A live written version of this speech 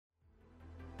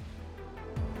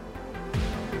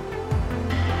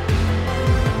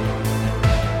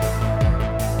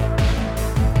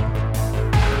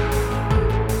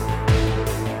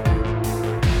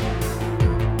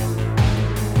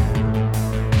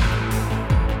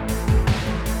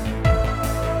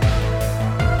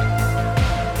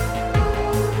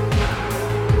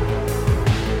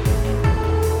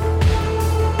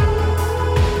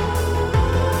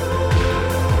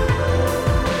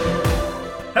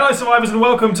Hello survivors and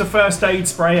welcome to First Aid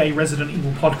Spray, a Resident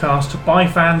Evil podcast by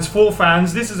fans for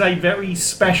fans. This is a very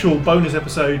special bonus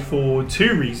episode for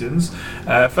two reasons.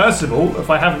 First of all, if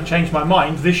I haven't changed my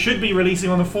mind, this should be releasing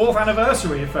on the 4th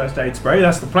anniversary of First Aid Spray.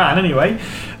 That's the plan anyway.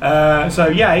 So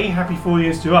yay, happy 4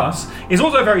 years to us. It's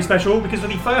also very special because for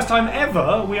the first time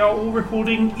ever we are all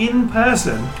recording in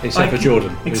person. Except for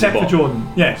Jordan. Except for Jordan,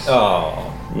 yes.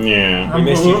 Oh, yeah. We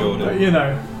missed you, Jordan. You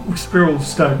know,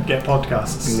 squirrels don't get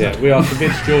podcasts. Yeah, we are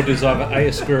convinced Jordan's either A,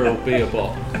 a squirrel, B, a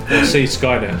bot, or C,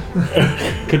 Skynet.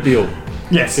 Could be all.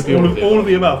 Yes, Could be all of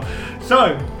the above.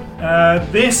 So, I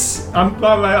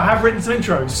have written some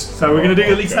intros, so we're going to do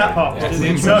at least that part. Yeah, The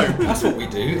intro. That's what we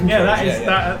do. Yeah, that is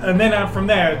that, and then from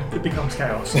there it becomes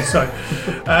chaos. So,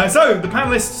 so the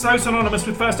panelists so synonymous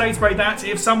with First Aid Spray that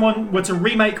if someone were to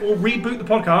remake or reboot the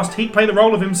podcast, he'd play the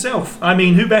role of himself. I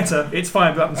mean, who better? It's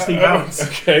Fired Up and Steve Balance.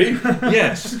 Okay.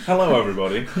 Yes. Hello,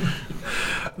 everybody.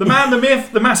 The man, the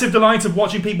myth, the massive delight of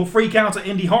watching people freak out at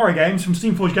indie horror games from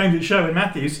Steamforged Games at Sherwin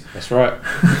Matthews. That's right.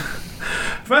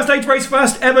 First Aid Spray's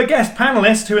first ever guest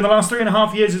panellist, who in the last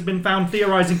 3.5 years has been found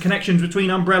theorising connections between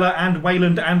Umbrella and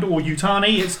Wayland and or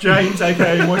Yutani. It's James,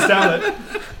 aka Moist Outlet.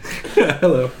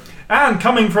 Hello. And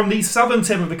coming from the southern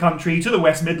tip of the country to the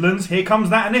West Midlands, here comes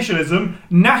that initialism,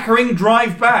 knackering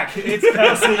drive back. It's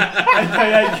Kelsey,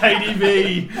 aka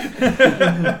KDB.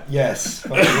 Yes,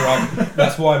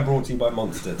 that's why I'm brought to you by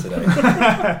Monster today.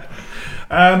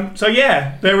 So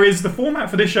yeah, there is the format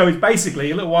for this show is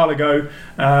basically a little while ago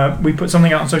we put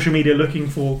something out on social media looking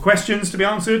for questions to be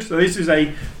answered. So this is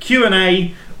a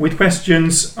Q&A with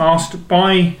questions asked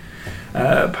by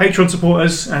Patreon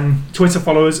supporters and Twitter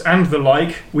followers and the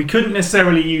like. We couldn't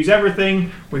necessarily use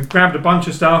everything. We've grabbed a bunch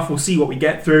of stuff. We'll see what we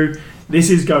get through. This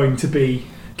is going to be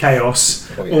chaos,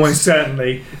 almost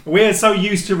certainly. We're so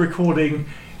used to recording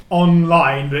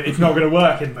online that it's not going to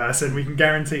work in person. We can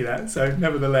guarantee that. So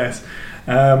nevertheless,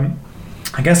 I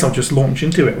guess I'll just launch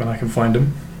into it when I can find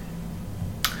them.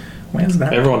 Where's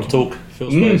that? Everyone talk. Feel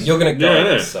space. You're going to go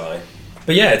this side.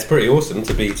 But yeah, it's pretty awesome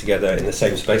to be together in the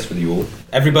same space with you all.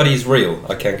 Everybody's real,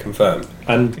 I can confirm.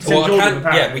 And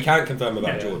we can't confirm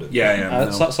about Jordan. Yeah.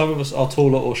 Some of us are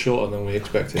taller or shorter than we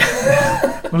expected.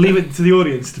 We'll leave it to the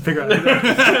audience to figure out.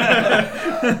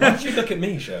 Why don't you look at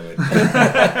me, Sherwin?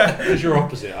 Because you're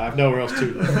opposite. I have nowhere else to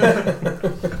look.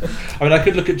 I mean, I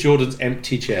could look at Jordan's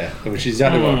empty chair, which is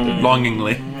exactly what I'm doing.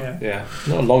 Longingly. Yeah.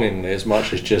 Not longingly as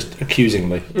much as just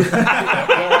accusingly.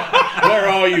 Where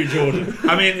are you, Jordan?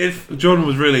 I mean, if Jordan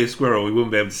was really a squirrel, we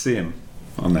wouldn't be able to see him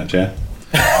on that chair.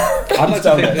 I'd like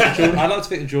to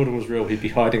think that Jordan was real. He'd be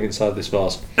hiding inside this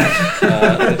vase.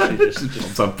 Literally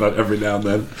just Pops up every now and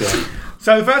then. yeah.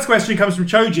 So the first question comes from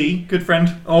Choji, good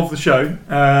friend of the show.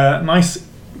 Nice,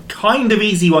 kind of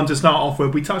easy one to start off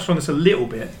with. We touched on this a little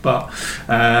bit, but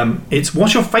it's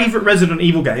what's your favourite Resident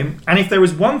Evil game? And if there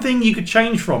was one thing you could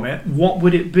change from it, what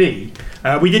would it be?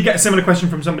 We did get a similar question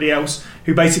from somebody else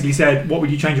who basically said, what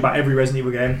would you change about every Resident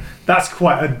Evil game? That's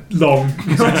quite a long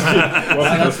question.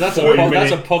 That's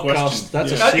a podcast.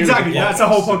 That's a series exactly, of that's a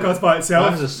whole podcast by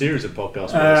itself. That's a series of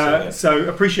podcasts. So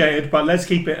appreciated, but let's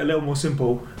keep it a little more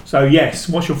simple. So yes,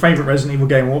 what's your favourite Resident Evil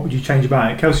game and what would you change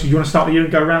about it? Kelsey, do you want to start with you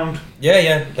and go around?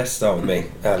 Yeah, let's start with me.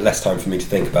 Less time for me to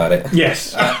think about it.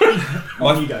 Yes.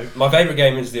 My favourite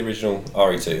game is the original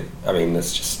RE2. I mean,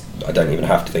 that's just, I don't even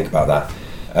have to think about that.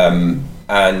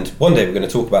 And one day we're going to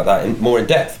talk about that more in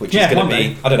depth, which is going to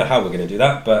be, I don't know how we're going to do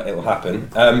that, but it will happen.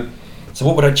 So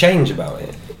what would I change about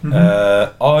it?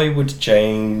 Mm-hmm. I would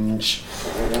change...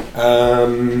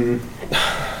 God.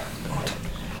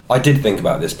 I did think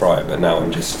about this prior, but now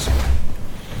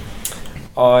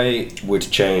I would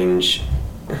change...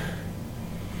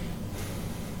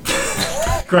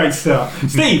 Great stuff.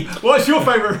 Steve, what's your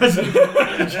favourite Resident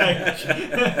Evil change?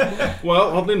 Well,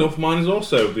 oddly enough, mine is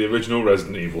also the original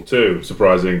Resident Evil 2.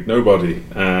 Surprising nobody.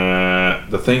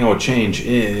 The thing I would change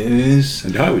is...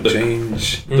 And I would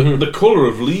change... The colour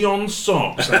of Leon's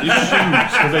socks and his shoes,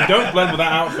 because they don't blend with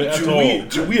that outfit at all.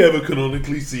 Do we ever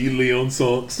canonically see Leon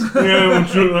socks? Yeah,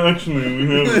 actually,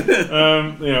 we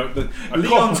have.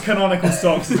 Leon's canonical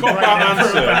socks is a great name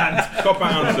for a band. Cop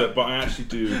out answer, but I actually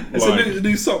do It's like a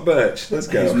new sock birch. Let's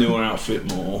go. his newer outfit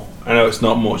more. I know it's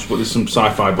not much, but there's some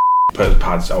sci-fi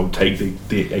pads. I would take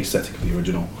the aesthetic of the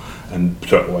original and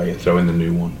throw it away and throw in the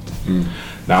new one.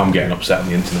 Now I'm getting upset on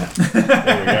the internet.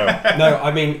 There we go. No,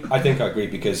 I mean, I think I agree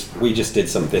because we just did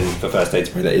something for First Aid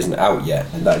Spray that isn't out yet,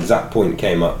 and that exact point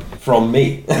came up from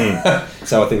me.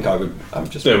 So I think I'm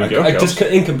just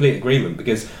in complete agreement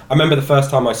because I remember the first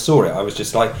time I saw it, I was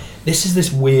just like, this is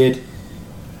this weird,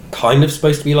 kind of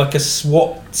supposed to be like a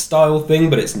SWAT style thing,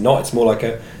 but it's not. It's more like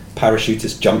a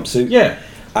parachutist jumpsuit. Yeah.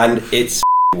 And it's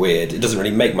weird. It doesn't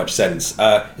really make much sense.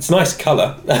 It's nice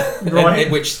colour, Right.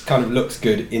 which kind of looks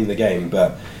good in the game,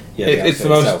 but yeah, It's the outfit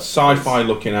most itself sci-fi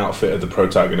looking outfit of the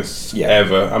protagonists Yeah.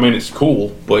 ever. I mean, it's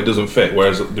cool, but it doesn't fit.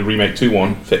 Whereas the remake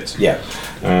 2-1 fits. Yeah,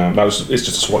 It's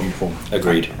just a SWAT uniform,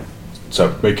 agreed.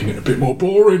 so making it a bit more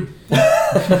boring.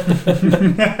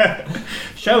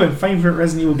 Show favourite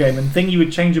Resident Evil game and thing you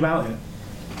would change about it.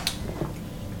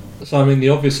 So, I mean, the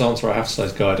obvious answer I have to say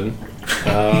is Gaiden.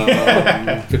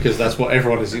 Because that's what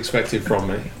everyone is expecting from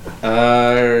me.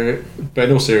 But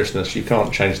in all seriousness, you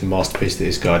can't change the masterpiece that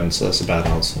is Gaiden, so that's a bad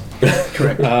answer.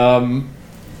 Correct.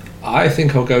 I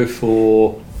think I'll go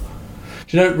for...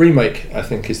 Do you know, Remake, I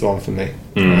think, is the one for me.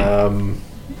 I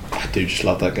do just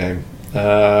love that game.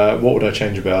 What would I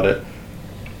change about it?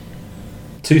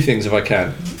 Two things if I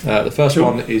can. The first Sure.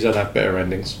 one is I'd have better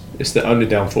endings. It's the only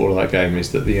downfall of that game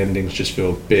is that the endings just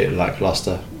feel a bit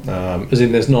lackluster. As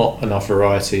in, there's not enough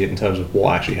variety in terms of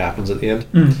what actually happens at the end.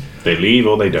 They leave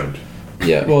or they don't.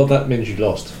 Yeah, well, that means you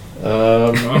lost.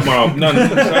 Well, not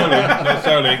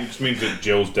necessarily. It just means that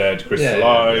Jill's dead, Chris is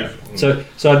alive. So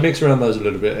I'd mix around those a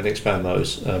little bit and expand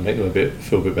those, make them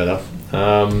feel a bit better.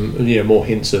 More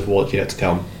hints of what's yet to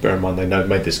come. Bear in mind they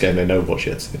made this game, they know what's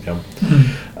yet to come.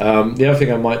 The other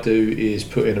thing I might do is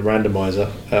put in a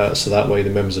randomizer, so that way the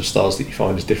members of stars that you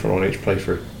find is different on each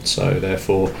playthrough. So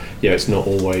therefore, it's not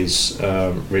always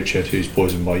Richard who's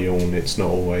poisoned by Yawn. It's not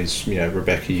always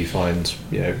Rebecca you find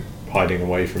hiding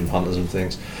away from hunters and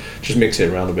things. Just mix it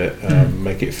around a bit,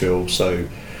 make it feel so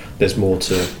there's more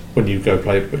to when you go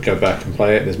back and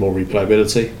play it. There's more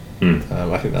replayability.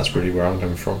 I think that's really where I'm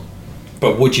coming from.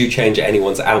 But would you change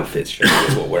anyone's outfits?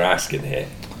 Is what we're asking here.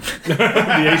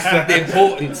 The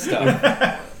important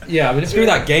stuff. Yeah, I mean, Screw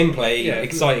that gameplay,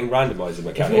 exciting randomizer If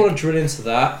mechanic. you want to drill into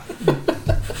that,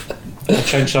 I'll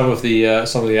change some of the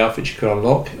outfits you can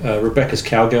unlock. Rebecca's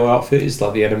cowgirl outfit is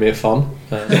like the enemy of fun.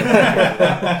 But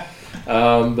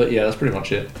yeah, that's pretty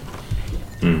much it.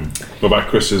 What about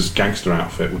Chris's gangster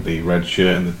outfit with the red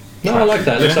shirt and the? No, I like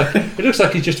that. It looks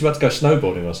like he's just about to go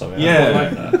snowboarding or something. Yeah. I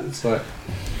like that. It's like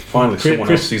Finally, someone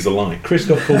else sees the light. Chris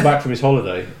got called back from his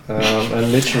holiday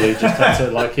and literally just had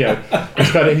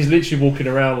to he's literally walking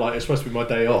around like it's supposed to be my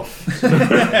day off. No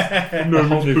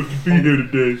one's supposed to be here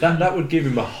today. That would give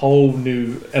him a whole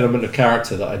new element of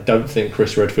character that I don't think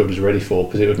Chris Redfield is ready for,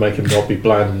 because it would make him not be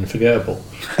bland and forgettable.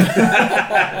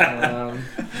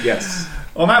 Yes.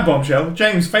 On that bombshell,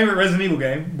 James, favourite Resident Evil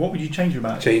game, what would you change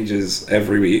about it? Changes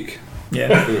every week.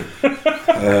 Yeah.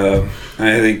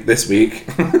 I think this week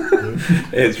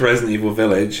it's Resident Evil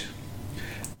Village.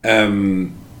 I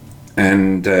mean,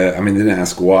 they didn't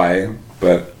ask why,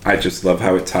 but I just love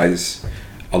how it ties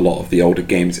a lot of the older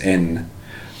games in.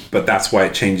 But that's why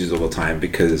it changes all the time,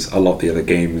 because a lot of the other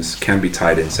games can be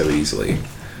tied in so easily.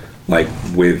 Like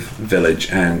with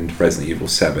Village and Resident Evil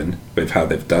 7, with how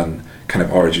they've done kind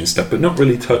of origin stuff, but not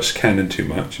really touched canon too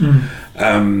much.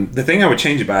 The thing I would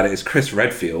change about it is Chris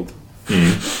Redfield.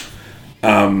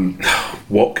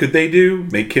 What could they do?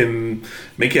 Make it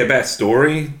a better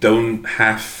story. Don't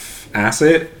half-ass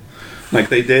it like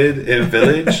they did in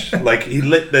Village. Like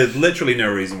there's literally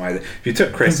no reason why. If you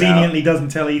took Chris Conveniently doesn't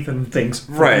tell Ethan things.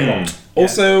 right.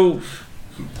 Also,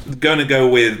 gonna go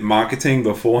with marketing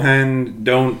beforehand.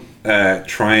 Don't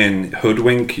try and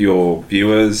hoodwink your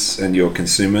viewers and your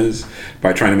consumers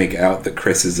by trying to make it out that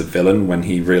Chris is a villain when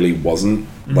he really wasn't.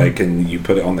 Like, and you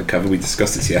put it on the cover. We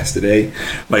discussed this yesterday.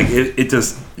 Like,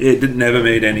 it never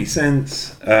made any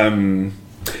sense. He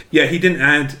didn't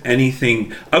add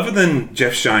anything other than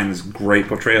Jeff Shine's great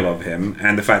portrayal of him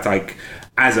and the fact, like,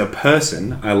 as a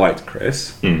person, I liked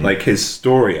Chris. Like, his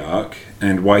story arc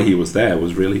and why he was there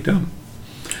was really dumb.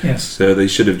 Yes. So they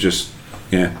should have just,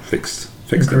 fixed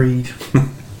Agreed.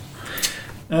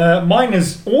 Mine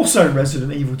is also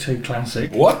Resident Evil 2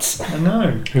 Classic. What? I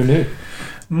know. Who knew?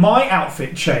 My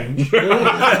outfit change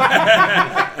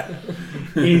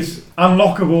is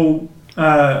unlockable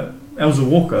Elsa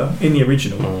Walker in the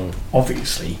original,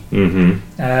 obviously.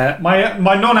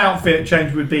 My non-outfit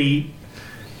change would be...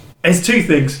 There's two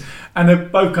things, and they're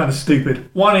both kind of stupid.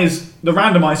 One is the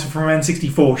randomizer from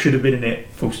N64 should have been in it,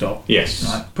 full stop. Yes.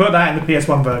 Right. Put that in the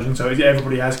PS1 version so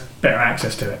everybody has better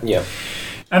access to it. Yeah.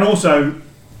 And also,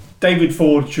 David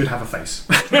Ford should have a face.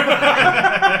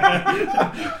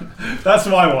 That's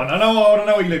my one. I want to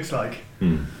know what he looks like.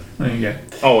 There you go.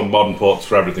 Oh, and modern ports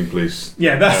for everything, please.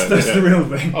 Yeah, that's the real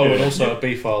thing. Oh, and also a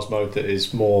B-Files mode that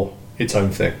is more its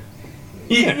own thing.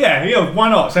 Yeah, why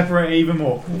not? Separate it even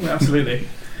more. Absolutely.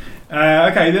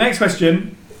 Okay, the next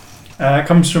question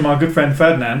comes from our good friend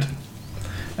Ferdinand.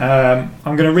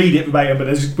 I'm going to read it verbatim, but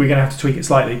we're going to have to tweak it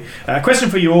slightly. Question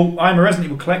for you all. I'm a Resident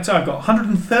Evil collector. I've got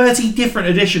 130 different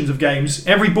editions of games,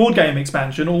 every board game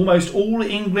expansion, almost all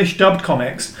English dubbed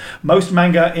comics, most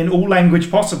manga in all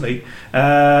language possibly,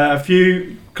 a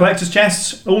few collector's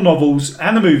chests, all novels,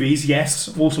 and the movies.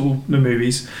 Yes, also the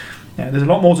movies. There's a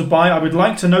lot more to buy. I would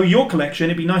like to know your collection.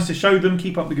 It'd be nice to show them.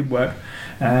 Keep up the good work.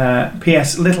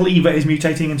 P.S. Little Eva is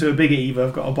mutating into a bigger Eva.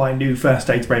 I've got to buy new First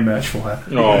Aid Spray merch for her.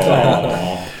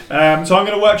 So I'm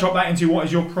going to workshop that into what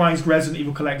is your prized Resident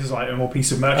Evil collector's item or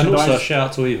piece of merchandise. And also shout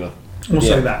out to Eva.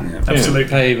 Also that. Absolutely.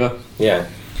 Hey Eva. Yeah.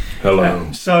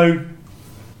 Hello. So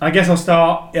I guess I'll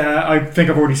start. I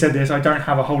think I've already said this. I don't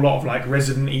have a whole lot of like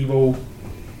Resident Evil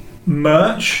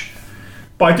merch.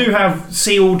 But I do have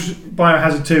sealed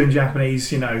Biohazard 2 in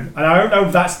Japanese, and I don't know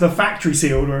if that's the factory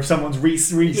sealed or if someone's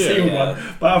re-sealed one.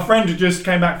 But a friend who just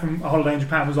came back from a holiday in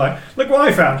Japan was like, look what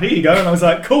I found, here you go. And I was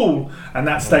like, cool. And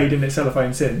that stayed in its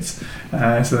cellophane since.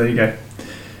 So there you go.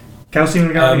 Kelsey, you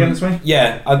want to go again this way?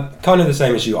 Yeah, I'm kind of the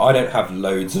same as you. I don't have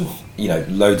loads of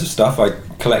stuff. I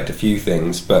collect a few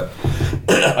things, but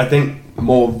I think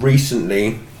more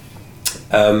recently,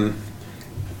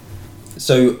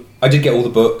 so I did get all the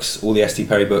books, all the S.T.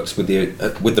 Perry books with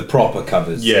the proper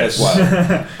covers as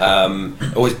well.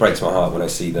 It always breaks my heart when I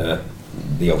see the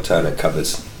alternate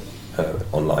covers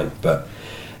online.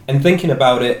 And thinking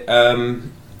about it,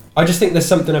 I just think there's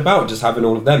something about just having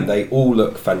all of them. They all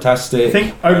look fantastic. I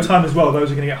think over time as well,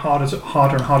 those are going to get harder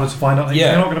and harder to find.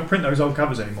 You're not going to print those old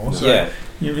covers anymore. So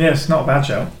it's not a bad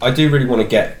shout. I do really want to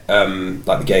get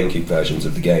like the GameCube versions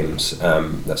of the games.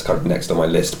 That's kind of next on my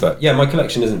list. But yeah, my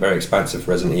collection isn't very expansive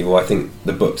for Resident Evil. I think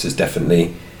the books is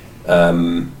definitely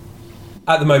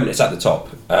at the moment it's at the top.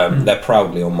 They're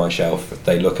proudly on my shelf.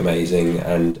 They look amazing,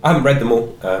 and I haven't read them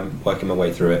all. Working my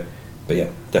way through it. But yeah,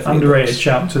 definitely. Underrated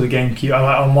shout to the GameCube.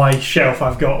 On my shelf,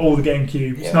 I've got all the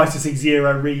GameCube. It's nice to see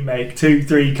 0 remake, 2,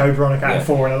 3, Code Veronica, and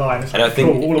 4 in a line. It's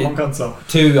cool, all on one console.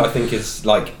 2, I think, is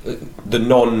like the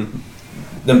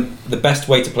best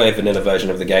way to play a vanilla version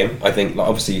of the game. I think, like,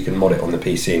 obviously, you can mod it on the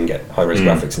PC and get high-res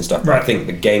graphics and stuff. But I think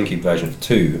the GameCube version of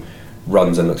 2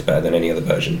 runs and looks better than any other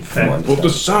version. But the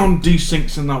sound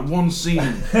desyncs in that one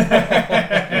scene.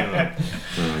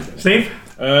 Steve?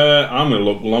 I'm going to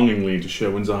look longingly into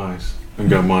Sherwin's eyes and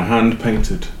go, my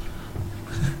hand-painted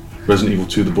Resident Evil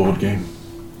 2, the board game.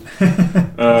 Do you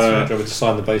want to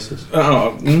sign the bases?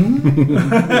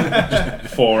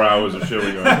 4 hours of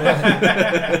Sherwin going.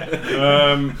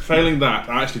 Failing that,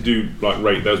 I actually do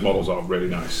rate those models are really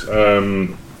nice.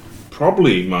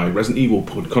 Probably my Resident Evil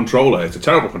controller. It's a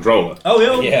terrible controller.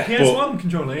 Oh yeah, PS1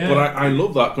 controller. Yeah, but I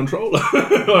love that controller.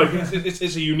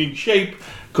 It's a unique shape.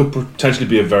 Could potentially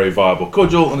be a very viable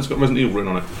cudgel, and it's got Resident Evil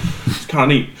written on it. It's kind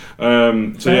of neat.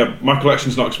 My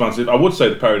collection's not expansive. I would say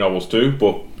the Perry novels too,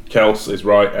 but Kels is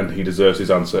right, and he deserves his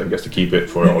answer and gets to keep it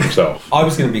for it all himself. I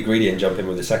was going to be greedy and jump in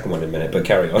with the second one in a minute, but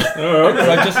carry on. Oh, okay.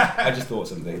 I just thought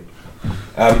something.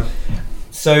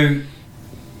 So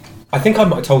I think I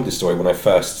might have told this story when I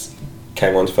first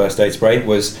came on to First Aid Spray.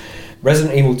 Was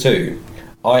Resident Evil 2.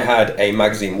 I had a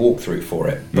magazine walkthrough for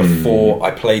it before I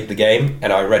played the game,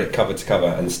 and I read it cover to cover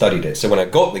and studied it. So when I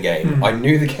got the game, I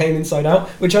knew the game inside out,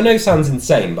 which I know sounds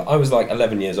insane, but I was like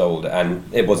 11 years old, and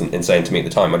it wasn't insane to me at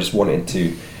the time. I just wanted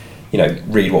to,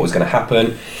 read what was going to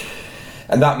happen.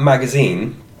 And that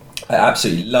magazine I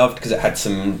absolutely loved because it had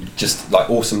some just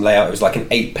awesome layout. It was like an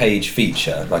 8-page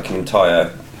feature, like an entire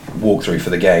walkthrough for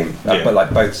the game, but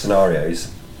like both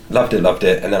scenarios. Loved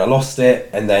it, and then I lost it,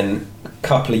 and then a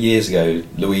couple of years ago,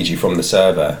 Luigi from the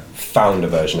server found a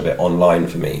version of it online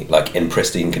for me, like in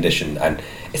pristine condition, and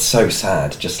it's so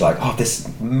sad, just this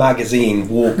magazine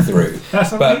walkthrough.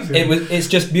 That's amazing. But it's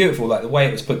just beautiful, like the way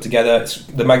it was put together.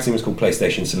 The magazine was called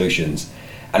PlayStation Solutions,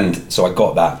 and so I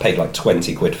got that, paid like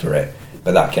 20 quid for it,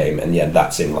 but that came, and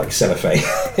that's in like cellophane.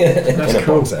 That's in a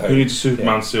cool. box at home. You need a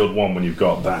Superman sealed one when you've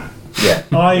got that.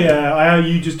 Yeah.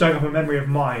 You just dug up a memory of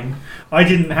mine. I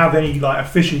didn't have any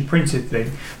officially printed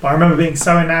thing, but I remember being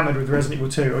so enamoured with Resident Evil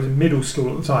 2. I was in middle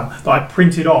school at the time that I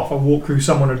printed off a walkthrough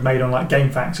someone had made on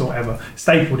GameFAQs or whatever,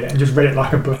 stapled it, and just read it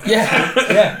like a book. Yeah.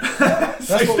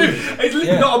 It's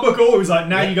literally not a book at all. It was like,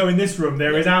 now you go in this room,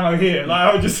 there is ammo here.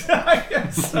 I was just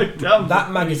so dumb.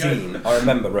 That magazine, I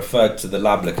remember, referred to the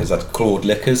lab liquors as Claude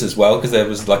liquors as well, because there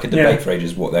was a debate for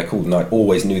ages what they're called, and I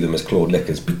always knew them as Claude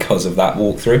liquors because of that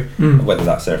walkthrough. Whether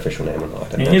that's their official name or not, I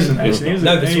don't know. It isn't actually, is it?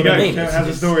 No, that's what I mean. It has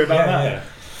a story about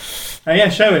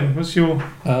that. Sherwin, what's your...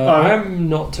 I'm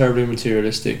not terribly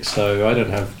materialistic, so I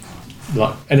don't have...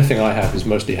 anything I have is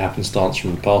mostly happenstance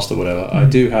from the past or whatever. I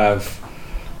do have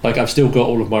like I've still got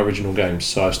all of my original games,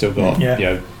 so I've still got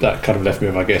that kind of left me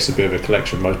with, I guess, a bit of a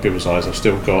collection. Most people's eyes. I've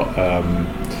still got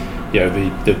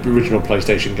the original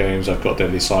PlayStation games. I've got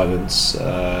Deadly Silence,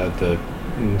 the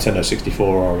Nintendo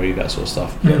 64 RE, that sort of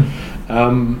stuff.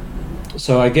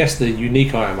 So I guess the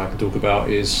unique item I can talk about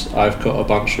is I've got a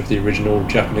bunch of the original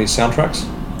Japanese soundtracks.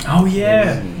 Oh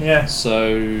yeah.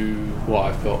 So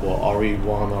I've got RE1,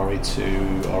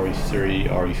 RE2, RE3,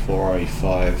 RE4,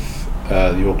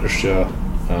 RE5, the orchestra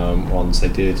ones they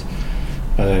did,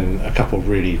 and then a couple of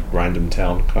really random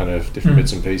town kind of different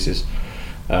bits and pieces.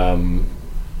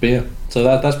 But yeah, so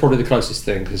that's probably the closest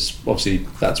thing, because obviously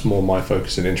that's more my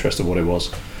focus and interest of what it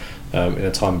was in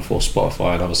a time before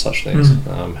Spotify and other such things.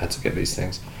 Had to get these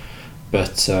things,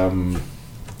 but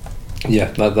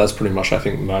that's pretty much, I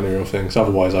think, my only real things.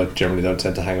 Otherwise, I generally don't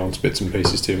tend to hang on to bits and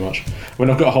pieces too much. I mean,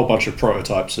 I've got a whole bunch of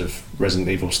prototypes of Resident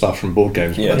Evil stuff from board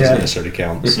games, but that doesn't necessarily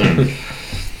count. So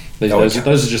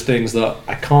those are just things that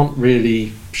I can't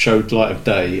really show light of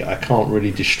day. I can't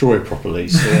really destroy properly,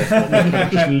 so therefore they can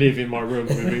just live in my room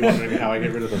with me wondering how I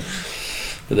get rid of them.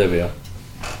 But there we are.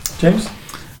 James?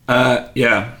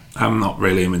 I'm not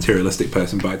really a materialistic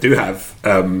person, but I do have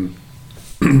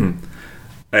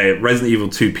a Resident Evil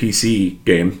 2 PC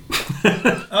game.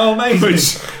 Oh, amazing.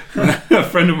 Which a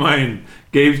friend of mine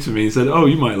gave to me and said, "Oh,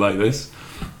 you might like this."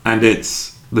 And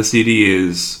the CD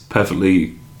is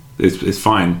perfectly, it's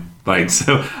fine. Like,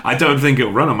 so I don't think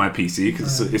it'll run on my PC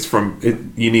because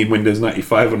you need Windows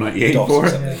 95 or 98 for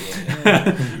it.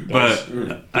 But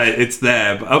it's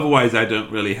there. But otherwise, I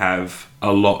don't really have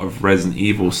a lot of Resident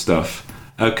Evil stuff.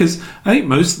 Because I think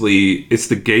mostly it's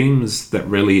the games that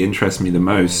really interest me the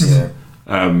most.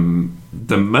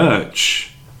 The merch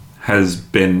has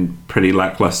been pretty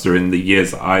lackluster in the years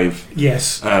that I've...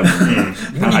 Yes.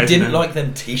 You didn't like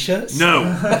them t-shirts? No.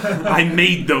 I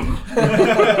made them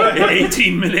in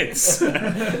 18 minutes.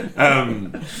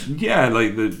 The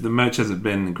merch hasn't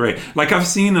been great. Like, I've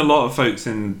seen a lot of folks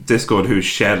in Discord who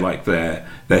shared like their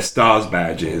Stars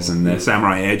badges and their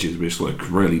Samurai Edges, which look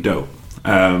really dope.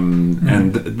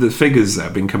 And the figures that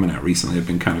have been coming out recently have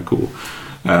been kind of cool,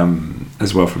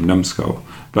 as well, from Numbskull.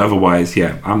 But otherwise,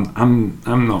 I'm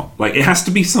not, like, it has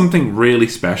to be something really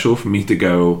special for me to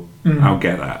go, I'll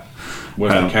get that.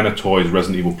 Where's the Kenner Toys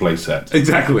Resident Evil playset?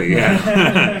 Exactly,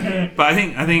 yeah. But I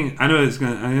know I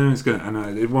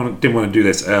didn't want to do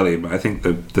this earlier, but I think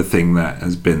the thing that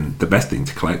has been the best thing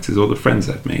to collect is all the friends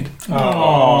I've made.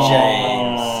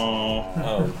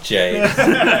 James.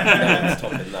 No,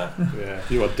 topping that. Yeah,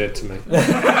 you are dead to me.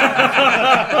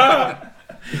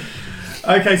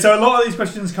 Okay, so a lot of these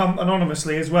questions come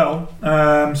anonymously as well.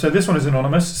 So this one is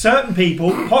anonymous. Certain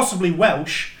people, possibly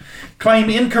Welsh, claim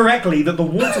incorrectly that the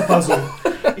water puzzle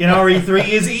in RE3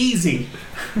 is easy.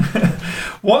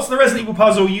 What's the Resident Evil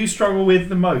puzzle you struggle with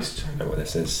the most? I don't know what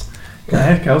this is. Go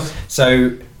ahead, Kels.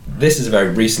 So this is a very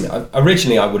recent...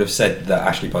 Originally, I would have said the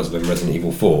Ashley puzzle in Resident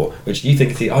Evil 4, which you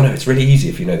think, it's really easy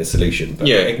if you know the solution. But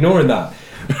ignoring that,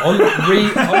 on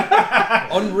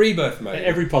Rebirth mode...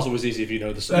 Every puzzle was easy if you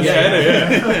know the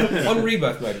solution. On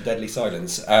Rebirth mode of Deadly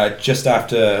Silence, just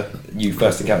after you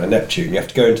first encounter Neptune, you have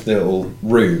to go into the little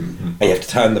room and you have to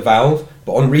turn the valve.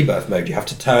 But on Rebirth mode, you have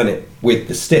to turn it with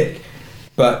the stick.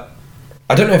 But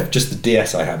I don't know if just the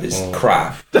DS I have is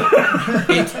crap.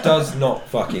 It does not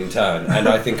fucking turn, and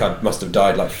I think I must have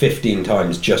died like 15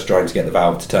 times just trying to get the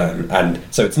valve to turn. And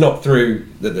so it's not through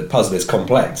that the puzzle is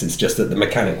complex, it's just that the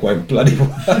mechanic won't bloody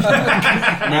work.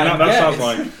 That sounds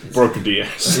like broken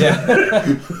DS. Yeah.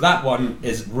 That one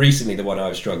is recently the one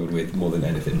I've struggled with more than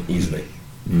anything, easily.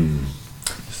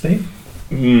 Steve?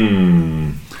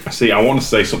 See, I want to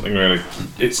say something really...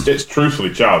 It's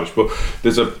truthfully childish, but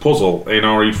there's a puzzle in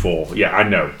RE4. Yeah, I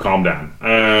know. Calm down.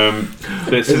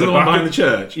 Is it the one behind the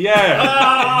church? Yeah.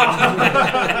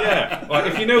 Yeah. Like,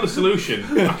 if you know the solution,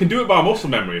 I can do it by muscle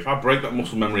memory. If I break that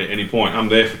muscle memory at any point, I'm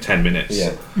there for 10 minutes.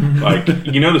 Yeah. Like,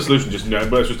 you know the solution, just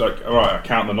but it's just like, all right, I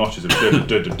count the notches of and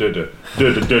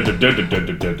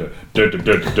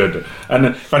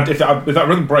then if that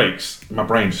rhythm breaks, my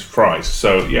brain just fries.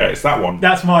 So yeah, it's that one.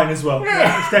 That's mine as well.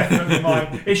 Yeah, it's definitely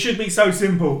mine. It should be so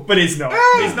simple, but it's not.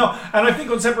 It's not. And I think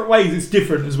on separate ways it's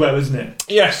different as well, isn't it?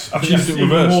 Yes, I've used it even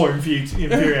reverse. more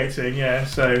infuriating, yeah.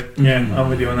 So I'm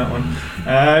with you on that one.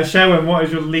 Sherwin, what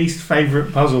is your least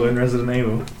favourite puzzle in Resident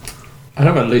Evil? I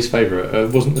don't have a least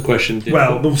favourite. Wasn't the question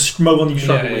difficult? Well, the one you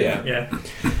struggle with. Yeah.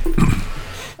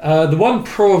 The one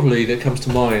probably that comes to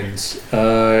mind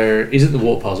isn't the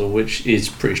warp puzzle, which is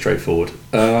pretty straightforward.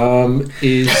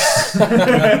 Is just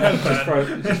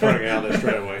throwing it out there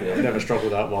straight away. never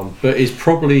struggled with that one. But it's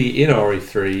probably in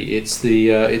RE3. It's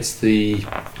the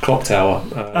clock tower.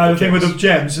 The thing with the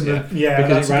gems and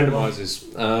because it randomises,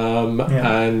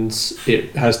 and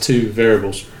it has 2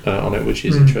 variables on it, which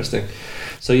is interesting.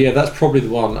 So yeah, that's probably the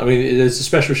one. I mean, there's a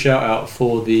special shout out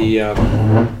for the.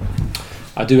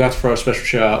 I do have to throw a special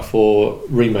shout out for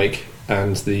Remake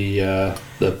and the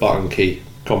button key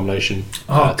combination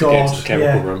to get to the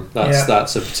chemical room.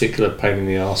 That's a particular pain in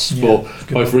the arse for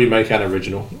both Remake and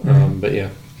original. But yeah.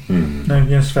 No,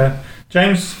 yes, fair.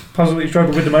 James, puzzle that you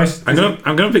struggled with the most? I'm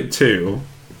gonna pick 2.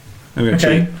 I'm gonna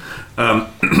cheat.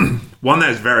 One that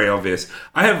is very obvious.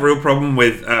 I have a real problem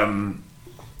with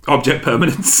object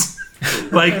permanence.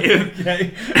 Like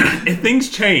if things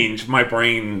change, my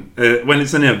brain if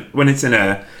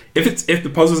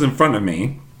the puzzle's in front of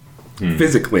me,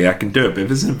 physically I can do it, but if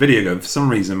it's in a video game, for some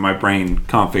reason my brain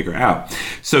can't figure it out.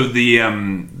 So the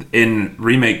in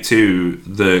Remake 2,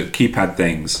 the keypad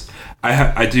things,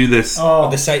 I do this. The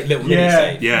little mini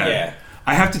save. Yeah.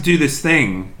 I have to do this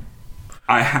thing.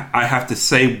 I have to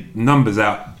say numbers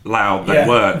out loud that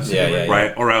work,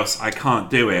 right? Or else I can't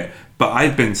do it. But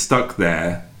I've been stuck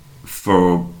there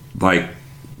for like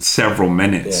several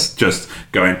minutes, just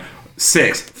going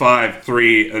 6, 5,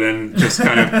 3, and then just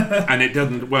kind of, and it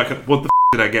doesn't work. What the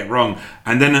did I get wrong?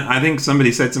 And then I think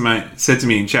somebody said to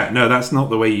me in chat, "No, that's not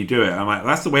the way you do it." I'm like,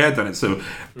 "That's the way I've done it." So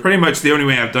pretty much the only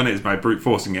way I've done it is by brute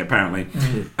forcing it, apparently.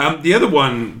 The other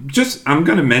one, I'm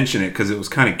going to mention it because it was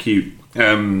kind of cute.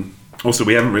 Also,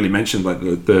 we haven't really mentioned like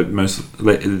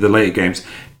the later games.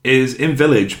 Is in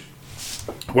Village,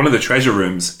 one of the treasure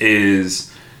rooms is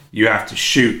you have to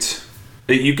shoot.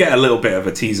 You get a little bit of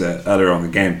a teaser earlier on in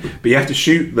the game, but you have to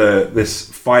shoot this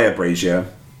fire brazier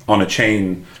on a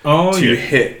chain to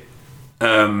hit.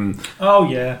 And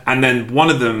then one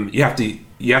of them you have to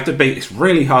be. It's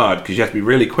really hard because you have to be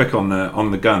really quick on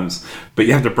the guns, but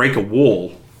you have to break a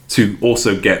wall to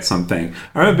also get something.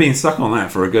 I remember being stuck on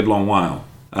that for a good long while.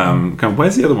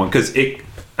 Where's the other one? Because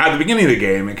at the beginning of the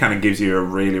game, it kind of gives you a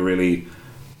really, really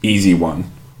easy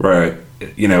one where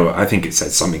I think it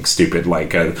said something stupid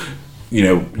like.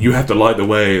 You have to light the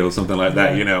way or something like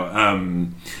that,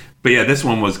 But yeah, this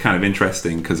one was kind of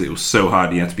interesting because it was so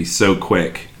hard. You had to be so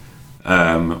quick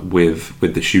with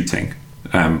the shooting.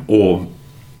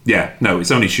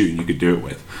 It's only shooting you could do it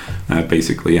with.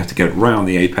 Basically, you have to get it right on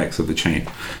the apex of the chain.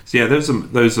 So yeah, those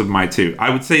are my 2. I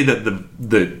would say that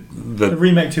the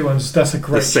Remake 2 ones, that's a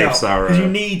great shout. Because you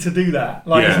need to do that.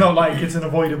 Like it's not like it's an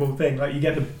avoidable thing. Like you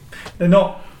get they're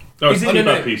not.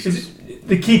 Pieces.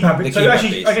 The keypad bits. So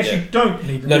actually, I guess you don't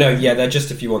need them. No, they're just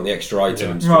if you want the extra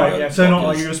items. Right, yeah. So not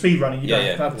like you're speed running.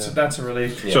 That's a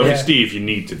relief. So if it's Steve, you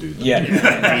need to do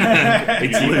that.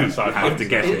 It's loose. I have to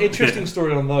get it. Interesting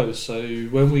story on those. So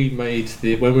when we released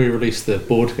the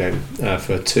board game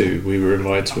for 2, we were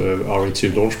invited to a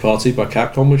RE2 launch party by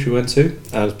Capcom, which we went to.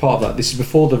 And as part of that, this is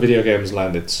before the video game has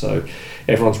landed. So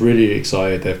everyone's really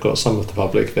excited. They've got some of the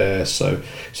public there. So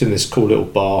it's in this cool little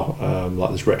bar,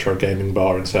 like this retro gaming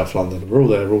bar in South London. We're all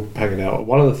there, we're all hanging out.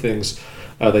 One of the things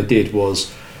they did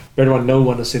was, bear in mind, no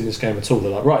one has seen this game at all. They're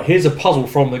like, right, here's a puzzle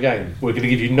from the game. We're going to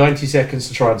give you 90 seconds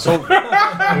to try and solve it.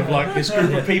 With like this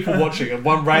group of people watching, and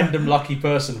one random lucky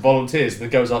person volunteers and then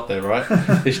goes up there, right?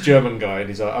 This German guy, and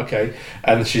he's like, okay.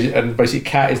 And basically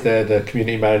Kat is there, the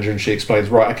community manager, and she explains,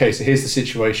 right, okay, so here's the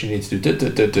situation you need to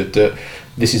do.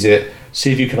 This is it.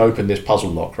 See if you can open this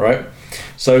puzzle lock, right?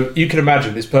 So you can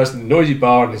imagine this person in a noisy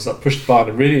bar, and he's like pushed the button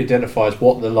and really identifies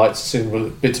what the lights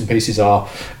and bits and pieces are,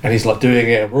 and he's like doing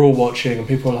it, and we're all watching, and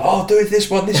people are like, oh, do it this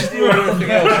one, this is the one, and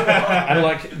everything else. And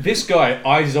like this guy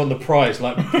eyes on the prize,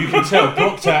 like you can tell,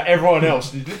 blocked out everyone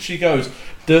else, and he literally goes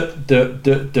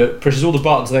presses all the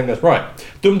buttons and then goes right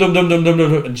dum dum dum dum dum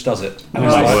dum and just does it. And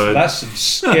it's like, that's some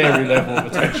scary level of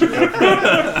attention.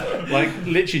 Like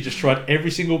literally just tried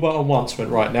every single button once, went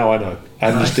right, now I know,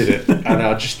 and just did it. And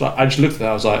I just looked at that,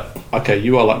 I was like, okay,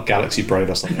 you are like Galaxy Brain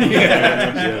or something.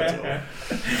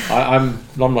 I'm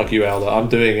like you, Al, I'm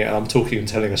doing it and I'm talking and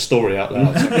telling a story out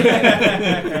loud.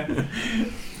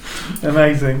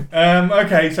 Amazing.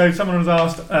 Okay, so someone has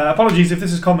asked, apologies if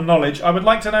this is common knowledge, I would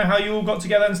like to know how you all got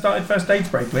together and started First Aid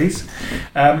Spray, please.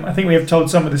 I think we have told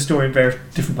some of this story in various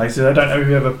different places. I don't know if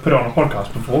we ever put it on a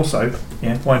podcast before, so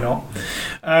yeah, why not?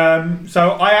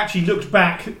 So I actually looked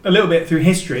back a little bit through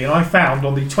history, and I found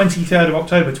on the 23rd of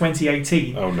October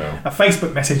 2018 a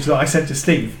Facebook message that I sent to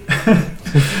Steve.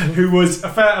 who was a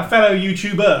fellow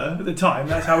YouTuber at the time.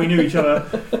 That's how we knew each other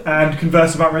and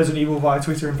conversed about Resident Evil via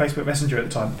Twitter and Facebook Messenger at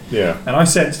the time. Yeah. And I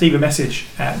sent Steve a message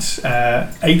at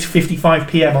 8:55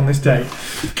 p.m. on this day.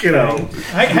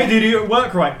 Hey dude, you're at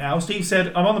work right now. Steve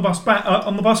said, I'm on the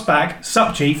bus back.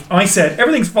 Sup, Chief? I said,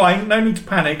 everything's fine. No need to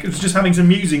panic. I was just having some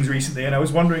musings recently, and I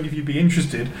was wondering if you'd be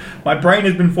interested. My brain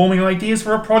has been forming ideas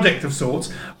for a project of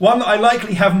sorts, one that I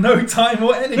likely have no time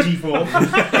or energy for.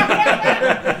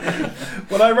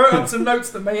 Well, I wrote up some notes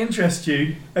that may interest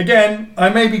you. Again, I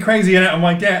may be crazy and out of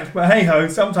my depth, but hey ho,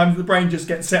 sometimes the brain just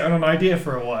gets set on an idea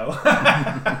for a while.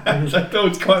 Which I thought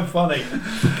was quite funny.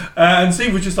 And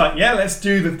Steve was just like, yeah, let's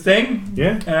do the thing.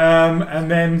 Yeah.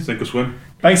 And then Sink or swim.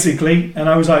 basically, and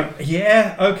I was like,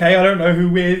 yeah, okay, I don't know who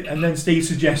with. And then Steve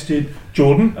suggested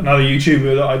Jordan, another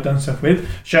YouTuber that I'd done stuff with,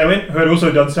 Showin, who had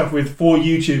also done stuff with for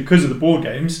YouTube because of the board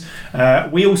games.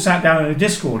 We all sat down in a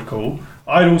Discord call.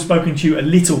 I'd all spoken to you a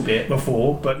little bit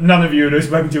before, but none of you had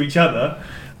spoken to each other.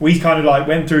 We kind of like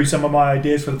went through some of my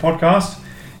ideas for the podcast,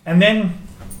 and then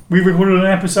we recorded an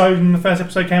episode, and the first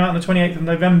episode came out on the 28th of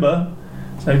November,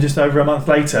 so just over a month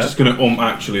later. Just going to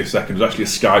actually a second. It was actually a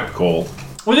Skype call.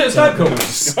 Was it a Skype call?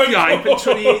 Skype in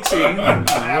 2018.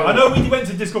 I know we went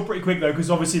to Discord pretty quick though,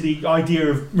 because obviously the idea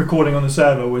of recording on the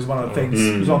server was one of the things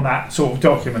that was on that sort of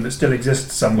document that still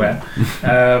exists somewhere.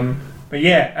 But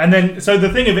yeah, and then so the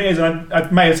thing of it is, and I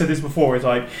may have said this before, is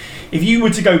like if you were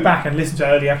to go back and listen to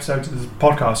early episodes of this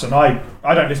podcast, and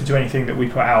I don't listen to anything that we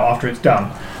put out after it's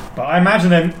done, but I imagine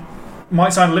them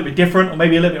might sound a little bit different or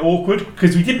maybe a little bit awkward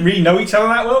because we didn't really know each other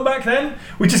that well back then,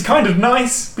 which is kind of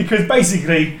nice because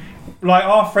basically like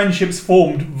our friendships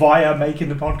formed via making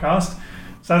the podcast.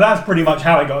 So that's pretty much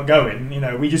how it got going. You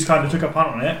know, we just kind of took a punt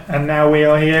on it, and now we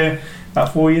are here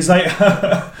about 4 years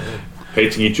later.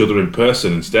 Hating each other in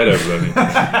person instead of running.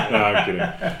 No, I'm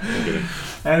kidding.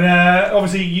 And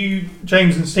obviously you,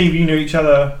 James and Steve, you knew each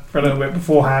other for a little bit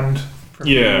beforehand for a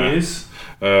few years.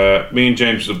 Me and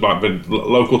James have been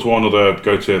local to one another,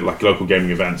 go to like local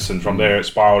gaming events, and from there it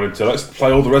spiraled into let's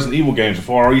play all the Resident Evil games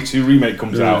before our E2 remake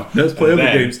comes out. Let's play other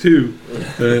games too.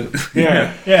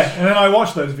 Yeah, and then I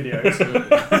watched those videos.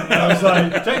 And I was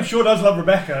like, James sure does love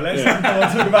Rebecca. Let's come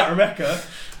on talk about Rebecca.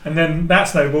 And then that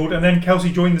snowballed, and then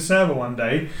Kelsey joined the server one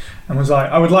day and was like,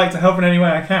 I would like to help in any way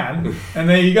I can. And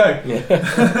there you go.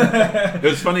 It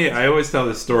was funny, I always tell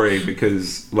this story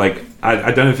because, like,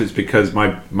 I don't know if it's because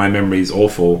my memory is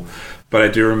awful, but I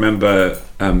do remember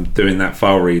doing that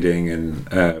file reading and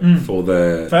for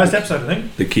the... First episode, I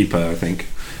think. The Keeper, I think.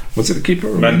 Was it The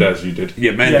Keeper? Mendez, you did.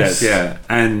 Yeah, Mendez, Yes. yeah.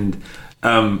 And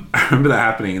I remember that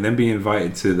happening and then being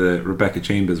invited to the Rebecca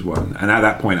Chambers one. And at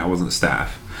that point, I wasn't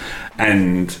staff.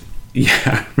 And yeah,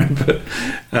 I remember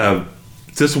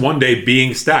just one day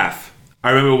being staff. I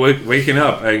remember waking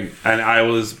up and I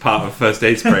was part of First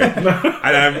Aid Spray. And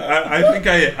I think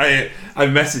I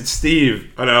messaged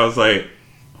Steve and I was like,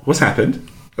 what's happened?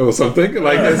 Or something.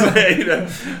 Like, you know,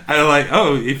 and I'm like,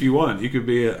 oh, if you want, you could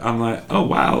be. I'm like, oh,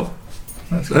 wow.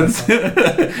 That's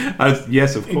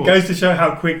yes, of course. It goes to show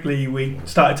how quickly we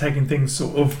started taking things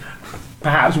sort of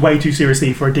perhaps way too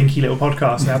seriously for a dinky little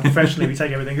podcast. Now professionally we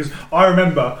take everything, because I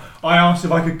remember I asked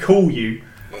if I could call you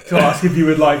to ask if you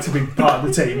would like to be part of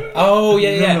the team. Oh yeah,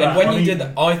 yeah. Remember And that? when I you mean- did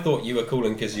that, I thought you were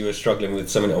calling because you were struggling with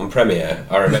something on Premiere.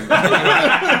 I remember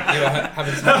you were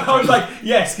having some. I was like,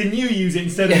 yes, can you use it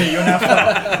instead of me? You're now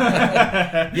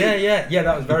staff. Yeah.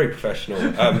 That was very professional.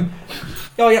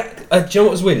 Oh yeah. Do you know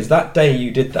what was weird? Is that day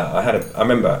you did that, I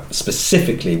remember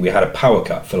specifically we had a power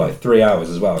cut for like 3 hours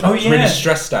as well. And I was really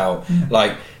stressed out.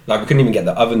 Like we couldn't even get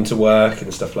the oven to work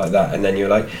and stuff like that. And then you were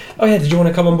like, oh yeah, did you want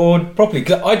to come on board properly?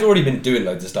 Because I'd already been doing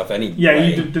loads of stuff anyway. Yeah,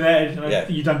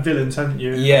 you've done villains, haven't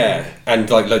you? Yeah, and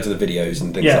like loads of the videos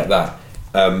and things like that.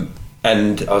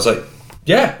 And I was like,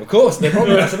 yeah, of course, no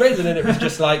problem, that's amazing. And it was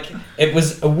just like, it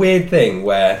was a weird thing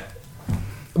where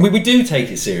we do take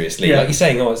it seriously. Yeah. Like you're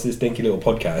saying, oh, it's this dinky little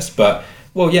podcast, but,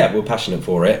 well, yeah, we're passionate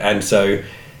for it. And so,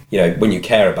 you know, when you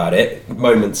care about it,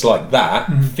 moments like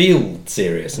that feel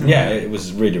serious. And yeah, it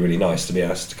was really, really nice to be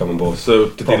asked to come on board. So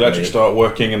did the electric start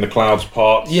working in the clouds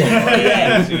parts?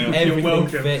 Yeah. You know, Everything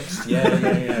fixed.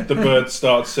 Yeah. the birds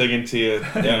start singing to you,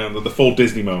 you know, the full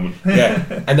Disney moment.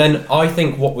 Yeah. And then I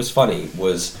think what was funny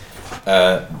was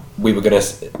we were going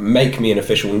to make me an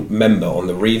official member on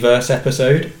the Reverse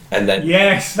episode, and then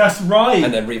Yes, that's right.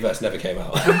 and then Reverse never came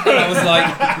out. And I was like,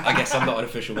 I guess I'm not an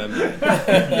official member.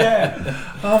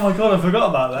 Yeah. Oh my god, I forgot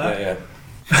about that. Yeah.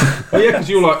 Oh yeah, because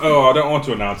you were like, oh, I don't want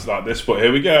to announce it like this, but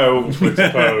here we go. Split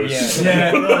post.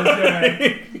 Yeah,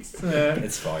 it was,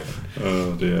 It's fine.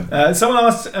 Oh dear. Someone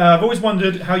asked, I've always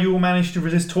wondered how you all managed to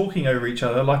resist talking over each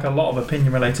other like a lot of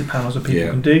opinion-related panels of people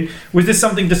can do. Was this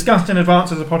something discussed in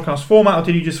advance as a podcast format, or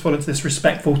did you just fall into this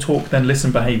respectful talk then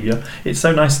listen behaviour? It's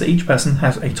so nice that each person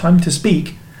has a time to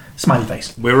speak. Smiley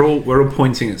face. We're all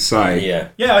pointing at Si. Yeah.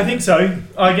 Yeah, I think so.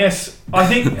 I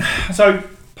think so.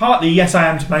 Partly, yes, I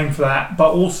am to blame for that,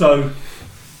 but also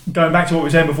going back to what we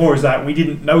were saying before is that we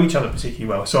didn't know each other particularly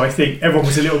well. So I think everyone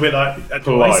was a little bit like,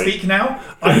 do I speak now?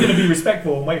 I'm going to be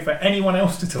respectful and wait for anyone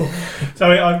else to talk.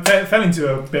 So I fell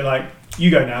into a bit like, you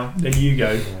go now, then you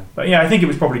go. But yeah, I think it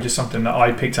was probably just something that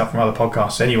I picked up from other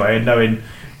podcasts anyway, and knowing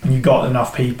when you got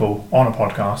enough people on a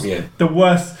podcast,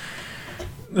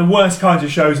 the worst kinds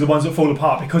of shows are the ones that fall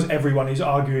apart because everyone is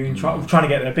arguing and trying to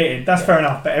get their bit in. That's fair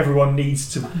enough, but everyone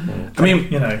needs to. I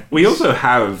mean, we also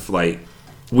have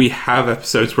we have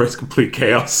episodes where it's complete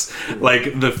chaos,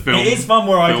 like the film. It is fun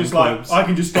where I just clubs. I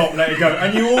can just stop and let it go,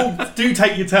 and you all do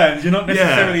take your turns. You're not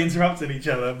necessarily interrupting each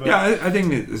other. But. Yeah, I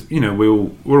think it's,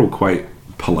 we're all quite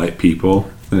polite people.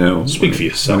 Speak for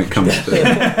yourself. When it comes to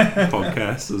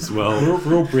podcasts as well.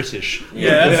 We're all British.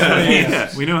 Yeah,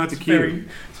 we know how to cue.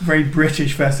 It's a very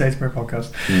British First Aid Spirit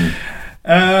podcast.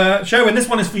 Sherwin, this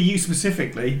one is for you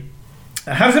specifically.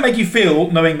 How does it make you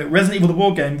feel knowing that Resident Evil the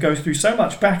board game goes through so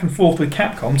much back and forth with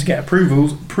Capcom to get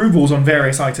approvals on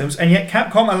various items, and yet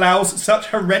Capcom allows such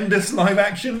horrendous live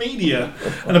action media?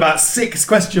 And about 6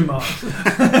 question marks.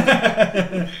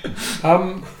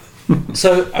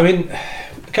 So, I mean,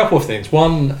 a couple of things.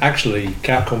 One, actually,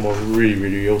 Capcom are really,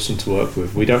 really awesome to work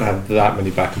with. We don't have that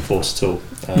many back and forths at all.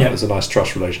 There's a nice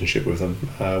trust relationship with them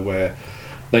where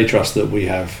they trust that we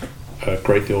have a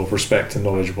great deal of respect and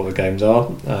knowledge of what the games are,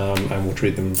 and we'll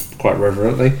treat them quite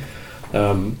reverently,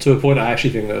 to a point I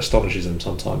actually think that astonishes them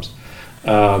sometimes.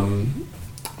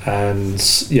 And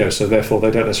so therefore they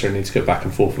don't necessarily need to go back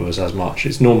and forth with us as much.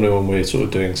 It's normally when we're sort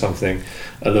of doing something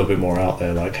a little bit more out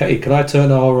there, like, hey, can I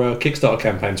turn our Kickstarter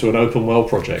campaign to an open world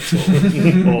project,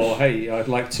 or hey, I'd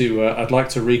like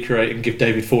to recreate and give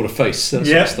David Ford a face, that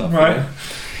sort of stuff. Right.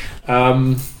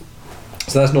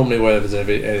 So that's normally where there's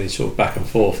any sort of back and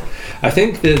forth. I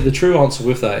think the true answer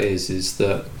with that is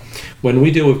that when we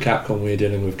deal with Capcom, we're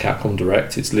dealing with Capcom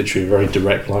Direct. It's literally a very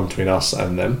direct line between us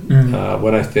and them.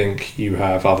 When I think you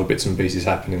have other bits and pieces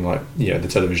happening, like the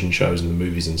television shows and the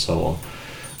movies and so on,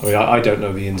 I mean, I don't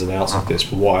know the ins and outs of this,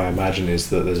 but what I imagine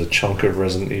is that there's a chunk of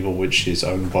Resident Evil which is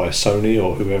owned by Sony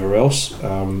or whoever else.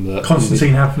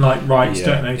 Constantine have rights,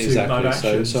 don't they, to exactly. live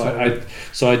action?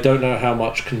 So I don't know how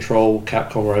much control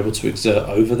Capcom are able to exert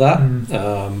over that,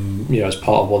 as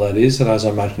part of what that is. And as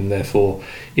I imagine, therefore,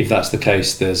 if that's the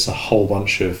case, there's a whole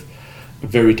bunch of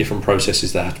very different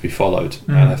processes that have to be followed.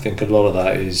 And I think a lot of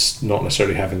that is not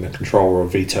necessarily having the control or a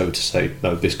veto to say,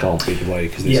 no, this can't be the way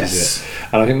because this is it.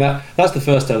 And I think that's the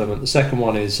first element. The second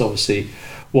one is obviously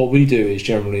what we do is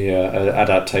generally an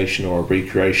adaptation or a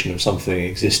recreation of something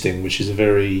existing, which is a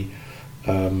very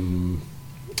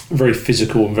very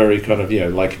physical and very kind of,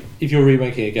 like if you're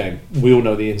remaking a game, we all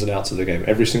know the ins and outs of the game.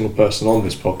 Every single person on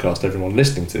this podcast, everyone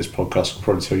listening to this podcast can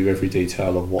probably tell you every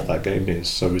detail of what that game is.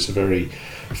 So it's a very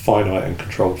finite and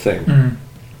controlled thing.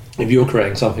 If you're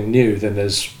creating something new, then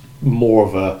there's more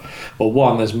of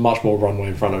there's much more runway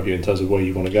in front of you in terms of where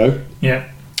you want to go.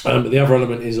 But the other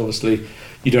element is obviously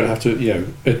you don't have to,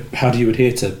 how do you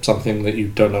adhere to something that you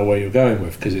don't know where you're going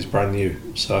with because it's brand new?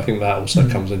 So I think that also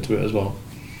comes into it as well.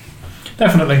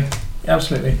 Definitely,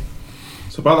 absolutely.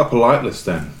 So about that polite list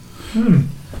then,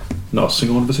 not a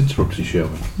single one of us interrupted you,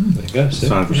 Sherwin. There you go.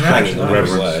 Sign of respect and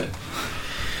reverence.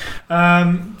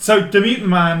 So the Mutant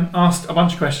Man asked a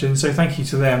bunch of questions, so thank you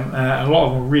to them. A lot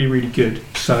of them were really, really good.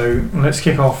 So let's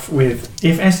kick off with,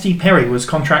 if SD Perry was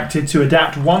contracted to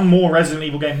adapt one more Resident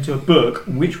Evil game into a book,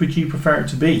 which would you prefer it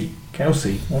to be?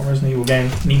 Kelsey, what Resident Evil game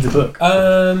needs a book?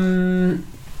 I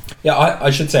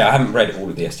should say I haven't read all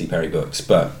of the SD Perry books,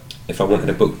 but if I wanted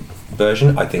a book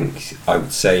version, I think I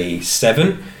would say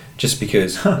 7, just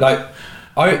because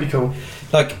That'd be cool.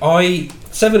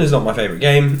 7 is not my favourite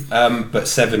game, but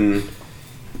 7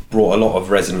 brought a lot of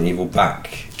Resident Evil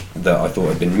back that I thought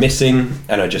had been missing,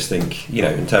 and I just think,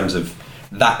 in terms of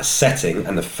that setting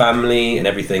and the family and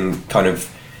everything, kind of,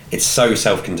 it's so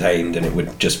self-contained, and it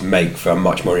would just make for a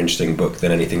much more interesting book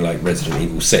than anything like Resident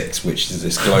Evil 6, which is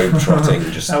this globe-trotting,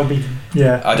 just... That would be,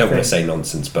 I don't want to say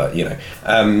nonsense, but, so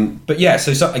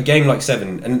a game like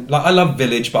 7, and I love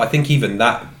Village, but I think even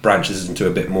that branches into a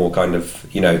bit more kind of,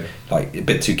 a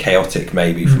bit too chaotic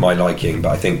maybe for my liking,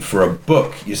 but I think for a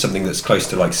book, something that's close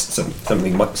to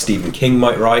something Stephen King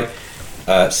might write,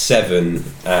 7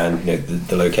 and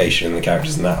the location and the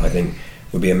characters and that, I think,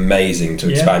 would be amazing to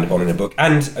expand upon in a book.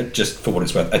 And just for what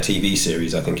it's worth, a TV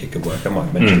series, I think it could work. I might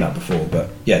have mentioned that before, but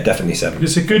yeah, definitely 7.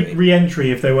 It's a good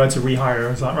re-entry if they were to rehire.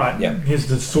 It's like, right, here's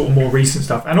the sort of more recent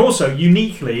stuff. And also,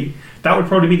 uniquely, that would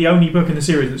probably be the only book in the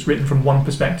series that's written from one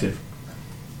perspective.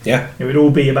 Yeah. It would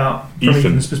all be about from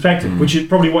Ethan's perspective, which is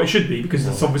probably what it should be, because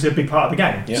that's obviously a big part of the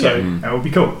game. Yeah. So that would be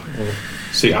cool.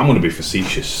 See, I'm going to be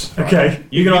facetious. Right? Okay.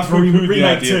 You're going to ask for the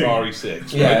idea of RE6.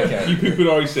 Right? Yeah, okay. You poo-pooed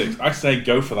RE6. I say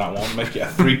go for that one. Make it a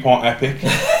 3-part epic.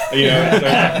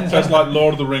 So it's like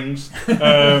Lord of the Rings.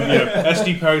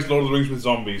 S.D. Perry's Lord of the Rings with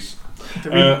zombies.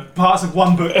 Parts of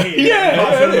one book here,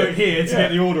 parts of one book here to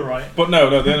get the order right. But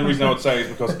no, the only reason I would say is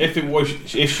because if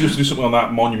she was to do something on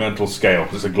that monumental scale,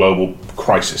 there's a global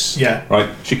crisis. Yeah. Right.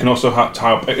 She can also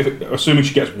tie up. Assuming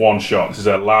she gets one shot, this is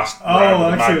her last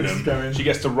round with the Magnum. She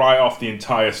gets to write off the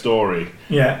entire story.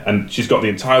 Yeah. And she's got the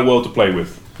entire world to play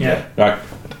with. Yeah. Right.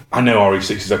 I know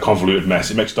RE6 is a convoluted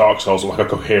mess. It makes Dark Souls look like a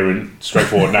coherent,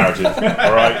 straightforward narrative.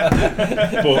 All right,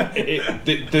 but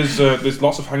there's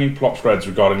lots of hanging plot threads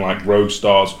regarding like Rogue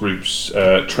Stars groups,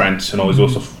 Trent, and all this other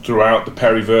stuff throughout the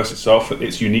Perryverse itself.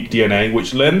 Its unique DNA,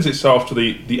 which lends itself to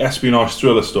the espionage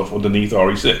thriller stuff underneath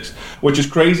RE6, which, as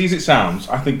crazy as it sounds,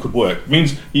 I think could work. It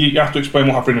means you have to explain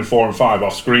what happened in 4 and 5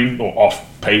 off screen or off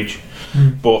page,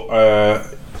 but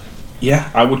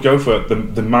I would go for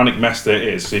the manic mess there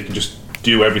is, so you can just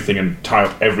do everything and tie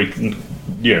up every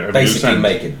basically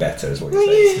make it better is what you're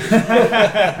saying.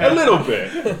 a little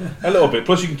bit.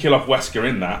 Plus you can kill off Wesker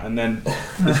in that, and then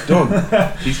it's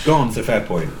done. He's gone. It's a fair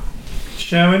point.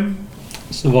 Sherman?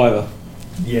 Survivor.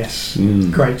 Yes,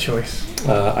 great choice.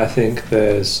 I think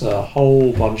there's a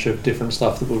whole bunch of different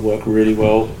stuff that would work really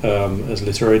well as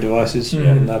literary devices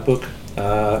in that book.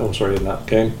 In that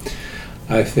game.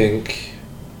 I think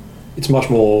it's much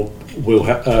more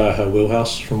her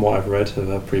wheelhouse from what I've read of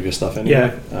her previous stuff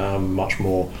anyway. Much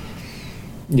more,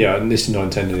 and this is not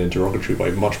intended in a derogatory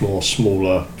way, much more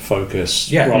smaller focus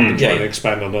rather than trying to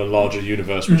expand on a larger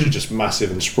universe which is just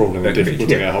massive and sprawling and difficult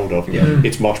to get hold of.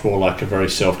 It's much more like a very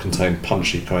self-contained,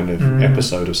 punchy kind of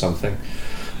episode of something.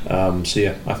 I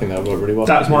think that would work really well.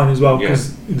 That's mine as well,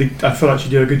 because I feel like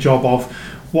you do a good job of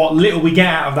what little we get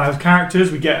out of those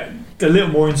characters. We get a little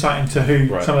more insight into who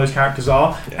some of those characters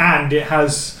are, and it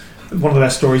has one of the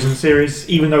best stories in the series,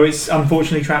 even though it's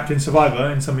unfortunately trapped in Survivor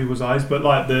in some people's eyes. But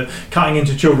like the cutting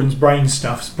into children's brains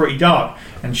stuff's pretty dark,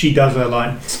 and she does her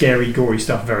like scary, gory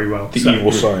stuff very well. The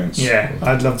evil science. Yeah,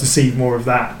 I'd love to see more of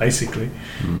that. Basically,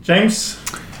 James.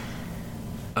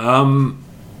 I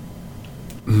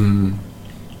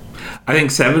think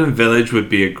 7 and Village would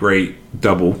be a great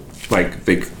double. Like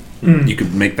you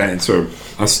could make that into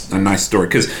a nice story,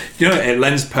 because it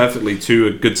lends perfectly to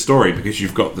a good story, because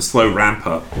you've got the slow ramp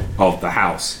up of the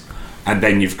house, and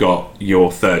then you've got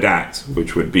your third act,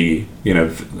 which would be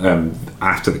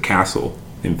after the castle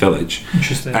in Village.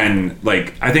 Interesting. And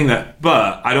I think that,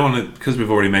 but I don't want to, because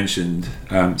we've already mentioned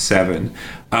 7.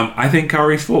 I think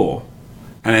RE4.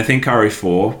 And I think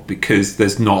RE4 because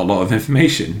there's not a lot of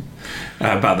information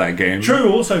about that game.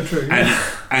 True, also true.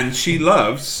 And she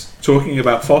loves talking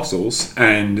about fossils,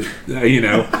 and that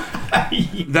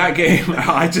game.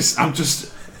 I just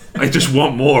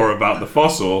want more about the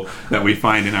fossil that we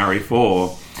find in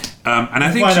RE4. And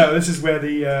I think this is where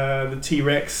the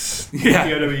T-Rex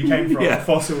POW came from, the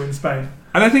fossil in Spain.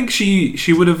 And I think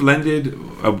she would have lended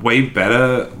a way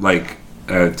better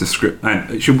description,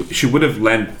 and she would have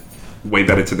lent way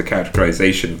better to the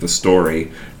characterization of the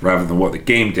story rather than what the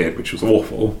game did, which was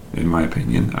awful in my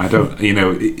opinion. I don't,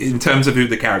 in terms of who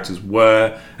the characters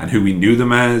were and who we knew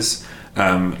them as.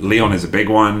 Leon is a big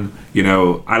one.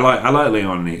 I like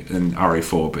Leon in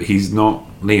RE4, but he's not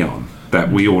Leon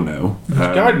that we all know.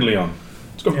 Garden Leon.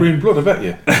 It's got green blood, I bet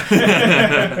you.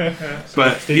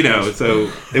 But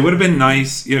so it would have been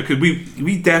nice, because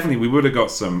we would have got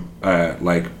some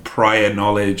prior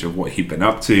knowledge of what he'd been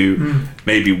up to,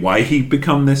 maybe why he'd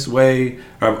become this way,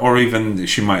 or even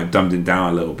she might have dumbed him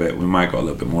down a little bit. We might have got a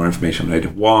little bit more information on Ada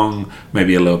Wong,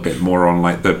 maybe a little bit more on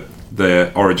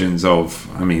the origins of.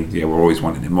 We're always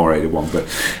wanting more Ada Wong, but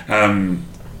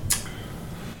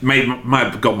might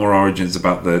have got more origins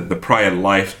about the prior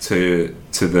life to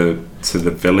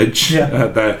the village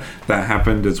that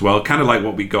happened as well. Kind of like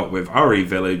what we got with RE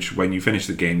Village. When you finish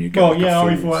the game, you get a full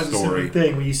RE4 has story. a similar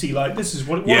thing where you see this is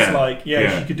what it was like.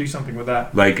 She could do something with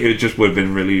that. It just would have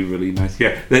been really, really nice.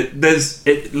 There's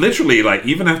literally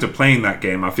even after playing that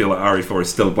game, I feel like RE4 is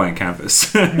still a blank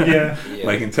canvas.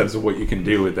 In terms of what you can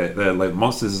do with it, the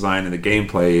monster design and the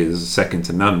gameplay is second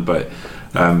to none. But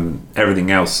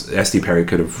everything else, SD Perry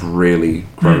could have really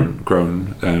grown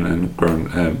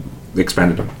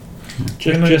expanded on.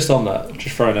 Just on that,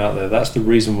 just throwing out there, that's the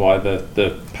reason why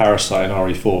the parasite in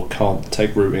RE4 can't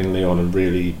take root in Leon and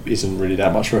really isn't really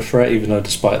that much of a threat, even though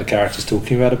despite the characters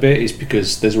talking about it a bit, is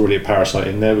because there's already a parasite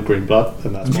in there with green blood,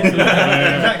 and that's why.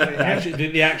 Exactly. Actually,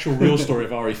 the actual real story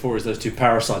of RE4 is those two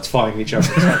parasites fighting each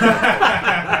other.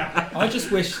 I just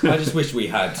wish we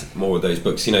had more of those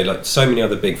books. You know, like so many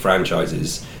other big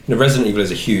franchises. You know, Resident Evil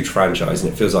is a huge franchise,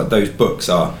 and it feels like those books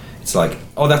are. It's like,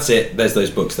 oh, that's it. There's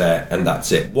those books there, and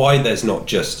that's it. Why there's not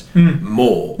just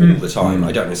more all the time?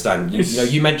 I don't understand. You know,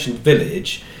 you mentioned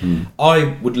Village.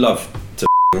 I would love to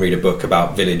read a book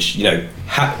about Village. You know,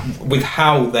 with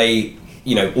how they,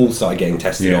 you know, all started getting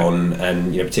tested on,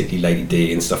 and you know, particularly Lady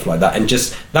D and stuff like that, and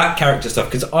just that character stuff.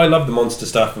 Because I love the monster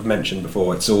stuff I've mentioned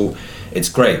before. It's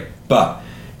great, but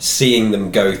seeing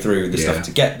them go through the stuff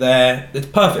to get there, it's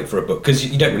perfect for a book because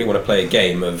you don't really want to play a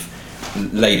game of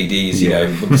Lady D's, you know,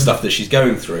 with the stuff that she's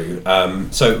going through.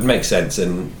 So it makes sense,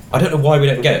 and I don't know why we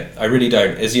don't get it. I really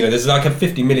don't. As you know, there's like a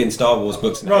 50 million Star Wars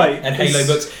books now, and Halo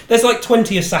books. There's like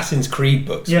 20 Assassin's Creed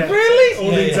books. Yeah. Really?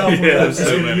 All the examples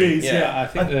so many. I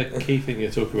think the key thing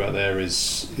you're talking about there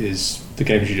is the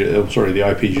games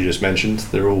the IPs you just mentioned.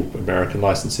 They're all American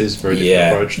licenses, very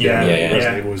different approach.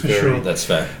 Resident Evil was very. That's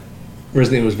fair.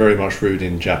 Resident Evil was very much rooted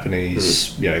in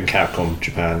Japanese, in Capcom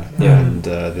Japan, and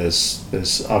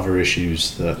there's other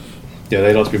issues that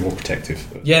they like to be more protective.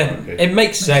 It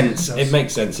makes sense. It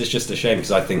makes sense. It's just a shame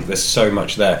because I think there's so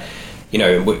much there. You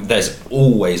know, there's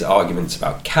always arguments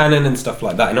about canon and stuff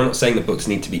like that. And I'm not saying the books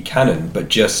need to be canon, but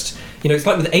just, you know, it's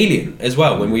like with Alien as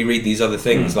well. When we read these other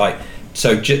things, like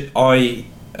I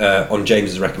on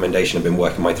James's recommendation, have been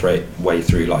working my way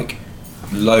through like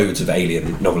loads of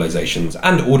Alien novelizations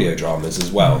and audio dramas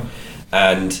as well,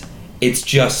 and it's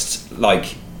just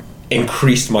like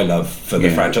increased my love for the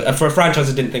franchise. For a franchise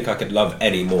I didn't think I could love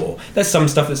anymore. There's some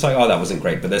stuff that's like, oh, that wasn't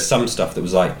great, but there's some stuff that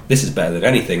was like, this is better than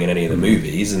anything in any of the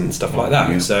movies and stuff like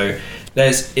that. So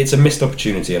it's a missed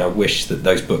opportunity, and I wish that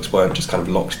those books weren't just kind of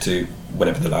locked to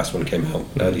whenever the last one came out,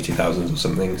 early 2000s or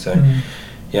something. So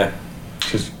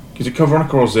Is it Code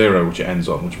Veronica or Zero which it ends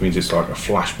on, which means it's like a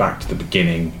flashback to the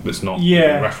beginning that's not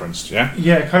referenced,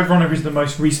 Yeah, Code Veronica is the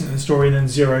most recent in the story, and then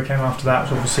Zero came after that,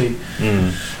 which obviously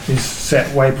is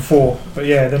set way before. But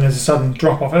then there's a sudden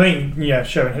drop-off. I think,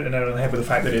 Sharon hit the nail on the head with the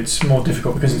fact that it's more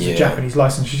difficult because it's a Japanese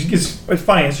license. It's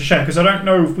funny, it's a shame, because I don't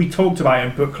know if we talked about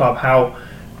it in book club how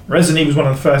Resident Evil was one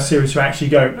of the first series to actually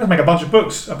go, let's make a bunch of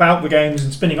books about the games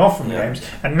and spinning off from the games.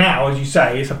 And now, as you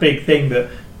say, it's a big thing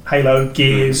that Halo,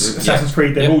 Gears, Assassin's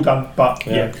Creed, they've all done, but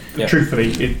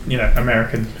truthfully,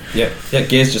 American.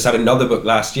 Gears just had another book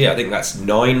last year. I think that's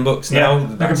 9 books now. I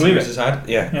can believe it. Has had.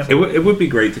 It would be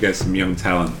great to get some young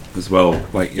talent as well,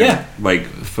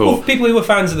 for people who are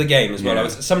fans of the game as well.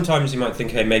 Sometimes you might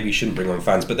think, hey, maybe you shouldn't bring on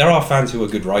fans, but there are fans who are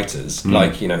good writers,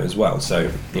 as well.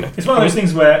 So it's one of those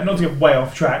things where, not to get way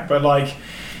off track, but like,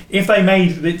 if they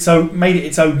made it its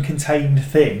own contained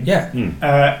thing,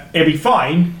 it'd be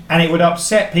fine, and it would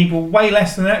upset people way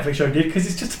less than the Netflix show did, because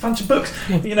it's just a bunch of books.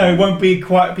 It won't be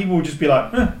quite. People will just be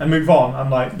like, and move on.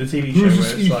 Unlike the TV show,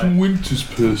 where it's like Winters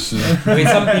person. I mean,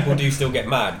 some people do still get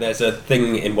mad. There's a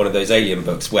thing in one of those Alien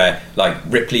books where like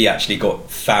Ripley actually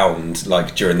got found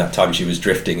like during that time she was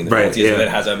drifting in the 40s, and then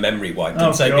has her memory wiped.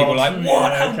 And so people are like,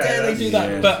 what? How dare they do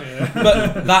that? But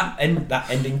that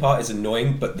ending part is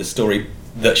annoying. But the story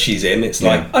that she's in, it's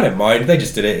like, I don't mind, they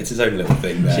just did it, it's his own little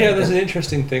thing there. There's an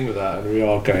interesting thing with that, and we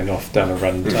are going off down a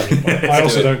random tangent. I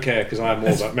also don't care, because I am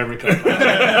all about memory card. But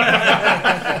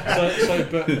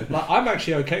like, I'm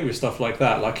actually okay with stuff like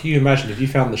that. Like, can you imagine if you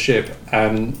found the ship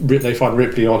and they find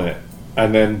Ripley on it,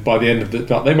 and then by the end of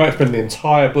they might spend the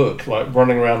entire book like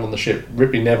running around on the ship,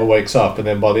 Ripley never wakes up, and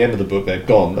then by the end of the book they're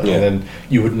gone, and then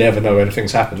you would never know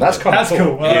anything's happened. That's kind of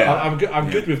cool. I'm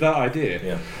good with that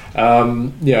idea.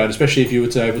 And especially if you were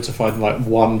able to find like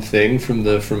one thing from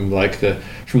the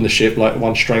ship, like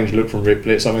one strange look from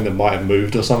Ripley, it's something that might have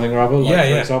moved or something or other.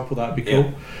 For example, that'd be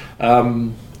cool.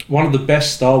 One of the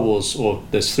best Star Wars, or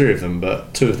there's 3 of them,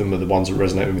 but 2 of them are the ones that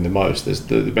resonate with me the most. There's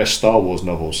the best Star Wars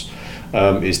novels.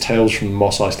 Is Tales from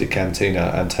Mos Eisley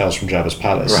Cantina and Tales from Jabba's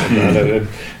Palace. Right.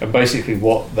 And basically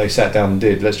what they sat down and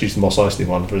did, let's use the Mos Eisley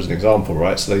one as an example,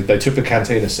 right? So they took the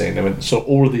cantina scene, they went, saw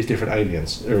all of these different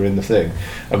aliens who are in the thing,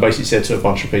 and basically said to a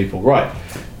bunch of people, right,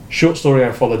 short story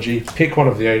anthology, pick one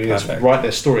of the aliens, write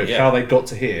their story of how they got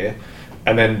to here,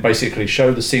 and then basically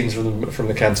show the scenes from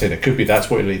the canteen. It could be that's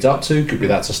what it leads up to, could be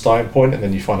that's a starting point, and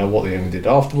then you find out what the enemy did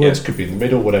afterwards, could be in the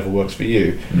middle, whatever works for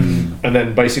you. And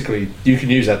then basically you can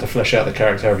use that to flesh out the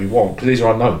character however you want, because these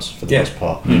are unknowns for the most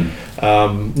part.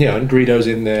 And Greedo's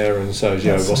in there, and so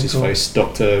what's his face,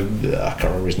 Dr. I can't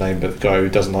remember his name, but the guy who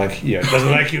doesn't like you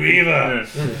either.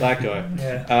 That guy.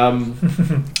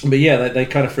 But yeah, they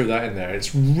kind of threw that in there.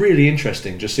 It's really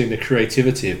interesting just seeing the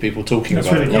creativity of people talking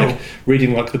about it, like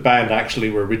reading like the band actually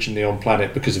were originally on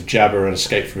planet because of Jabba and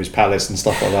escaped from his palace and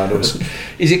stuff like that.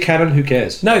 Is it canon? Who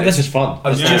cares? No, that's just fun. I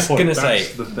was just going to say,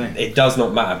 it does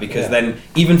not matter, because then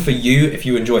even for you, if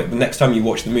you enjoy it, the next time you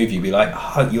watch the movie, you'll be like,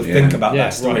 you'll think about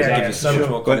that story. Give you so much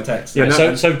more context.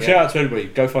 So shout out to everybody.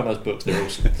 Go find those books. They're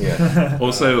awesome.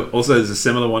 Also, there's a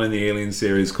similar one in the Alien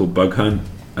series called Bug Hunt,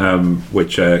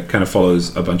 which kind of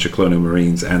follows a bunch of Colonial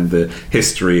Marines and the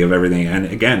history of everything. And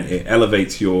again, it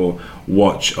elevates your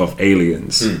watch of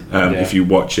Aliens if you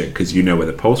watch it, because you know where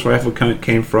the pulse rifle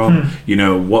came from. You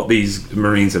know what these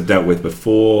Marines have dealt with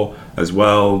before as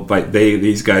well. Like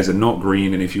these guys are not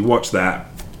green, and if you watch that.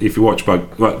 If you watch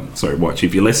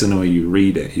if you listen or you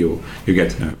read it, you'll get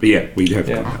to know it. But yeah, we have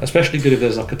especially good if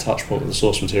there's like a touch point with the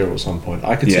source material at some point.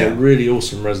 I could see a really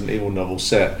awesome Resident Evil novel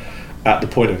set at the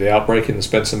point of the outbreak in the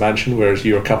Spencer Mansion, whereas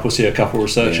see a couple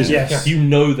researchers, you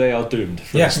know they are doomed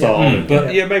from the start of it.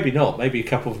 But maybe not. Maybe a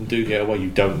couple of them do get away.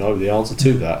 You don't know the answer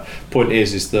to that. Point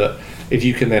is that if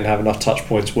you can then have enough touch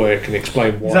points where it can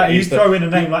explain why. You throw in a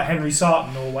name like Henry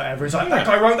Sarton or whatever. It's like that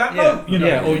guy wrote that note. You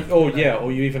know? Or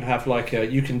you even have like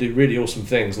you can do really awesome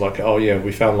things like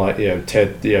we found like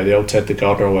Ted, the old Ted the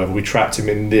gardener or whatever. We trapped him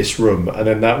in this room, and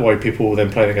then that way people will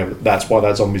then play the game. That's why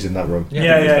that zombie's in that room.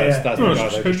 That's the guy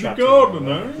they just trapped in.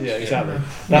 Yeah, exactly.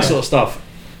 That sort of stuff.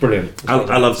 Brilliant.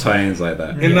 I love tie-ins like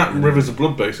that. In that Rivers of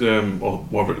Blood base, or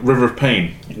River of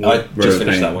Pain. I just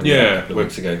finished that one. A couple of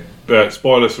weeks ago.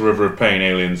 Spoilers for River of Pain,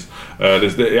 Aliens.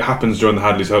 It happens during the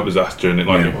Hadley's Hope disaster, and it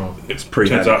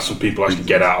turns out some people actually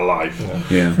get out alive.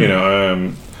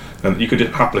 And you could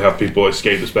just happily have people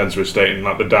escape the Spencer estate and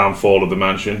like the downfall of the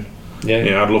mansion.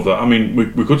 I'd love that. I mean,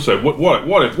 we could say, what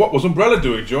was Umbrella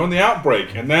doing during the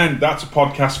outbreak? And then that's a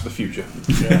podcast for the future.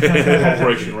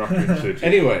 Operation Raccoon City.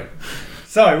 Anyway.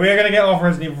 So, we're going to get off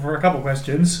Resident Evil for a couple of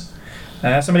questions.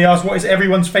 Somebody asked, what is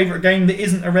everyone's favourite game that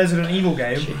isn't a Resident Evil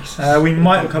game? We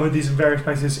might have covered these in various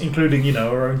places, including,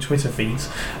 our own Twitter feeds.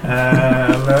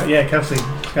 Kelsey,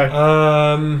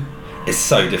 go. It's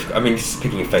so difficult. I mean,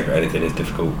 picking a favourite anything is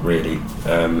difficult, really.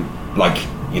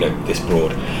 This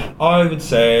broad. I would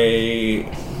say,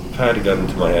 if I had a gun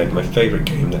to my head, my favourite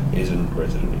game that isn't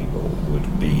Resident Evil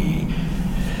would be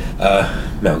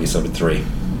Metal Gear Solid 3,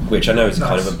 which I know is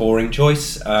kind of a boring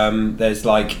choice. There's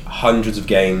like hundreds of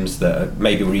games that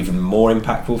maybe were even more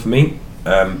impactful for me,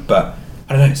 but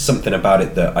I don't know, something about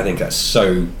it that I think that's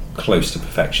so close to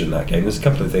perfection, that game. There's a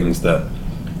couple of things that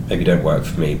maybe don't work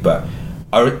for me, but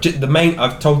I might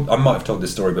have told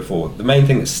this story before. The main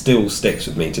thing that still sticks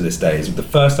with me to this day is the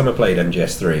first time I played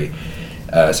MGS3.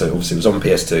 So obviously it was on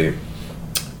PS2.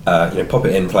 Pop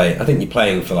it in, play. I think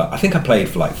I played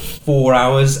for like 4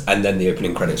 hours, and then the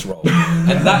opening credits rolled.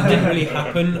 And that didn't really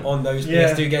happen on those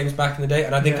PS2 games back in the day.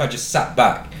 And I think I just sat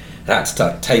back and had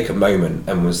to take a moment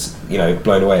and was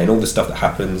blown away. And all the stuff that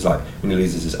happens, like when he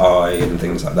loses his eye and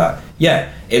things like that.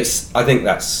 I think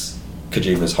that's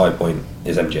Kojima's high point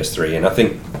is MGS3, and I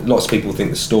think lots of people think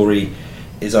the story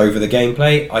is over the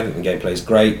gameplay. I think the gameplay is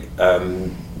great.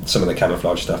 Some of the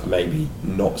camouflage stuff maybe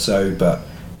not so, but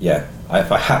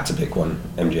if I had to pick one,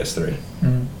 MGS3.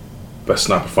 Best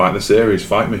sniper fight in the series,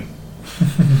 fight me.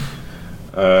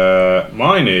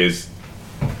 Mine is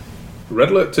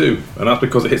Red Alert 2, and that's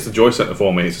because it hits the joy center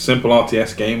for me. It's a simple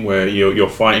RTS game where you're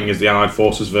fighting as the Allied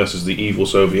forces versus the evil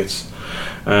Soviets,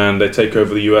 and they take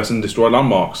over the US and destroy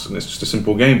landmarks. And it's just a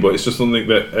simple game, but it's just something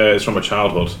that is from my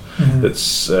childhood.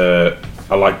 That's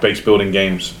I like base building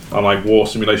games. I like war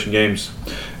simulation games.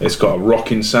 It's got a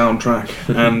rocking soundtrack,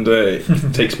 and it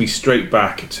takes me straight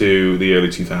back to the early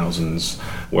 2000s,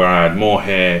 where I had more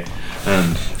hair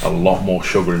and a lot more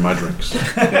sugar in my drinks.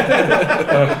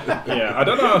 I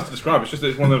don't know how else to describe it.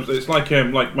 It's one of those. It's like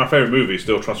my favourite movie is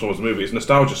still Transformers the movie. It's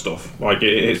nostalgia stuff.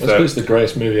 It's the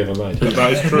greatest movie ever made.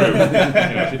 That is true.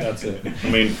 I think that's it. I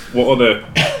mean, what other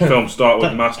films start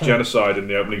with mass genocide in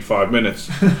the opening 5 minutes?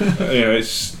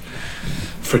 It's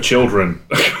for children.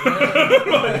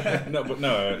 Red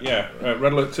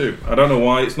Alert 2. I don't know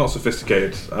why it's not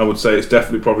sophisticated. I would say it's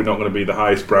definitely probably not going to be the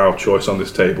highest brow choice on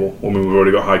this table. When we've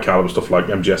already got high caliber stuff like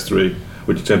MGS3,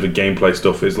 which in terms of gameplay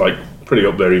stuff is like pretty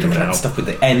up there even now. Stuff with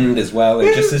the end as well.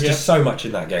 There's just so much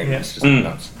in that game. It's just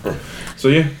nuts. So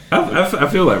I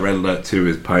feel like Red Alert 2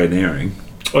 is pioneering.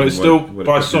 Well, it's still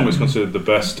by some it's considered the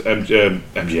best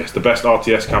MGS, the best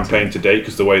RTS campaign to date,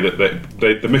 because the way that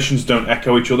the missions don't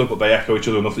echo each other, but they echo each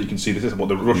other enough that you can see this is what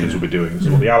the Russians will be doing, this is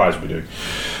what the Allies will be doing.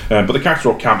 But the characters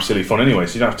are all camp silly fun anyway,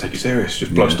 so you don't have to take it serious.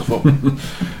 Just blow stuff up and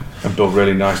build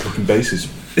really nice looking bases.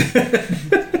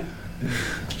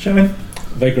 Sherman?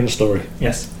 Vagrant Story.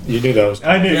 Yes. You knew that was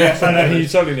coming. I knew, yes, I know. You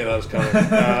totally knew that was coming.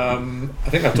 I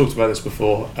think I've talked about this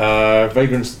before.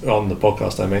 Vagrant, on the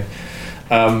podcast, I mean.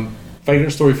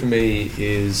 Vagrant Story for me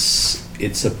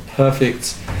it's a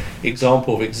perfect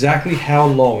example of exactly how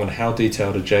long and how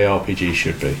detailed a JRPG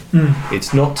should be.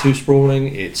 It's not too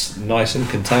sprawling, it's nice and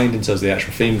contained in terms of the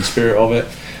actual theme and spirit of it,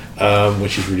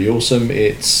 which is really awesome.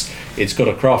 It's got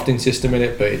a crafting system in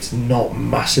it, but it's not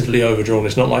massively overdrawn.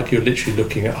 It's not like you're literally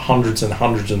looking at hundreds and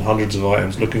hundreds and hundreds of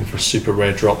items looking for super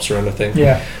rare drops or anything.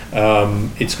 Yeah.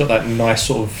 It's got that nice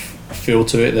sort of feel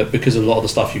to it, that because a lot of the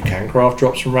stuff you can craft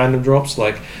drops from random drops,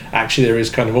 like actually there is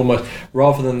kind of almost,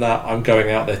 rather than that I'm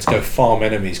going out there to go farm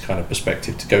enemies kind of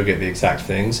perspective to go get the exact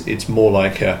things, it's more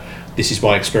like this is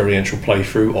my experiential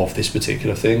playthrough of this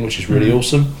particular thing, which is really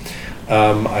awesome.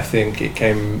 I think it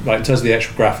came, like in terms of the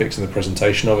actual graphics and the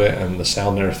presentation of it and the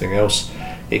sound and everything else,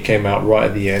 it came out right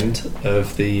at the end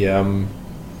of the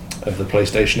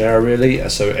PlayStation era, really,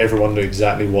 so everyone knew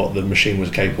exactly what the machine was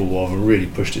capable of and really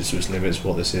pushed it to its limits.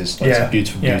 What this is, it's a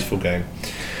beautiful game.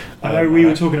 I know we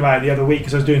were talking about it the other week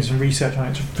because I was doing some research on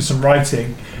it for some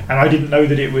writing, and I didn't know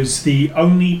that it was the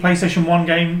only PlayStation 1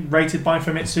 game rated by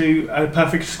Famitsu a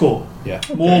perfect score. Yeah,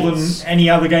 more than any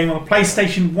other game on the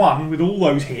PlayStation 1 with all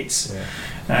those hits.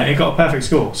 Yeah. It got a perfect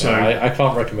score. So I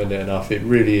can't recommend it enough. It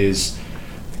really is.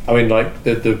 I mean, like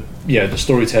the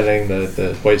storytelling,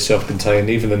 the way it's self-contained,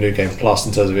 even the new game plus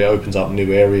in terms of it opens up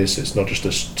new areas. So it's not just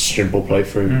a simple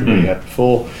playthrough that we had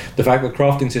before. The fact that the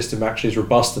crafting system actually is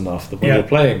robust enough that when you're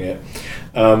playing it,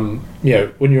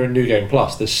 when you're in new game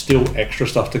plus, there's still extra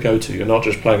stuff to go to. You're not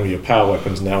just playing with your power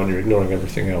weapons now and you're ignoring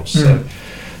everything else.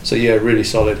 So yeah, really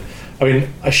solid. I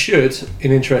mean, I should,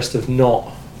 in interest of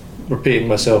not repeating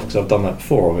myself, because I've done that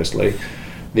before, obviously.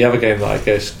 The other game that I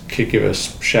guess could give a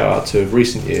shout out to of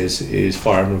recent years is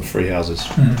Fire Emblem Three Houses,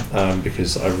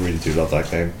 because I really do love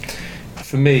that game.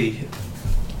 For me,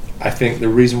 I think the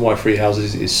reason why Three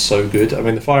Houses is so good, I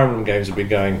mean the Fire Emblem games have been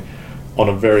going on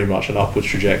a very much an upward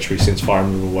trajectory since Fire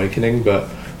Emblem Awakening, but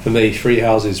for me Three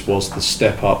Houses was the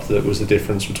step up that was the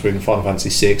difference between Final Fantasy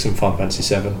VI and Final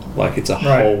Fantasy VII. Like it's a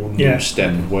whole new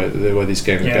step where these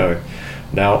games are going.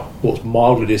 Now, what's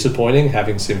mildly disappointing,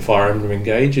 having seen Fire Emblem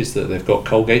Engage, is that they've got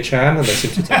Colgate-chan and they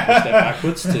seem to take a step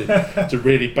backwards to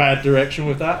really bad direction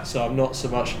with that. So I'm not so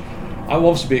much... I'll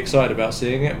obviously be excited about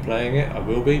seeing it and playing it, I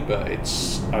will be, but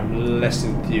I'm less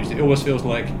enthused. It almost feels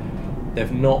like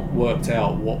they've not worked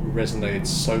out what resonated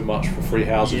so much for Three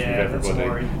Houses with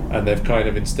everybody. And they've kind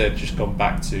of instead just gone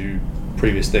back to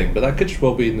previous thing, but that could just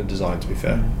well be in the design, to be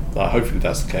fair. Hopefully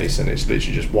that's the case and it's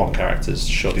literally just one character's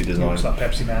shoddy design. It's like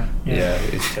Pepsi Man. Yeah,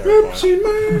 it's terrifying. Pepsi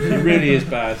Man! It really is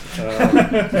bad.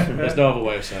 There's no other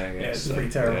way of saying it. Yeah, it's pretty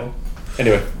terrible. Yeah.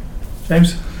 Anyway,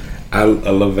 James? I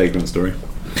love Vagrant Story.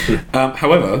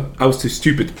 However, I was too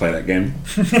stupid to play that game.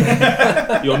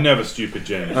 You're never stupid,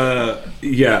 James.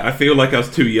 I feel like I was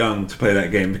too young to play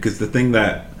that game, because the thing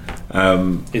that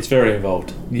it's very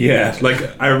involved. Yeah, like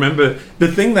I remember the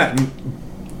thing that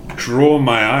drew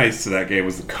my eyes to that game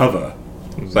was the cover.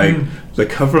 Like the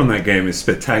cover on that game is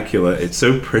spectacular. It's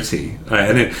so pretty,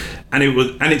 and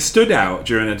it stood out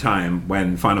during a time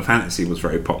when Final Fantasy was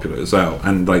very popular as well,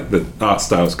 and like the art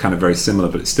style is kind of very similar,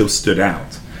 but it still stood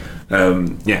out.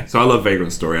 So I love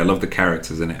Vagrant Story. I love the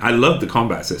characters in it. I love the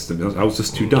combat system. I was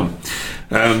just too dumb.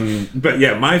 But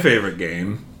yeah, my favorite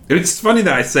game. It's funny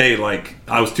that I say like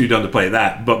I was too dumb to play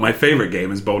that, but my favorite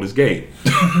game is Baldur's Gate,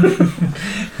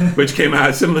 which came out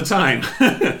at a similar time.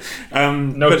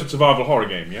 Survival horror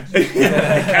game, yeah? It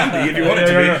can be if you want it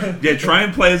to be. Yeah, try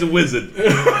and play as a wizard.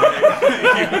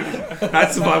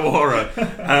 That's survival horror.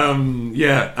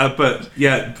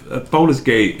 Baldur's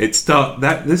Gate.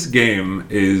 This game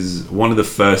is one of the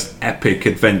first epic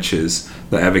adventures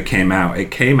that ever came out.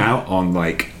 It came out on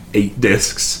like 8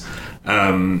 discs.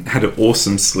 Had an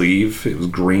awesome sleeve. It was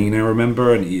green, I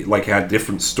remember, and it had a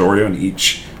different story on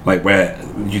each, like where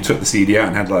you took the CD out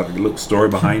and had like a little story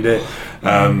behind it.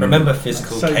 Remember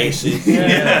physical cases?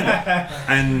 Yeah.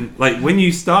 And like when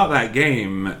you start that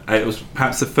game, it was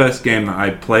perhaps the first game that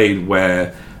I played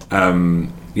where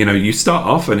you start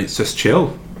off and it's just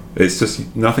chill. It's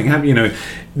just nothing happening.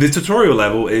 The tutorial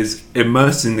level is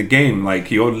immersed in the game. Like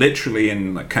you're literally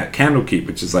in like Candlekeep,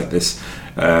 which is like this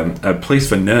a place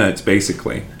for nerds,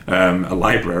 basically, a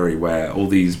library where all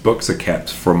these books are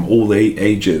kept from all the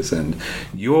ages, and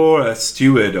you're a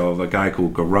steward of a guy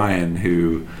called Gorion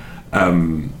who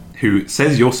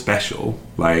says you're special,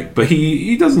 like, but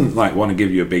he doesn't like want to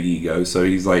give you a big ego, so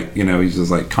he's like, you know, he's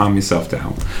just like, calm yourself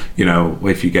down, you know,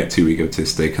 if you get too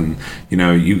egotistic, and you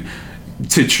know, you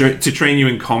to train you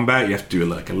in combat, you have to do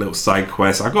like a little side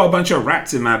quest. I've got a bunch of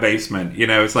rats in my basement, you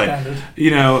know, it's like, you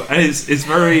know, and it's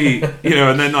very, you know,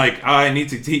 and then like, I need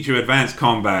to teach you advanced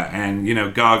combat, and you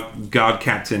know, guard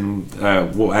captain,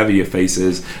 whatever your face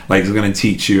is, like, is going to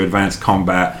teach you advanced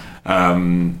combat.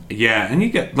 Yeah, and you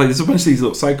get like, there's a bunch of these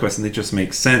little side quests, and they just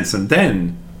make sense. And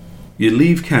then you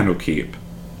leave Candlekeep.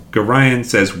 Gorion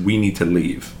says we need to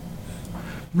leave,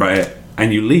 right?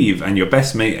 And you leave, and your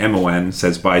best mate Mon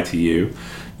says bye to you.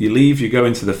 You leave, you go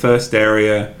into the first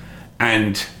area,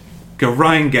 and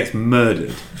Gorion gets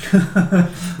murdered,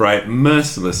 right,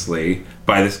 mercilessly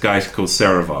by this guy called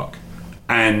Seravok.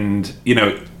 And, you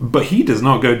know, but he does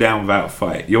not go down without a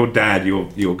fight. Your dad,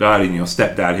 your guardian, your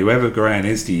stepdad, whoever Gorion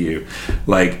is to you,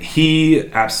 like,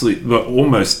 he absolutely,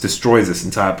 almost destroys this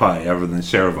entire party other than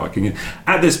Seravok. And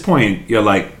at this point, you're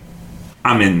like,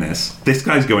 I'm in this. This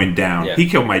guy's going down. Yeah. He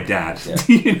killed my dad. Yeah.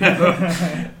 You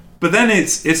know? But then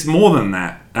it's more than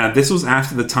that. This was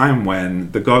after the time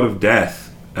when the God of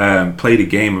Death played a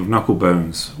game of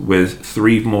Knucklebones with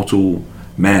 3 mortal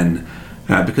men.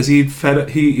 Because he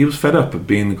was fed up of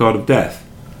being the God of Death,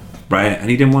 right? And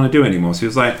he didn't want to do it anymore. So he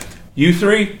was like, you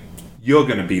 3, you're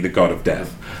going to be the God of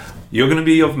Death. You're going to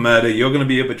be of murder. You're going to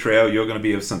be of betrayal. You're going to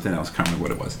be of something else. Can't remember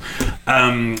what it was.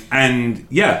 And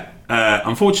yeah,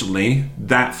 unfortunately,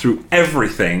 that threw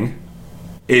everything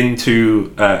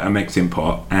into a mixing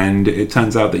pot. And it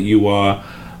turns out that you are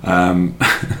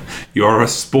you're a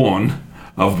spawn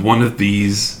of one of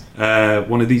these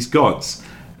gods.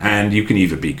 And you can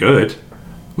either be good,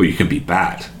 or you can be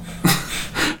bad.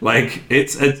 Like,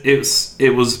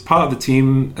 it was part of the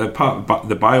team, part of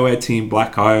the BioWare team,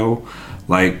 Black Isle.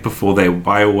 Like, before they were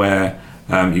BioWare,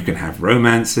 you can have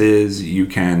romances, you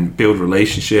can build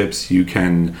relationships, you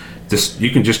can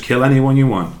just kill anyone you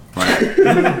want, right?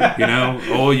 You know,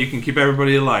 or you can keep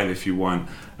everybody alive if you want.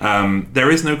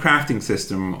 There is no crafting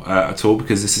system at all,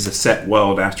 because this is a set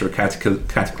world after a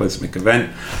cataclysmic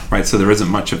event, right? So there isn't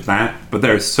much of that, but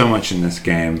there is so much in this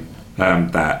game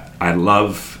that I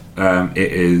love.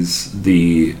 It is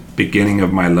the beginning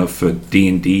of my love for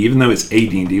D&D, even though it's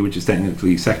AD&D, which is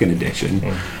technically 2nd edition.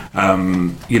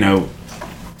 You know,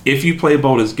 if you play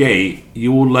Baldur's Gate,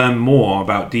 you will learn more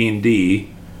about D&D,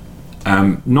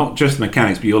 not just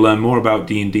mechanics, but you'll learn more about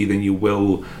D&D than you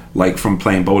will like from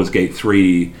playing Baldur's Gate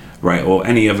 3, right, or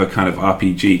any other kind of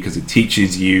RPG, because it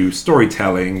teaches you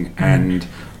storytelling and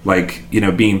like, you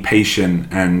know, being patient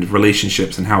and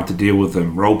relationships and how to deal with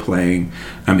them, role playing,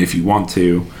 if you want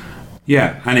to.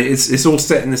 Yeah, and it's all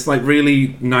set in this like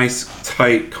really nice,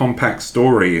 tight, compact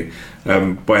story,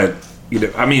 where, you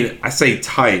know, I mean, I say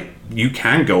tight, you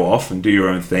can go off and do your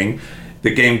own thing.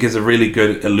 The game gives a really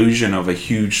good illusion of a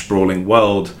huge sprawling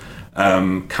world,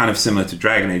 kind of similar to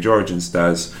Dragon Age Origins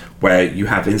does, where you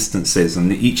have instances,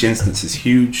 and each instance is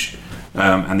huge,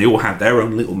 and they all have their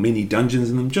own little mini dungeons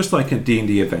in them, just like a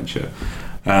D&D adventure.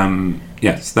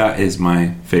 Yes, that is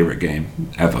my favorite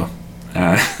game ever.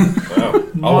 Wow,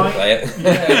 I want to play it.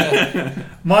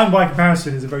 Mine, by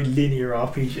comparison, is a very linear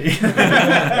RPG.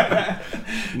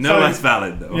 No, that's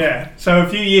valid though. Yeah. So a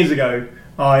few years ago,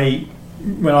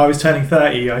 when I was turning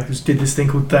 30, I did this thing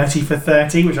called 30 for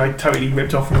 30, which I totally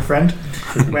ripped off from a friend,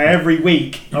 where every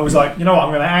week I was like, you know what,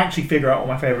 I'm going to actually figure out what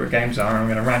my favourite games are, and I'm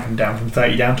going to rank them down from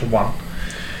 30 down to 1.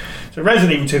 So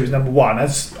Resident Evil 2 was number 1,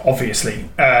 as obviously.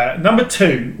 Number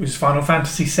 2 was Final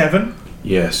Fantasy 7.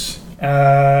 Yes.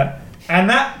 And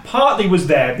that partly was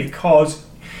there because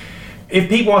if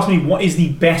people ask me what is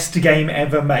the best game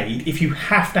ever made, if you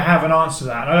have to have an answer to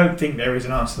that, and I don't think there is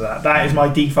an answer to that, that is my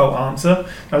default answer.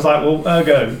 I was like, well,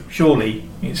 ergo, surely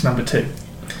it's number 2.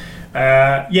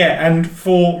 Yeah, and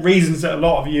for reasons that a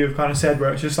lot of you have kind of said,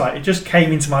 where it's just like, it just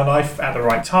came into my life at the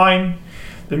right time.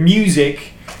 The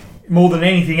music, more than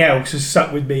anything else, has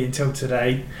stuck with me until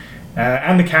today.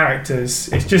 And the characters,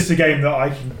 it's just a game that I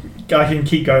can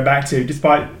keep going back to,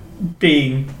 despite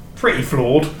being pretty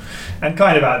flawed and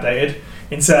kind of outdated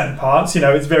in certain parts. You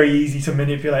know, it's very easy to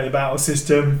manipulate the battle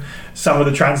system. Some of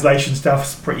the translation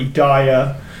stuff's pretty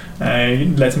dire.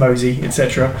 Let's mosey,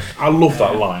 etc. I love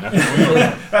that line.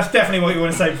 That's definitely what you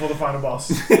want to say before the final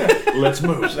boss. Let's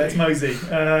mosey. Let's mosey.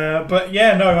 But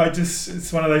yeah, no,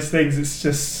 it's one of those things.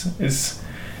 It's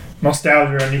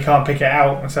nostalgia, and you can't pick it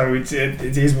out. So it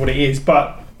is what it is.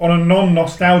 But on a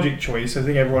non-nostalgic choice, I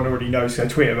think everyone already knows,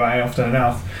 because I tweet about it often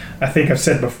enough. I think I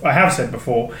have said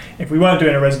before, if we weren't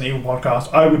doing a Resident Evil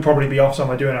podcast, I would probably be off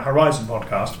somewhere doing a Horizon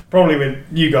podcast, probably with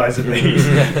you guys at least.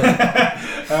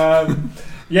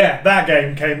 Yeah, that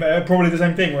game came probably the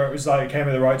same thing, where it was like it came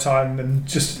at the right time, and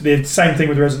just the same thing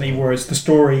with Resident Evil, where it's the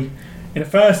story in the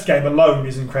first game alone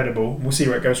is incredible. We'll see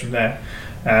where it goes from there.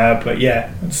 But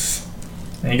yeah,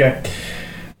 there you go.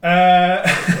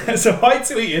 So I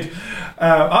tweeted,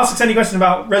 ask us any question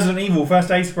about Resident Evil First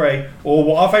Aid Spray or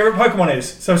what our favourite Pokemon is.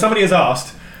 So somebody has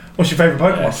asked, what's your favourite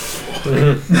Pokemon?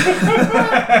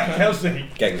 Kelsey.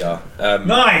 Gengar.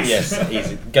 Nice. Yes,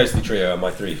 easy. Ghostly Trio are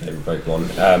my 3 favourite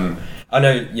Pokemon. I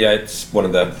know, yeah, it's one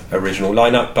of the original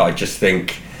lineup, but I just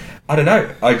think, I don't know,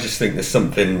 I just think there's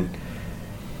something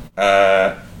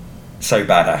so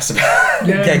badass about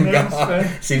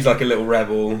Gengar. Seems like a little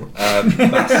rebel,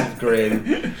 massive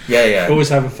grin. Yeah. Always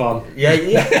having fun.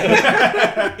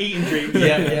 Yeah. Eating dreams.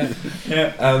 Yeah.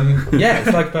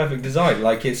 It's like perfect design.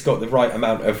 Like it's got the right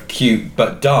amount of cute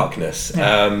but darkness.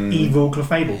 Evil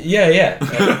Clefable. Yeah.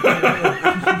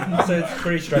 So it's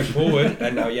pretty straightforward.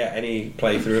 And now, any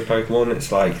playthrough of Pokemon,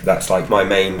 it's like that's like my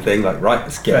main thing. Like, right,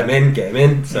 let's get him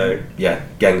in. So yeah,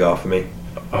 Gengar for me.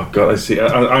 Oh god, I see.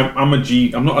 I'm a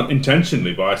G. I'm not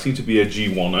intentionally, but I seem to be a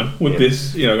G1er with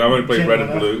this. You know, I only played Red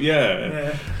and Blue.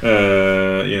 Yeah.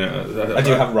 I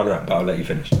do have a runner-up, but I'll let you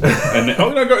finish. No.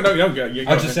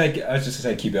 I was just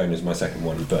say Cubone is my second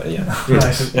one, but yeah.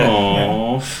 Nice.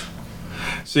 Aww.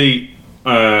 See,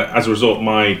 as a result,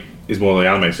 my is more the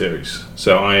anime series,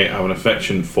 so I have an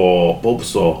affection for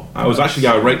Bulbasaur. I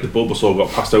rate the Bulbasaur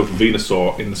got passed over to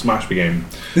Venusaur in the Smash game,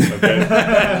 okay?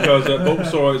 Because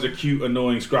Bulbasaur is a cute,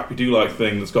 annoying, scrappy-do-like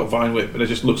thing that's got Vine Whip, and it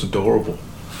just looks adorable,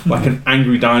 like an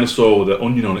angry dinosaur with an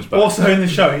onion on its back. Also in the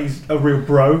show, he's a real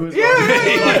bro as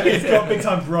well. He's got big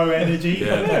time bro energy.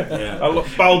 Yeah. I love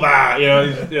Bulba.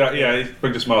 He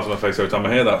brings a smile to my face every time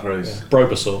I hear that phrase.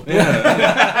 Brobasaur.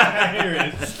 Yeah. Here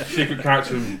it is. Secret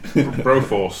character from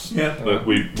Broforce that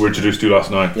we were introduced to last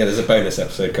night. Yeah, there's a bonus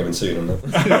episode coming soon on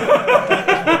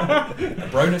that. A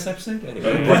bonus episode?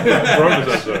 Anyway. Bonus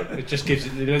episode. It just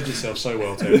it lends itself so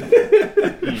well to it.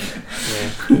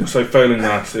 So failing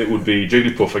that, it would be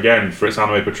Jigglypuff again for its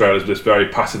anime portrayal as this very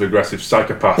passive-aggressive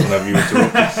psychopath whenever you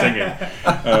interrupt his singing.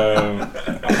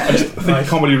 I think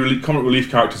comic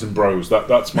relief characters and bros.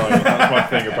 That's my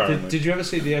thing apparently. Did you ever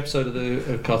see the episode of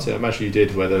the cartoon? I imagine you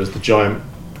did, where there was the giant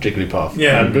Jigglypuff.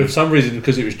 Yeah. And for some reason,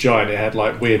 because it was giant, it had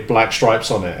like weird black stripes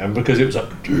on it, and because it was like,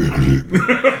 it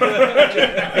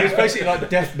was basically like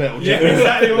death metal. Yeah,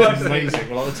 exactly what it was amazing.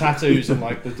 With like the tattoos and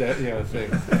like the thing.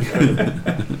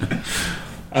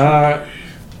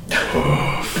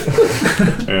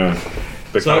 Yeah,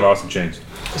 big fan of Arts and Chains.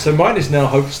 So mine is now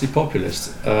hopelessly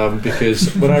populist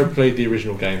because when I played the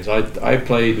original games, I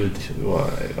played with.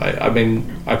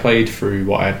 I played through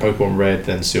what I had Pokemon Red,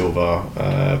 then Silver,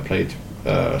 played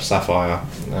Sapphire,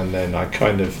 and then I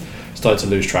kind of started to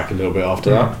lose track a little bit after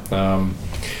that.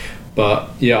 But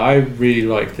yeah, I really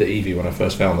liked the Eevee when I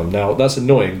first found them. Now that's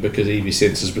annoying because Eevee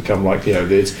since has become like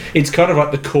it's kind of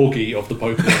like the corgi of the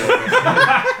Pokemon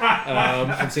world.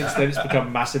 And since then it's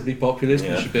become massively populist,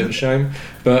 which is a bit of a shame.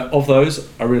 But of those,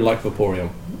 I really like Vaporeon.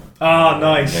 Ah,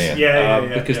 nice. Yeah.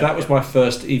 Because that was my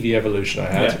first Eevee evolution I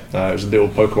had. It was a little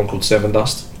Pokemon called Seven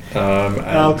Dust.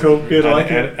 Cool. Good. I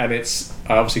like it. And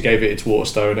I obviously gave it its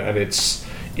Waterstone, and its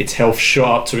health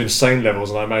shot up to insane levels,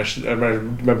 and I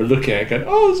remember looking at it going,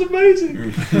 oh, it's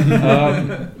amazing.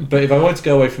 But if I wanted to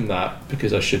go away from that,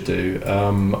 because I should do,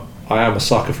 I am a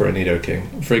sucker for a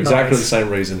Nidoking for exactly the same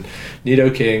reason.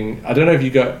 Nidoking, I don't know if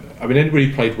anybody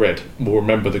who played Red will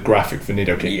remember the graphic for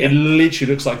Nidoking. It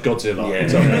literally looks like Godzilla.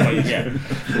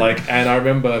 And I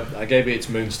remember I gave it its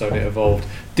Moonstone, it evolved.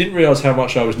 Didn't realise how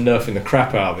much I was nerfing the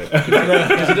crap out of it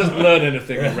because it doesn't learn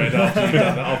anything in Red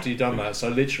after you've done that. So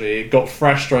literally, it got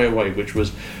Thrash straight away, which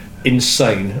was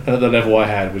insane at the level I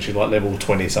had, which is like level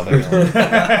 20 something.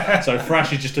 So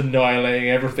Thrash is just annihilating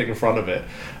everything in front of it.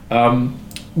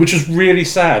 Which was really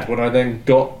sad when I then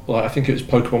got, I think it was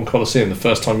Pokemon Colosseum, the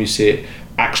first time you see it,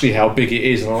 actually how big it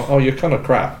is, and I'm like, oh, you're kind of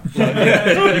crap. You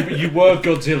were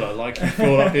Godzilla, you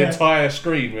filled up the entire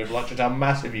screen with just how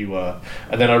massive you were.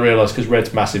 And then I realised, because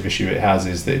Red's massive issue it has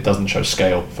is that it doesn't show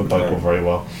scale for Pokemon very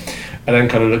well. And then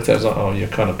kind of looked at it, I was like, oh, you're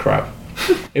kind of crap.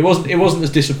 It wasn't as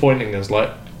disappointing as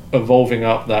evolving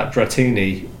up that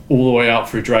Dratini all the way up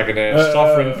through Dragonair,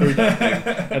 suffering through that thing,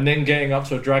 and then getting up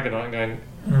to a Dragonite and going,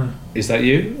 is that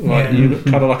you? You look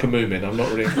kind of like a Moomin. I'm not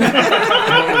really in love with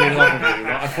you.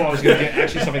 I thought I was going to get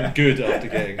actually something good after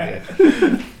getting here.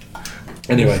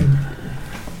 Anyway.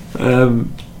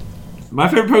 My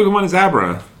favourite Pokemon is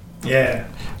Abra. Yeah.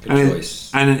 Good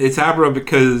choice. And it's Abra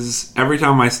because every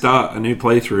time I start a new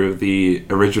playthrough of the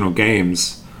original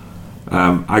games,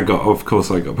 I got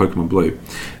Pokemon Blue.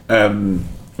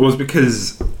 Was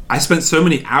because I spent so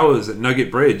many hours at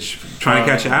Nugget Bridge trying to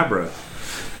catch Abra.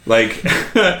 Like,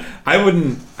 I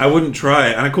wouldn't try.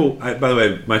 And by the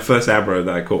way, my first Abra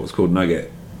that I caught was called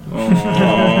Nugget.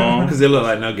 Because they look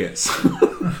like nuggets.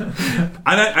 And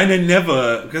I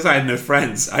never, because I had no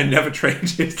friends, I never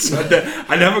trained it. So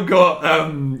I never got,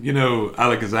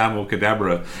 Alakazam or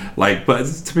Kadabra. Like, but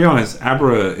to be honest,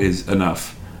 Abra is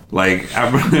enough. Like,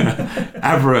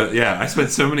 Abra, yeah, I spent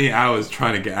so many hours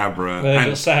trying to get Abra. It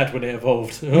got sad when it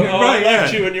evolved. Right, I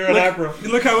liked you when you're an Abra.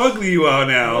 Look how ugly you are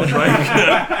now.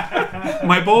 Like,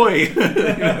 my boy.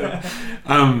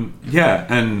 And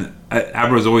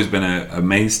Abra's always been a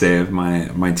mainstay of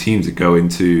my team to go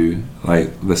into,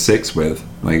 like, the 6 with.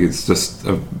 Like, it's just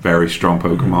a very strong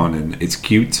Pokemon, and it's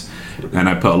cute. And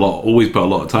I always put a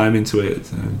lot of time into it.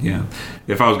 So, yeah.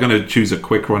 If I was going to choose a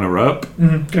quick runner-up,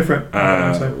 go for it.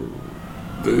 I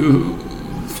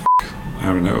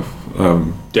don't know.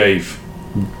 Dave.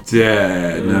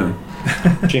 Yeah, no.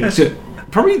 Jinx.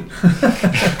 Probably.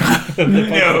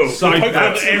 No.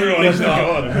 Everyone is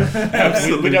not.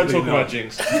 Absolutely. We don't talk about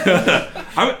Jinx.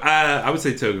 I would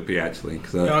say Togepi, actually.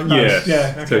 Nice.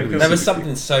 Yeah. Okay, Togepi. There was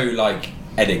something so, like,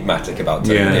 enigmatic about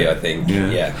Togepi, I think.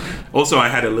 Yeah. Also, I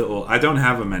had I don't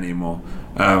have them anymore.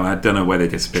 I don't know where they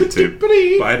disappeared to. But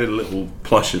I had a little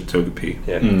plush of Togepi.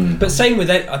 Yeah. But same with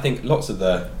it, I think lots of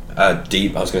the I was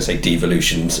going to say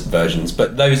devolutions versions,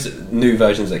 but those new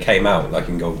versions that came out, like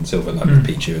in Gold and Silver, like with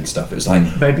Pichu and stuff, it was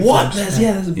like, baby what? forms.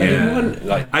 There's a baby one.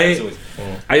 Like, I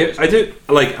do,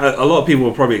 like, a lot of people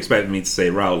will probably expect me to say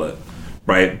Rowlet,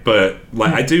 right? But,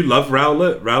 like, I do love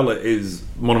Rowlet. Rowlet is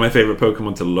one of my favorite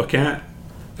Pokemon to look at.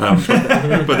 But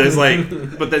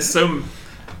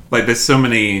there's so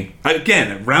many.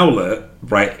 Again, Rowlet,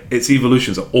 right? Its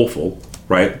evolutions are awful,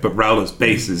 right? But Rowlet's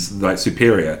base is, like,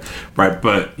 superior, right?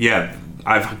 But yeah,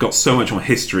 I've got so much more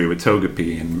history with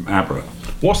Togepi and Abra.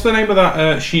 What's the name of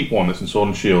that sheep one that's in Sword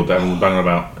and Shield that everyone's banging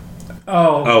about?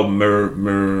 No.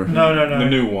 The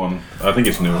new one. I think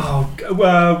it's new.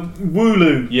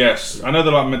 Wooloo. Yes, I know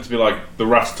they're, like, meant to be like the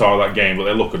Rastar of that game, but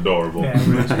they look adorable. Yeah,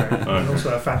 really great.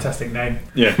 Also a fantastic name.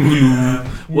 Yeah.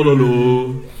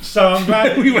 So I'm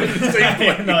glad we went to the same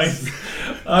place. Nice.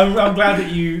 I'm glad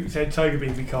that you said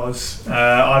Togepi because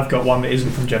I've got one that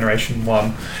isn't from Generation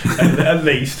 1. At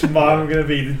least. I'm going to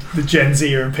be the Gen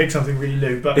Zer and pick something really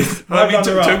new. But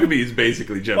Togepi is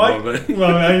basically Gen 1.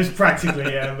 Well, it's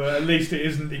practically, yeah, but at least it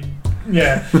isn't.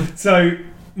 So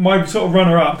my sort of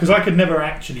runner-up, because I could never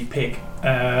actually pick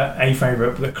a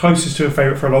favourite, but the closest to a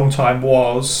favourite for a long time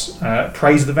was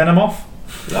Praise the Venomoth.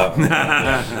 I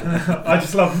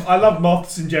love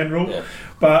moths in general. Yeah.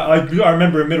 But I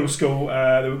remember in middle school,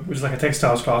 there was like a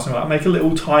textiles class, and I make a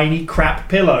little tiny crap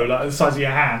pillow, like the size of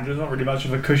your hand. There's not really much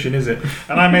of a cushion, is it?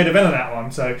 And I made a Venonat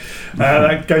one, so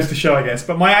that goes to show, I guess.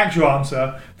 But my actual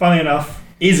answer, funny enough,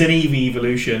 is an Eevee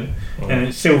evolution, and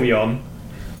it's Sylveon.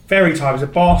 Fairy type is a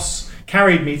boss,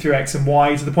 carried me through X and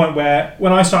Y to the point where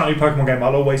when I start a new Pokemon game,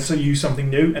 I'll always use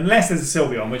something new, unless there's a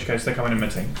Sylveon, in which case they come in and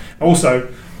missing.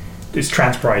 Also, it's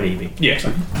Transpride Eevee. Yeah.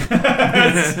 So.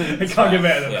 It can't get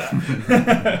better than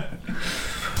that.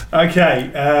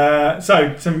 Okay,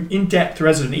 so some in-depth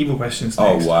Resident Evil questions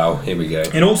next. Oh wow, here we go.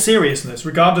 In all seriousness,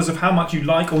 regardless of how much you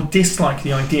like or dislike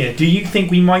the idea, do you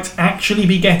think we might actually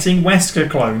be getting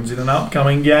Wesker clones in an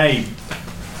upcoming game?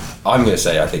 I'm going to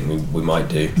say I think we might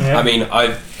do. Yeah. I mean,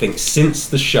 I think since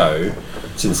this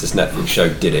Netflix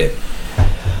show did it,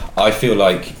 I feel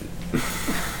like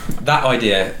that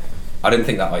idea... I don't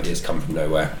think that idea's come from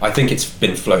nowhere. I think it's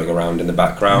been floating around in the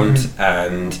background,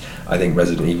 and I think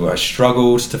Resident Evil has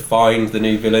struggled to find the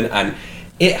new villain, and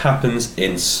it happens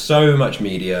in so much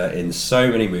media, in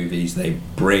so many movies. They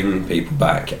bring people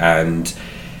back, and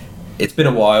it's been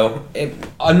a while.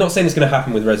 I'm not saying it's going to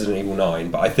happen with Resident Evil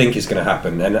 9, but I think it's going to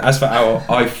happen. And as for how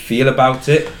I feel about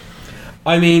it,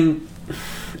 I mean,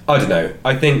 I don't know.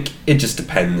 I think it just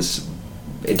depends.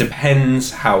 It depends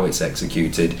how it's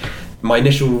executed. My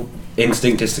initial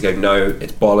instinct is to go, no,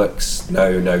 it's bollocks.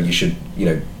 No, you should,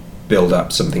 build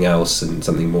up something else and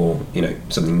something more,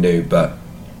 something new. But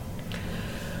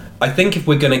I think if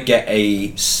we're going to get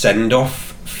a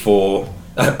send-off for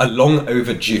a long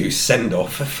overdue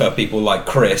send-off for people like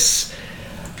Chris,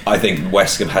 I think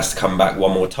Wesker has to come back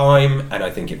one more time, and I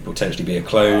think it will potentially be a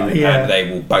clone, and they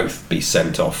will both be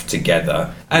sent off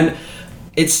together. And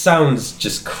it sounds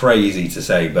just crazy to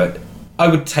say, but I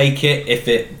would take it if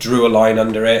it drew a line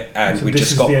under it and So we this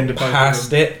just is got the end of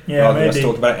past it Yeah, rather than us maybe.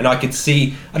 talking about it. And I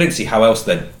don't see how else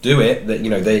they'd do it. That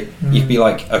you'd be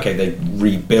like, okay, they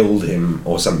rebuild him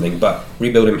or something, but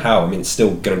rebuild him how? I mean, it's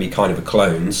still going to be kind of a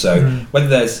clone. So whether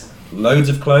there's loads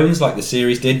of clones like the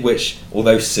series did, which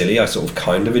although silly, I sort of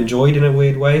kind of enjoyed in a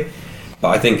weird way. But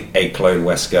I think a clone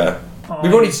Wesker.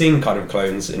 We've already seen kind of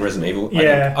clones in Resident Evil.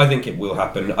 Yeah. I think it will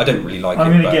happen. I don't really like I'm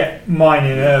it. going to but get mine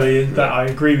in early that I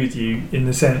agree with you in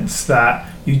the sense that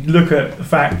you look at the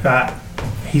fact that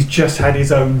he's just had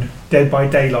his own Dead by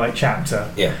Daylight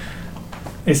chapter. Yeah.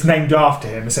 It's named after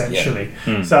him essentially.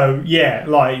 So yeah,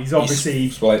 like he's obviously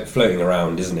he's floating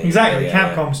around, isn't he? exactly.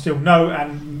 Yeah, Capcom still know,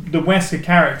 and the Wesker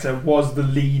character was the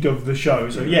lead of the show.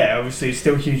 So yeah, obviously it's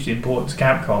still hugely important to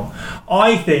Capcom.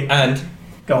 I think. And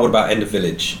what about End of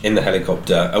Village in the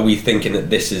helicopter? Are we thinking that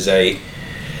this is a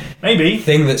maybe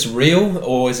thing that's real,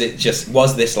 or is it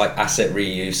was this like asset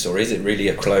reuse, or is it really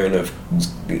a clone of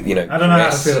I don't know how to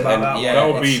Chris? feel about And, that one. yeah,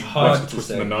 That would it's be hard Wesker to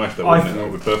twisting say. the knife, though, I wouldn't it? That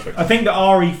would be perfect. I think that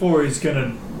RE4 is going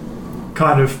to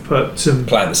kind of put some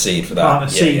Plant the seed for that.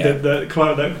 plant a seed yeah. that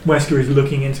Wesker is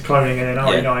looking into cloning, and then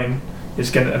RE9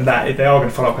 is going to, and that if they are going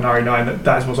to follow up on RE9,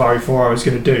 that's what RE4 is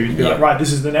going to do. Be like, right,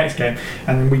 this is the next game,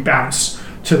 and then we bounce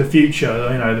to the future,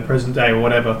 the present day or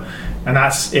whatever, and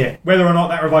that's it. Whether or not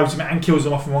that revives them and kills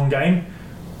them off in one game,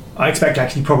 I expect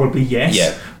actually probably yes.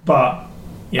 Yeah. But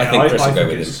yeah, I think Chris will go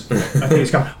think with it's, I think it's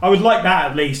coming. I would like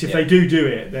that at least. If they do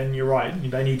it, then you're right.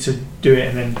 They need to do it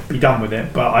and then be done with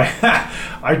it. But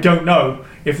I don't know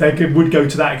if they would go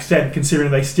to that extent,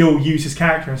 considering they still use his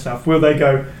character and stuff. Will they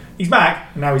go? He's back,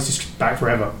 and now he's just back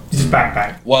forever. He's just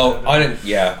back. Well, I don't.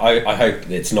 Yeah, I hope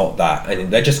it's not that. I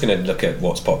mean, they're just going to look at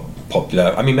what's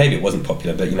popular. I mean, maybe it wasn't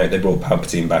popular, but they brought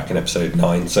Palpatine back in Episode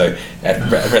 9, so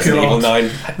Resident Evil 9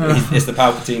 is the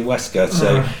Palpatine Wesker.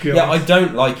 So yeah, I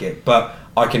don't like it, but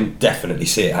I can definitely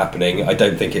see it happening. I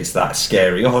don't think it's that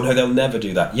scary. Oh no, they'll never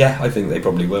do that. Yeah, I think they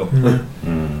probably will.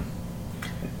 I'm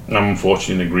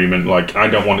unfortunately in agreement. Like, I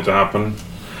don't want it to happen,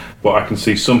 but I can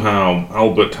see somehow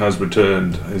Albert has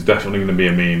returned. Is definitely going to be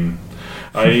a meme.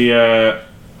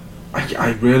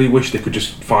 I really wish they could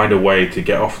just find a way to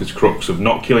get off this crux of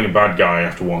not killing a bad guy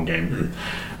after one game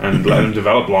and let him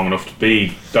develop long enough to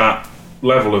be that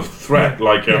level of threat.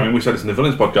 I mean, we said this in the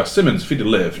Villains podcast. Simmons, if he'd have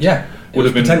lived, would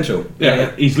have been potential.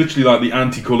 Yeah, he's literally like the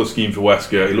anti-colour scheme for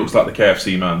Wesker. He looks like the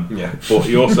KFC man. Yeah. But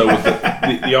he also was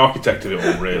the architect of it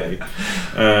all, really.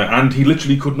 And he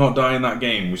literally could not die in that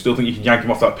game. We still think you can yank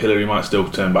him off that pillar, he might still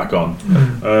turn back on.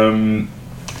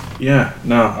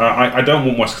 I don't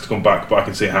want Wesker to come back, but I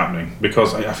can see it happening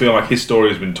because I feel like his story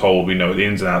has been told. We know the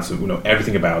ins and outs, we know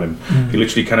everything about him. He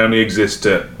literally can only exist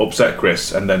to upset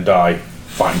Chris and then die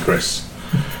fighting Chris.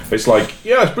 It's like,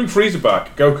 let's bring Frieza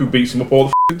back. Goku beats him up all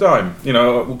the time.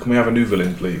 Can we have a new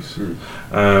villain, please?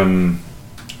 I'm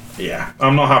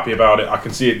not happy about it. I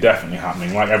can see it definitely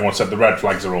happening. Like everyone said, the red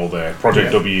flags are all there.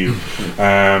 Project W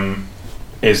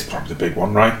is probably the big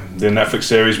one, right? The Netflix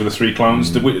series with the 3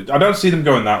 clones. I don't see them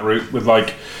going that route with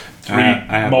like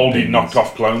 3 mouldy, knocked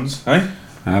off clones. Hey?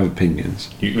 I have opinions.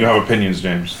 You have opinions,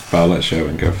 James. But I'll let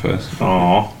Sherwin go first.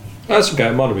 Aww. That's okay,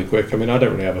 mine will be quick. I mean, I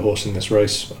don't really have a horse in this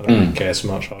race. I don't really care so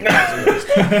much. I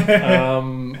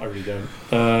really don't.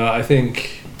 I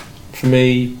think, for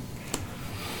me,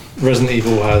 Resident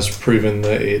Evil has proven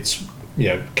that it's,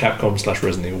 Capcom /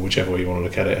 Resident Evil, whichever way you want to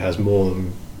look at it, has more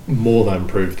than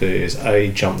proved that it is A,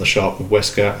 jump the shark with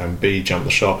Wesker, and B, jump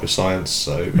the shark with science.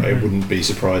 So it wouldn't be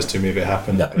surprised to me if it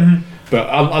happened. No. But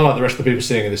unlike the rest of the people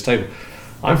sitting at this table,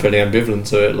 I'm fairly ambivalent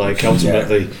to it. Like,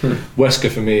 ultimately, Wesker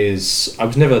for me is... I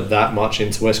was never that much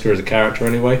into Wesker as a character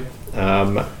anyway.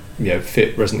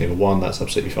 Fit Resident Evil 1, that's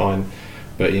absolutely fine.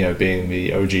 But, being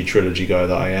the OG trilogy guy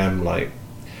that I am, like...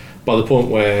 By the point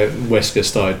where Wesker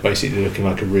started basically looking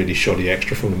like a really shoddy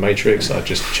extra from The Matrix, I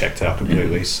just checked out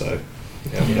completely, so...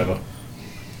 Yeah, whatever.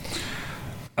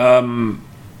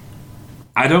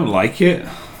 I don't like it,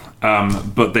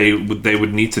 but they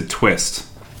would need to twist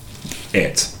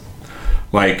it.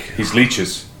 Like, He's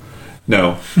leeches.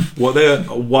 no. What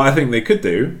I think they could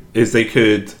do is we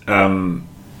could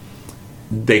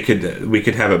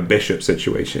have a Bishop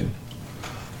situation,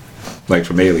 like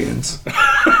from Aliens.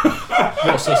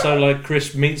 So like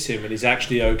Chris meets him and he's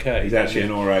actually okay. He's actually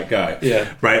an alright guy.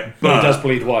 Yeah. Right, But he but does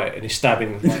bleed white and he's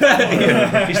stabbing. He's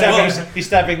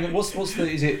stabbing. What's the?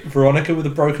 Is it Veronica with a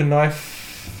broken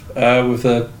knife? What's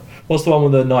the one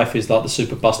with the knife? Is like the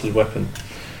super busted weapon?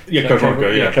 Yeah, Code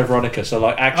Veronica, Code Veronica. So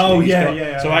like actually,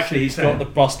 So I actually, see he's what you're got the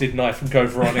busted knife from Code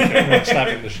Veronica and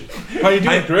stabbing the shit. How you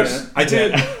doing, Chris? I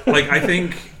do. Like, I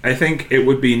think it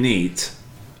would be neat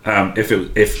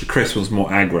if Chris was more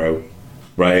aggro,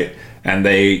 right? And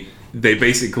they they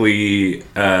basically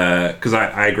because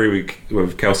I agree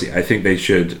with Kelsey. I think they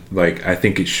should I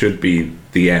think it should be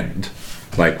the end,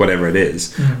 like whatever it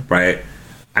is, right?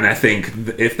 And I think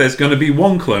if there's going to be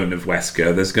one clone of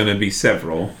Wesker, there's going to be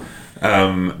several.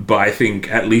 But I think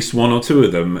at least one or two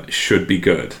of them should be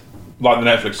good. Like the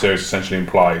Netflix series essentially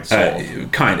implied.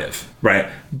 Kind of, right?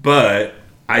 But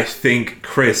I think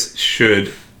Chris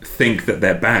should think that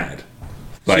they're bad.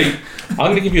 See, I'm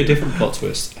going to give you a different plot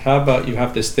twist. How about you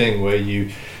have this thing where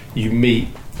you meet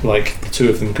the two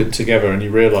of them good together, and you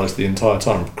realise the entire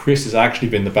time Chris has actually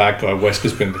been the bad guy,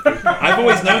 Wesker's been the good guy. I've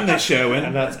always known this,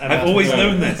 Sherwin. I've always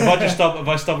known this. Have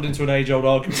I stumbled into an age-old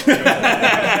argument?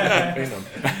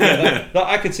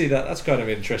 I could see that. That's kind of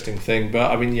an interesting thing.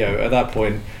 But I mean, at that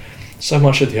point, so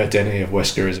much of the identity of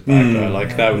Wesker is a bad guy.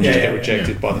 That would just get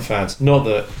rejected by the fans. Not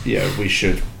that we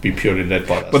should be purely led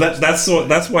by that. But that's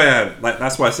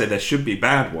why I say there should be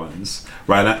bad ones,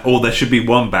 right? Or there should be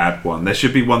one bad one. There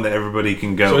should be one that everybody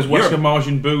can go. So is Wesker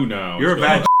Majin Buu now? You're a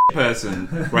bad person,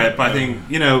 right? But I think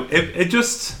it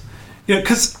just.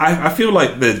 Because I feel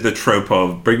like the trope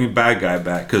of bringing bad guy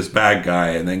back because bad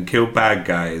guy and then kill bad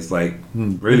guy is really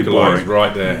Nikolai's boring.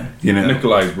 right there.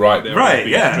 Nikolai's right there. Right,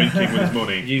 Drinking with his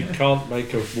money. You can't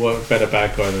make a better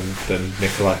bad guy than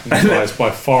Nikolai. Nikolai is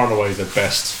by far and away the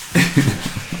best.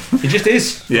 He just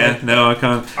is. Yeah, no, I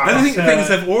can't. I think the thing is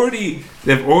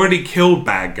they've already killed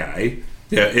bad guy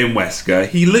in Wesker.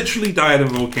 He literally died in a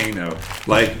volcano.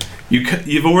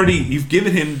 You've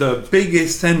given him the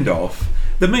biggest send off.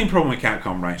 The main problem with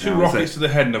Capcom right now 2 rockets to the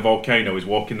head and a volcano is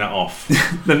walking that off.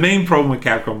 The main problem with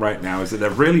Capcom right now is that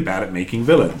they're really bad at making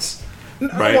villains.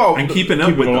 Right? And keeping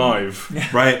up with them alive.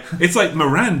 Right? It's like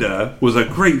Miranda was a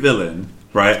great villain,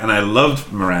 right? And I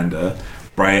loved Miranda,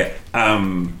 right?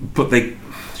 But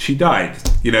she died,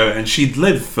 and she'd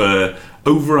lived for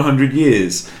over 100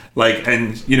 years.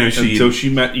 Until she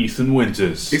met Ethan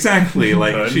Winters. Exactly,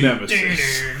 she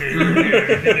nemesis.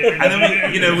 And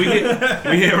then we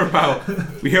hear about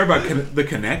the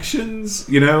connections,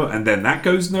 and then that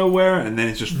goes nowhere, and then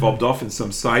it's just fobbed off in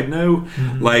some side note.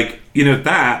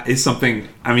 That is something.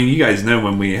 I mean, you guys know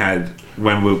when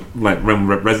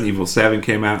Resident Evil 7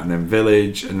 came out, and then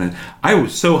Village, and then I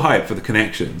was so hyped for the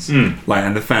connections, and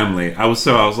the family. I was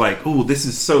like, oh, this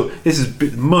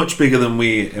is much bigger than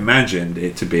we imagined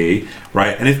it to be,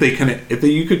 right? And if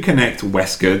you could connect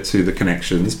Wesker to the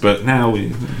connections, but now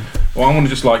we. Well, I want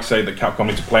to just say that Capcom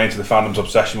needs to play into the fandom's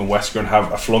obsession with Wesker and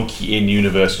have a flunky in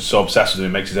universe who's so obsessed with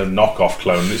him, makes his own knockoff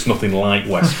clone. It's nothing like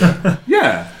Wesker.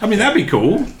 Yeah, I mean that'd be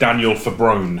cool. Daniel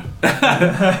Fabrone.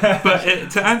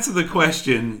 But to answer the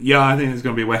question, I think there's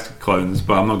going to be Wesker clones,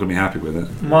 but I'm not going to be happy with it.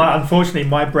 Unfortunately,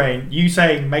 my brain, you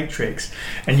saying Matrix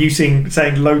and you saying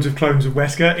loads of clones of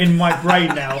Wesker, in my brain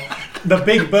now, the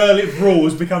big burly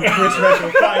brawls become Chris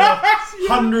Redfield fighting off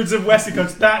hundreds of Wesker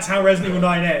clones. That's how Resident Evil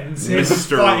 9 ends. He's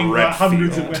fighting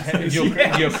hundreds of Weskers.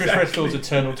 Your Chris Redfield's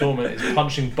eternal torment is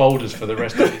punching boulders for the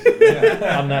rest of his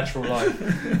unnatural life.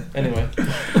 Anyway.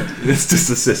 It's just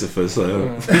a Sisyphus.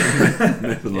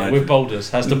 With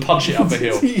boulders, has to punch it up a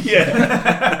hill.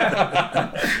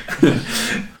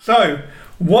 So,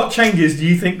 what changes do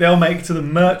you think they'll make to the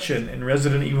merchant in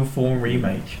Resident Evil 4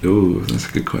 Remake? Ooh, that's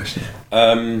a good question.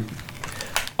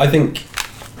 I think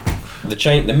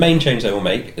the main change they will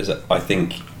make is that I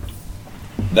think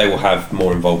they will have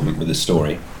more involvement with the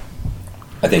story.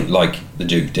 I think like the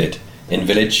Duke did in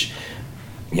Village.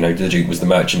 The Duke was the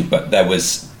merchant, but there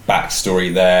was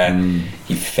backstory there.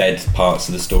 He fed parts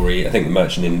of the story. I think the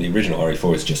merchant in the original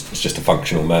RE4 is just a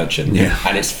functional merchant,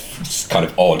 and it's kind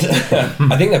of odd.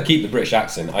 I think they'll keep the British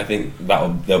accent. I think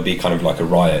there'll be kind of like a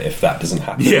riot if that doesn't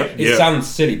happen. It sounds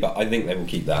silly, but I think they will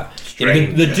keep that.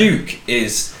 The Duke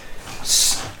is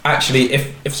actually,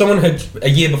 if someone had a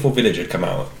year before Village had come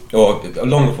out, or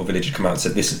long before Village had come out, and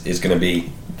said this is going to be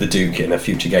the Duke in a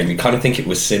future game, you kind of think it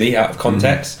was silly out of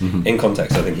context. In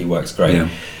context, I think he works great.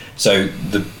 So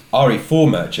the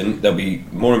RE4 merchant, they'll be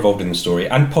more involved in the story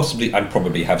and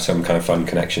probably have some kind of fun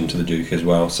connection to the Duke as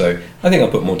well. So I think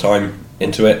I'll put more time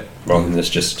into it rather than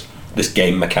just this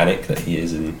game mechanic that he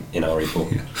is in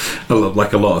RE4.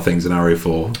 Like a lot of things in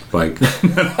RE4.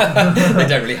 They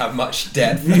don't really have much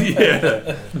depth.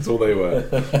 That's all they were.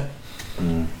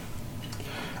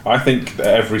 I think that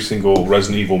every single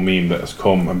Resident Evil meme that has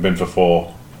come and been for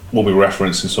 4 will be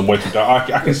referenced in some way.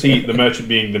 I can see the merchant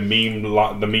being the meme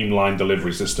line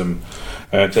delivery system,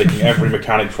 taking every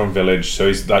mechanic from Village. So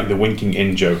he's like the winking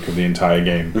in joke of the entire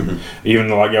game. Even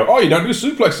you don't do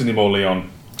suplex anymore, Leon.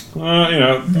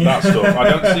 That stuff. I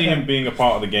don't see him being a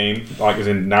part of the game, as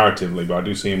in narratively, but I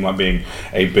do see him being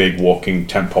a big walking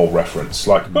tentpole reference.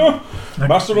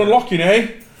 Master unlocking, eh?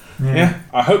 Yeah.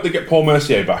 I hope they get Paul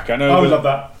Mercier back. I know. I would love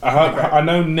that. I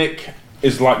know Nick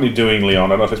is likely doing Leon. I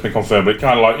don't know if it's been confirmed, but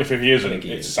kind of like if he isn't,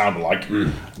 it sounded like.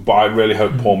 But I really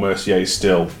hope Paul Mercier is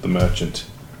still the merchant,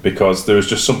 because there is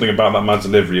just something about that man's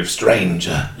delivery of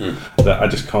stranger that I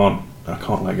just can't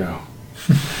let go.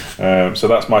 So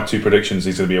that's my 2 predictions.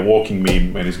 He's going to be a walking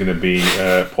meme, and he's going to be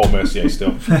Paul Mercier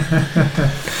still.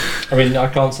 I mean, I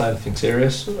can't say anything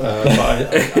serious, but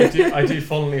I do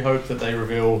fondly hope that they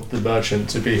reveal the merchant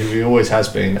to be who he always has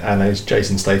been, and is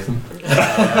Jason Statham.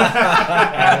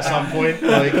 At some point,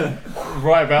 like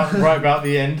right about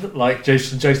the end, like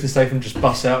Jason Statham just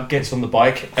busts out, gets on the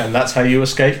bike, and that's how you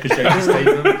escape, because Jason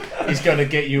Statham is going to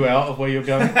get you out of where you're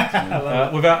going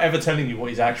without ever telling you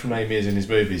what his actual name is in his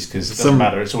movies, because it doesn't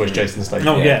matter. It's always Jason Statham.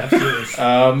 Oh yeah,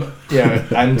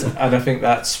 absolutely. And I think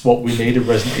that's what we need, a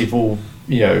Resident Evil,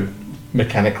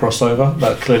 mechanic crossover.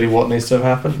 That's clearly what needs to have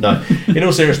happened. No, in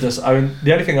all seriousness, I mean,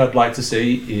 the only thing I'd like to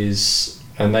see is,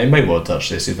 and they may well touch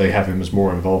this if they have him as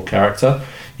more involved character,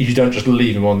 you don't just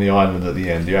leave him on the island at the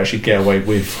end. You actually get away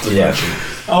with the merchant.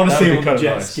 I want to see him on the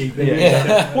jet ski.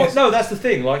 Well, no, that's the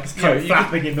thing. Like,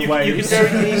 flapping in the waves. You can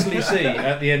very easily see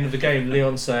at the end of the game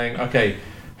Leon saying, "Okay,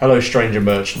 hello, stranger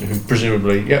merchant," who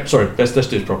presumably, let's do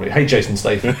this properly. Hey, Jason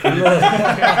Statham.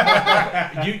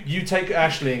 you take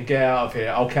Ashley and get out of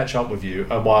here. I'll catch up with you,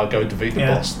 and while I go and defeat the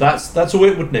boss. That's all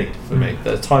it would need for me.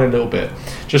 A tiny little bit.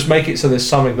 Just make it so there's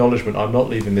some acknowledgement. I'm not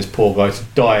leaving this poor guy to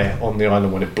die on the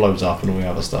island when it blows up and all the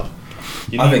other stuff.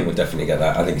 I think we'll definitely get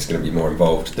that. I think it's going to be more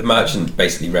involved. The merchant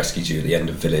basically rescues you at the end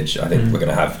of Village. I think we're going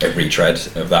to have a retread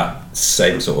of that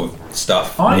same sort of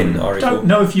stuff in RE4. I don't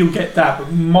know if you'll get that,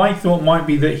 but my thought might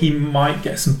be that he might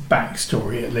get some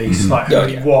backstory at least, like who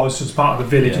he was as part of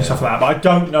the Village and stuff like that. But I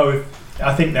don't know if.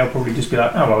 I think they'll probably just be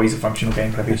like, oh well, he's a functional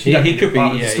gameplay piece. He could be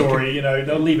part of the story.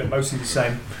 They'll leave it mostly the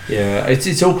same. Yeah,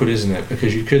 it's awkward, isn't it?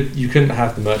 Because you couldn't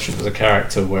have the merchant as a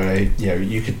character where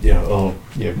you could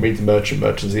meet the merchant.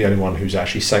 Merchant's the only one who's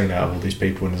actually sane out of all these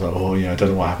people, and is like, I don't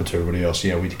know what happened to everybody else. We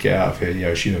need to get out of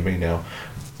here. It's you and me now.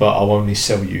 But I'll only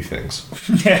sell you things.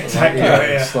 Yeah, exactly.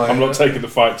 Like, I'm not taking the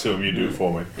fight to him. You do it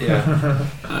for me. Yeah.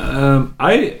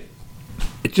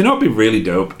 Do you know what'd be really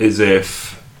dope is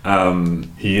if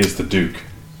he is the Duke.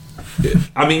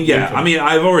 I mean,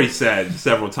 I've already said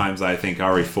several times I think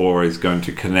RE4 is going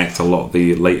to connect a lot of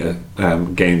the later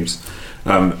games.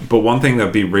 But one thing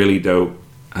that'd be really dope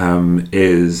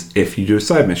is if you do a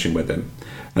side mission with him,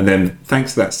 and then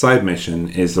thanks to that side mission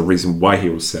is the reason why he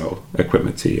will sell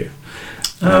equipment to you.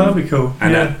 That'd be cool.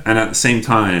 And at the same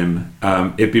time,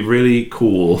 it'd be really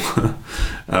cool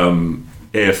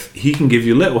if he can give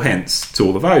you little hints to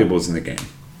all the valuables in the game.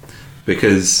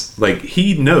 Because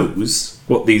he knows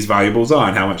what these valuables are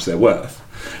and how much they're worth,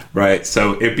 right?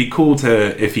 So it'd be cool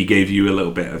if he gave you a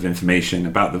little bit of information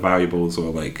about the valuables,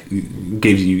 or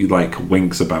gave you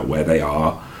winks about where they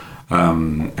are,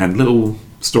 and little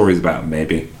stories about them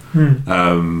maybe.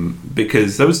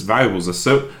 Because those valuables are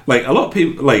so a lot of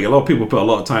people put a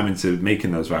lot of time into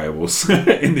making those valuables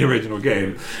in the original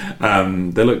game.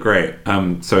 They look great.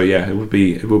 So yeah, it would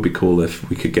be cool if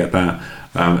we could get that.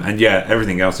 And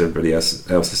everything else everybody else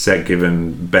has said,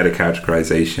 given better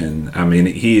characterization. I mean,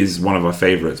 he is one of our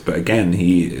favorites, but again,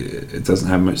 it doesn't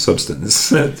have much substance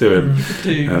to him.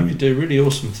 You could do a really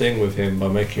awesome thing with him by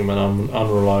making him an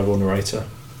unreliable narrator,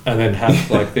 and then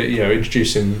have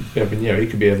introduce him. I mean, he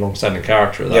could be a long-standing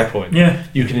character at that point. Yeah,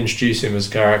 you can introduce him as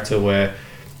a character where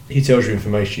he tells you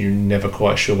information you're never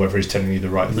quite sure whether he's telling you the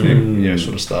right thing,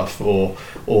 sort of stuff, or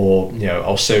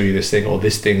I'll sell you this thing, or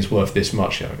this thing's worth this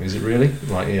much. Is it really?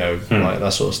 Like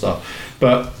that sort of stuff.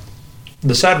 But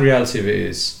the sad reality of it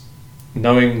is,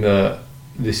 knowing that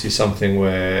this is something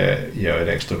where an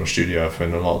external studio have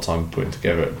spent a lot of time putting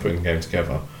the game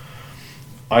together.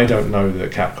 I don't know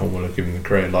that Capcom will have given the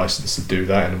creative license to do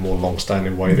that in a more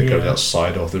long-standing way that goes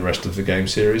outside of the rest of the game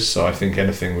series. So I think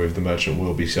anything with the merchant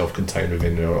will be self-contained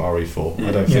within RE4.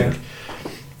 I don't think,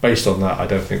 based on that, I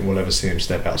don't think we'll ever see him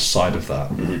step outside of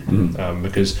that.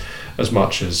 Because as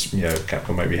much as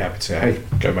Capcom may be happy to say, "Hey,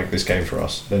 go make this game for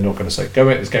us," they're not going to say, "Go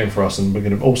make this game for us, and we're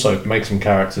going to also make some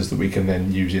characters that we can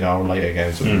then use in our later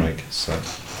games that we make." So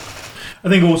I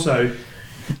think also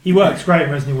he works great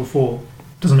in Resident Evil 4.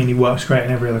 Doesn't mean he works great in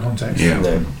every other context. Yeah.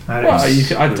 No.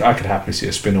 I could happily see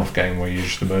a spin-off game where you're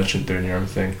just the merchant doing your own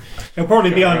thing. It'll probably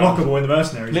be unlockable in the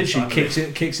Mercenaries. Literally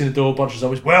kicks in the door, bunches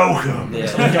always welcome. To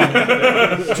hell.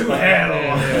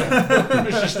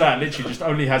 It's just that. Literally, just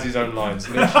only has his own lines.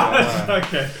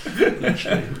 Okay.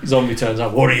 Literally, zombie turns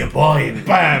up. What are you buying?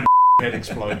 Bam. Head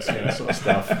explodes. Sort of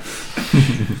stuff.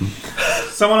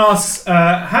 Someone asks,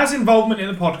 has involvement in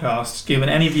the podcast given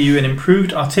any of you an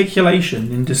improved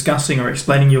articulation in discussing or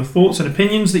explaining your thoughts and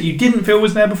opinions that you didn't feel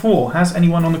was there before? Has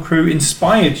anyone on the crew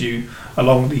inspired you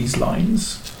along these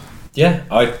lines? Yeah,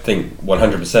 I think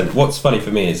 100%. What's funny for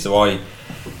me is,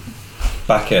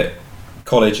 back at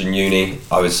college and uni,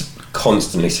 I was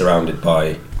constantly surrounded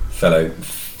by fellow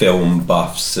film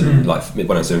buffs and like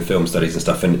when I was doing film studies and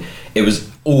stuff, and it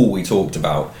was all we talked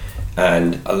about.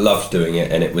 And I loved doing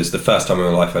it, and it was the first time in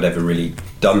my life I'd ever really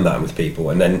done that with people.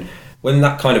 And then when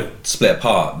that kind of split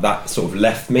apart, that sort of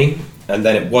left me. And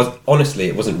then it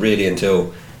wasn't really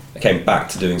until I came back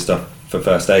to doing stuff for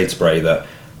First Aid Spray that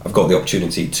I've got the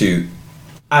opportunity to,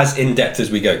 as in-depth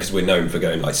as we go, because we're known for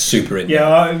going like super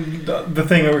in-depth. Yeah, the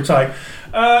thing where it's like,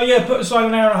 put aside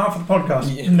an hour and a half for the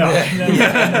podcast. No,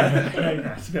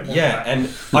 it's a bit more and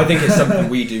I think it's something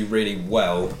we do really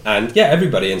well, and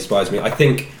everybody inspires me. I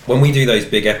think when we do those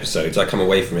big episodes, I come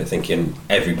away from it thinking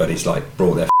everybody's like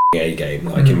brought their A game,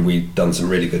 like, and we've done some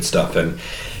really good stuff. And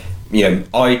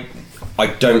I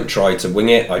don't try to wing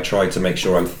it. I try to make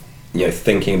sure I'm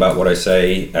thinking about what I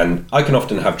say, and I can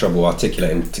often have trouble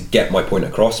articulating to get my point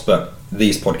across, but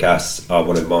these podcasts are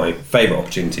one of my favourite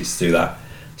opportunities to do that.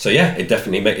 So it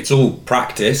definitely it's all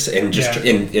practice in just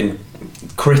in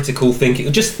critical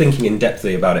thinking, just thinking in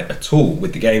depthly about it at all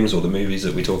with the games or the movies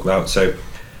that we talk about. So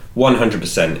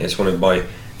 100%, it's one of my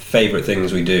favourite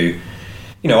things we do.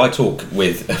 I talk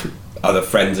with other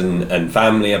friends and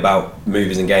family about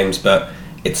movies and games, but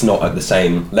it's not at the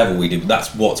same level we do.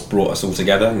 That's what's brought us all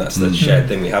together, and that's the shared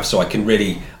thing we have. So I can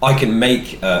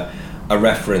make a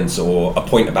reference or a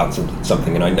point about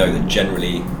something, and I know that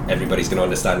generally everybody's going to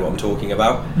understand what I'm talking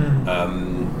about.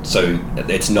 So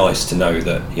it's nice to know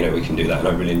that we can do that, and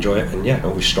I really enjoy it. And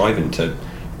always striving to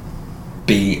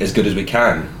be as good as we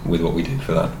can with what we do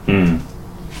for that.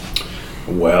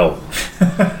 Well,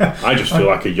 I just feel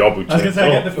like a yob. I was going to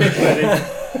say, get the fish ready.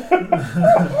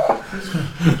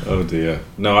 Oh dear.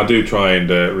 No, I do try and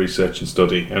research and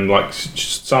study, and like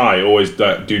Si always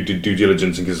do due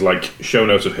diligence, and gives like show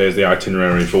notes of here's the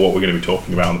itinerary for what we're going to be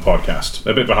talking about on the podcast,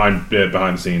 a bit behind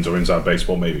the scenes or inside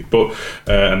baseball maybe, but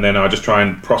and then I just try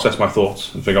and process my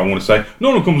thoughts and figure out what I want to say.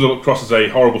 No one comes across as a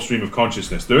horrible stream of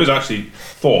consciousness. There is actually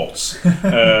thoughts.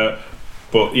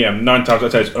 But 9 times out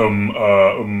of 10 it's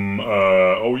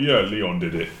oh yeah, Leon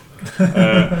did it.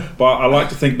 But I like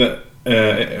to think that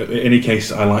in any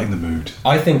case I lighten the mood.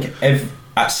 I think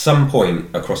at some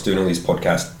point across doing all these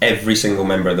podcasts, every single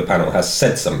member of the panel has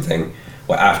said something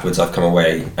where afterwards I've come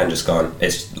away and just gone,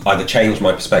 it's either changed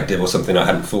my perspective or something I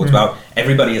hadn't thought about.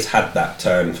 Everybody has had that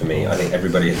turn for me. I think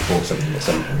everybody has thought something at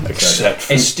some point. Except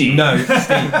for Steve. No, Steve.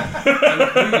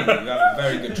 Including you have a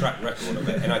very good track record of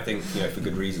it, and I think for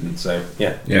good reason. So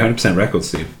yeah, 100% record,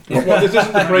 Steve. Well, this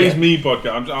isn't the Praise Me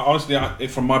podcast. Honestly,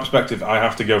 from my perspective, I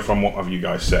have to go from whatever you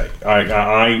guys say.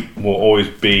 I will always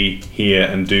be here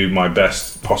and do my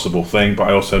best possible thing, but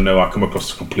I also know I come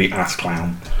across as a complete ass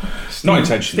clown. Not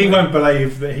intentionally. Steve won't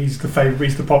believe that he's the favourite.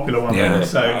 He's the popular one. Yeah,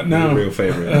 so no, the real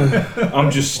favourite. I'm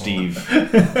just Steve.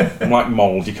 I'm like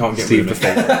mould. You can't get Steve rid of me.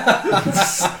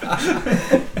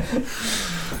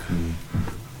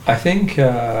 I think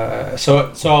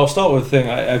so. I'll start with the thing.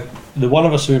 The one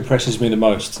of us who impresses me the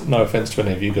most, no offence to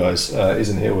any of you guys,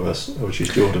 isn't here with us, which is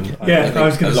Jordan. I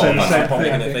was going to say the same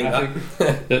thing. I think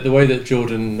the way that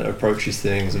Jordan approaches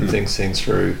things and thinks things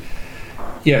through.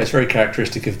 Yeah, it's very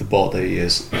characteristic of the bot that he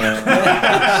is. His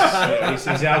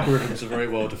algorithms are very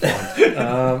well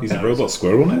defined. He's a robot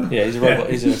squirrel now? Yeah, he's a robot.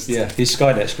 He's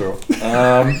Skynet squirrel.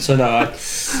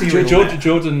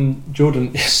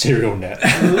 Jordan serial net.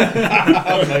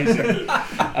 Amazing.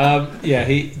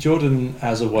 Jordan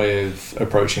has a way of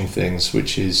approaching things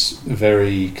which is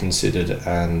very considered,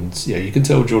 and you can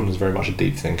tell Jordan's very much a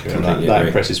deep thinker, and that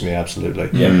impresses me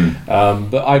absolutely.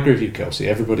 But I agree with you, Kelsey.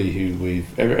 Everybody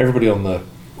on the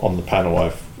panel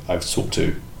I've talked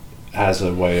to has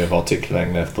a way of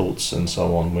articulating their thoughts and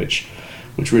so on, which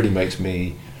really makes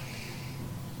me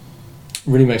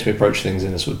approach things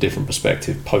in a sort of different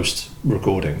perspective post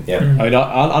recording. I mean,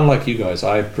 unlike you guys,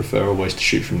 I prefer always to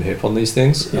shoot from the hip on these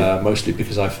things, mostly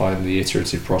because I find the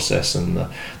iterative process and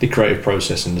the creative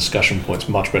process and discussion points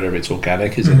much better if it's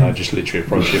organic, as in I just literally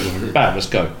approach it with bam, let's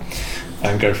go,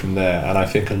 and go from there. And I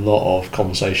think a lot of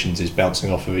conversations is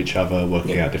bouncing off of each other,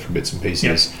 working out different bits and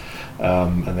pieces,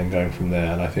 and then going from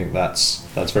there. And I think that's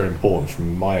very important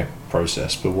from my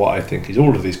process. But what I think is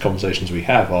all of these conversations we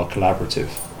have are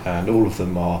collaborative, and all of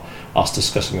them are us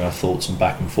discussing our thoughts and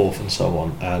back and forth and so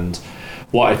on. And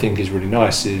what I think is really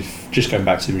nice is, just going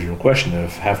back to the original question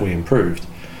of have we improved,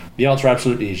 The answer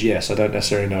absolutely is yes. I don't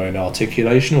necessarily know in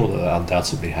articulation, although that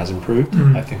undoubtedly has improved.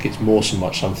 I think it's more so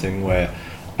much something where,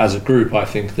 as a group, I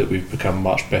think that we've become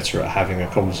much better at having a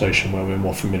conversation where we're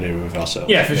more familiar with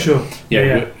ourselves. Yeah, for sure.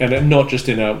 Yeah. And not just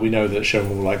in a, we know that Sean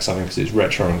will like something because it's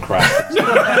retro and crap,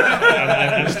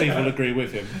 and Steve will agree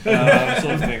with him,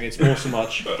 sort of thing. It's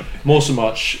more so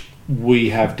much we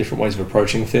have different ways of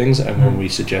approaching things, and when we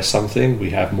suggest something,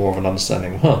 we have more of an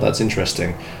understanding, that's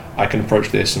interesting, I can approach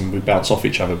this, and we bounce off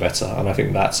each other better. And I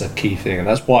think that's a key thing, and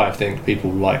that's why I think people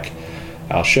like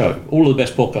our show. All of the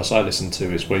best podcasts I listen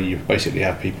to is where you basically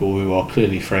have people who are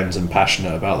clearly friends and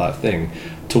passionate about that thing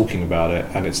talking about it,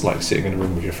 and it's like sitting in a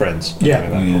room with your friends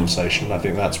having that conversation. I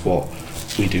think that's what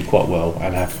we do quite well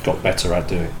and have got better at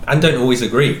doing. And don't always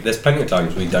agree. There's plenty of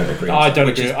times we don't agree. I don't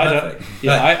agree. I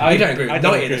don't agree with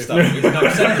 90% of the stuff. With 90% of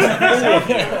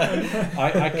the stuff.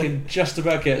 I can just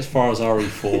about get as far as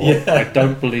RE4. I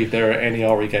don't believe there are any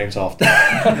RE games after.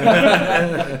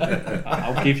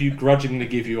 I'll grudgingly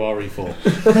give you RE4.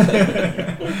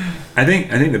 I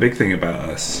think the big thing about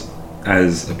us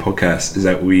as a podcast is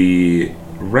that we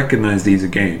recognize these are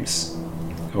games,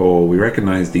 or we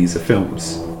recognize these are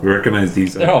films. We recognize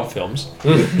these They're all films.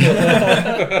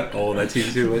 Oh, they're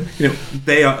TV.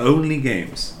 They are only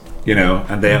games,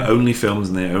 and they are only films,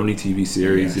 and they are only TV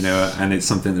series, and it's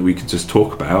something that we could just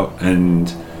talk about. And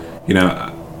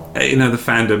the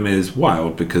fandom is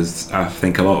wild because I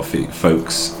think a lot of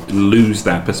folks lose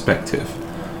that perspective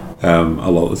a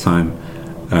lot of the time.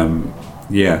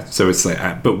 So it's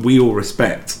like, but we all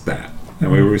respect that,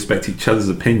 and we respect each other's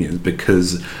opinions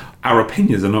because our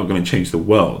opinions are not going to change the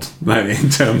world, in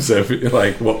terms of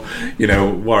what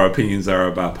our opinions are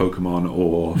about Pokemon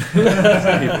or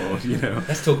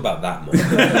Let's talk about that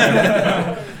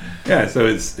more. So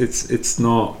it's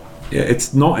not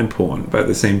it's not important, but at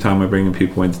the same time we're bringing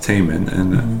people entertainment,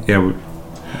 and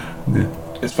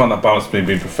it's fun, that balance between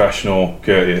being professional,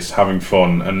 courteous, having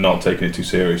fun, and not taking it too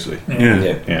seriously.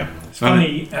 Yeah. It's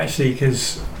funny, actually,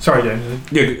 because... Sorry,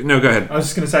 James. Yeah, no, go ahead. I was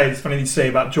just going to say, it's funny to say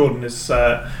about Jordan is...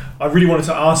 I really wanted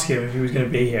to ask him if he was going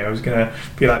to be here. I was going to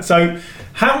be like, so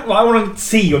I want to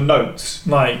see your notes,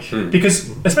 because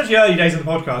especially early days of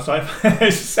the podcast,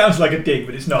 it sounds like a dig,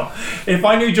 but it's not. If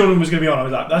I knew Jordan was going to be on, I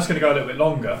was like, that's going to go a little bit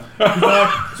longer. So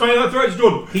I throw it to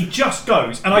Jordan. He just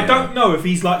goes, and I don't know if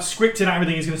he's scripting out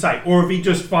everything he's going to say, or if he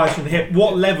just fires from the hip.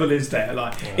 What level is there?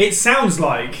 It sounds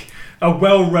like a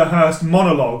well-rehearsed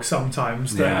monologue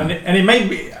sometimes, and it may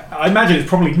be. I imagine it's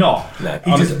probably not. No,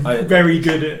 he's just very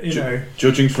good at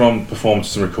Judging from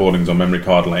performances and recordings on Memory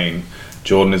Card Lane,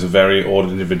 Jordan is a very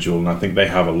ordered individual, and I think they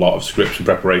have a lot of scripts and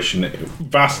preparation,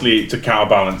 vastly to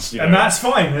counterbalance. And that's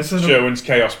fine. Sherwin's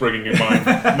chaos bringing in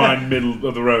mine middle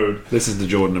of the road. This is the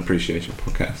Jordan Appreciation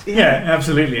Podcast. Yeah,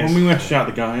 absolutely. When we went to shout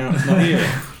the guy out, it's not here.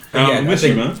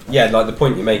 The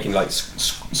point you're making,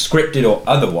 scripted or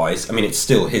otherwise, I mean, it's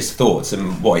still his thoughts,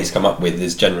 and what he's come up with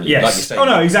is generally, like you say. Oh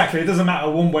no, exactly. It doesn't matter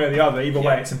one way or the other. Either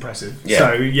way, it's impressive. Yeah.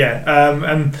 So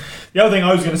and the other thing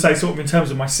I was going to say, sort of in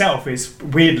terms of myself, is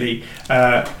weirdly,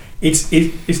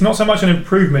 it's not so much an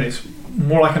improvement; it's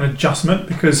more like an adjustment,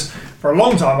 because for a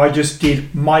long time I just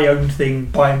did my own thing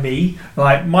by me.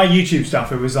 Like my YouTube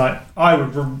stuff, it was like I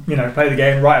would play the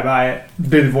game, write about it,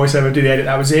 do the voiceover, do the edit.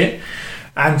 That was it.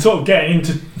 And sort of getting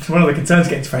into one of the concerns,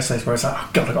 getting to first stage where it's like, oh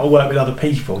God, I've got to work with other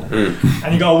people,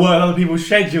 and you got to work with other people's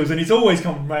schedules, and it's always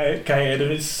complicated,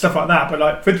 and it's stuff like that.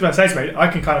 But for first stage, I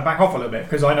can kind of back off a little bit,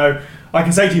 because I know I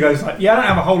can say to you guys, I don't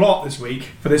have a whole lot this week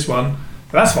for this one,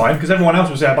 but that's fine, because everyone else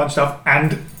will say a bunch of stuff,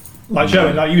 and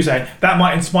Sherwin, like you say, that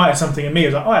might inspire something in me. I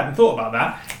was like, I hadn't thought about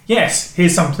that. Yes,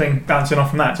 here's something bouncing off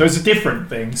from that. So it's a different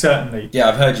thing, certainly. Yeah,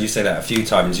 I've heard you say that a few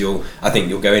times. I think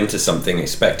you'll go into something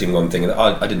expecting one thing, and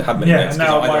I didn't have many notes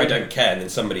because I don't care, and then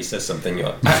somebody says something,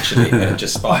 you're actually, and it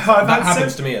just sparks. That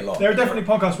happens to me a lot. There are definitely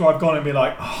podcasts where I've gone and be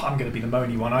like, I'm going to be the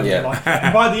moany one.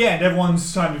 And by the end,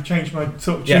 everyone's kind of changed my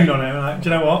sort of tune on it. And I'm like, do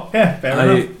you know what? Yeah, fair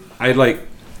enough.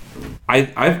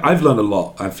 I've learned a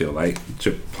lot. I feel like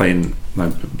playing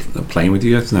with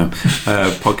you guys now,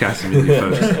 podcasting with you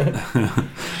folks.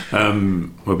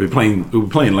 We'll be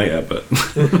playing later, but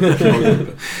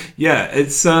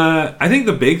it's. I think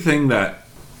the big thing that,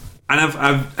 and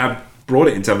I've brought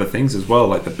it into other things as well.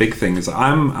 Like the big thing is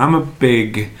I'm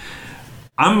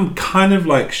kind of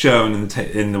like shown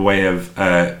in the way of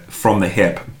from the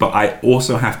hip, but I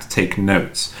also have to take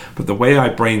notes. But the way I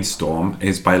brainstorm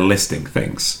is by listing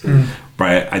things,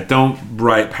 right? I don't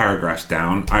write paragraphs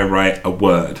down. I write a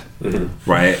word,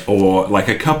 right? Or like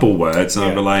a couple words, and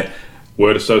I'll be like...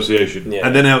 Word association. Yeah.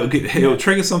 And then it'll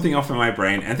trigger something off in my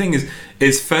brain. And the thing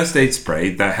is First Aid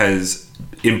Spray that has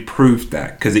improved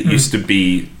that, because it used to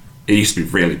be it used to be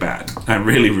really bad and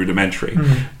really rudimentary,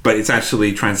 but it's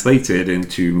actually translated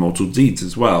into Mortal Deeds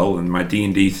as well, and my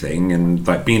D&D thing, and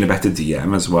like being a better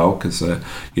DM as well, because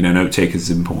note taker is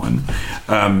important.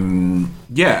 And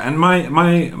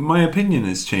my opinion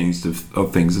has changed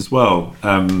of things as well.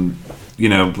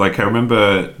 Like I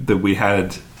remember that we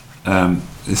had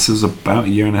this was about a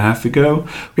year and a half ago.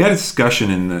 We had a discussion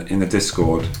in the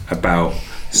Discord about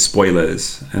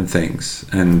spoilers and things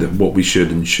and what we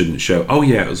should and shouldn't show. Oh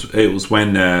yeah, it was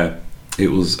when it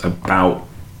was about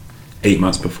 8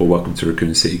 months before Welcome to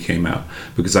Raccoon City came out,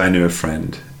 because I knew a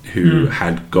friend who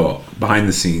had got behind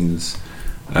the scenes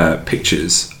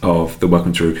pictures of the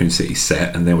Welcome to Raccoon City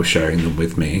set, and they were sharing them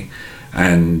with me.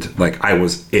 And like I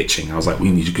was itching. I was like,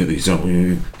 we need to get these.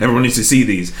 Everyone needs to see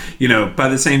these. But at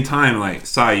the same time, like,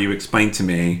 Sai, you explained to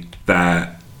me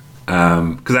that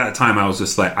because at the time I was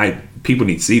just like, people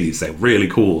need to see these. They're really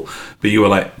cool. But you were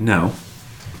like, no,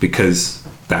 because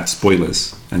that's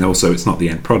spoilers, and also it's not the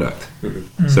end product,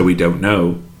 so we don't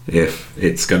know if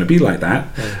it's going to be like that,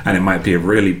 and it might be a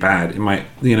really bad. It might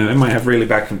have really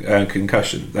bad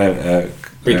concussion.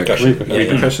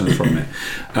 Repercussions from it.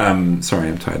 Sorry,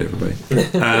 I'm tired, everybody.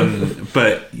 And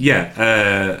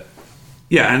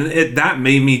that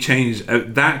made me change.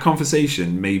 That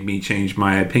conversation made me change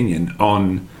my opinion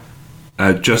on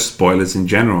just spoilers in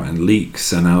general and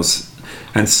leaks,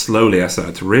 and slowly I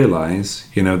started to realize,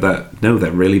 that no,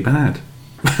 they're really bad.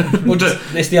 Well,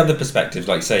 it's the other perspective.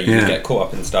 Like, say, you get caught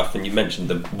up in stuff, and you mentioned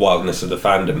the wildness of the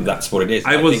fandom. That's what it is.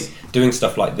 I think doing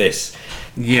stuff like this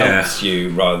helps you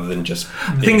rather than just.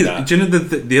 The thing is,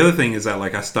 the other thing is that,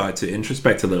 like, I started to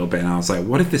introspect a little bit, and I was like,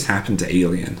 what if this happened to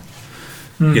Alien?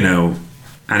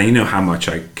 And how much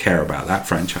I care about that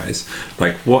franchise.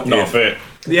 Like, what? Not fair.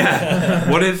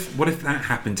 Yeah. What if that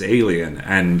happened to Alien,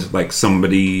 and like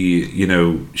somebody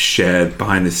shared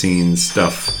behind the scenes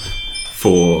stuff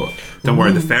for. Don't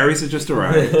worry, the fairies have just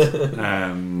arrived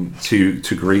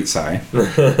to greet Sai.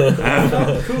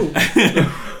 Cool.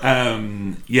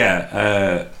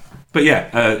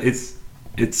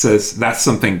 It's that's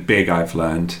something big I've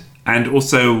learned, and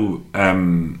also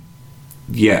calming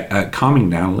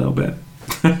down a little bit.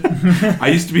 I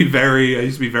used to be very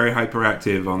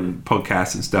hyperactive on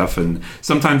podcasts and stuff, and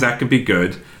sometimes that can be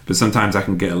good, but sometimes I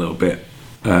can get a little bit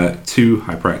too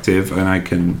hyperactive, and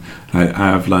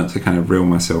I've learned to kind of reel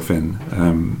myself in.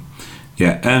 And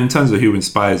in terms of who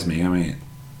inspires me, I mean,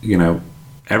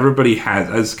 everybody has,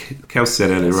 as Kel said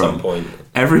earlier at some point,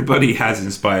 everybody has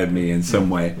inspired me in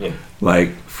some way. Yeah.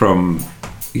 Like from,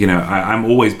 I'm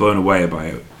always blown away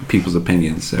by people's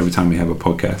opinions every time we have a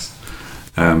podcast.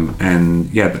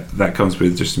 That comes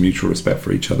with just mutual respect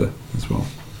for each other as well.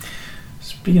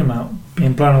 Speaking about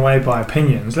being blown away by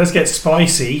opinions, let's get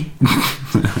spicy.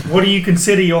 What do you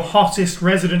consider your hottest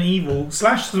Resident Evil /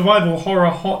 survival horror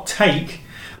hot take?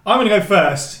 I'm going to go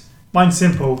first. Mine's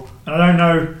simple, and I don't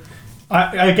know.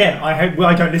 I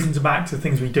don't listen back to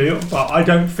things we do, but I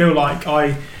don't feel like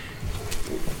I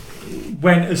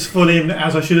went as full in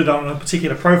as I should have done on a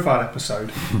particular profile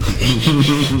episode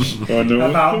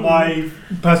about my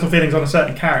personal feelings on a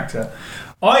certain character.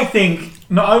 I think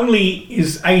not only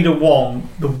is Ada Wong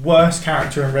the worst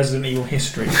character in Resident Evil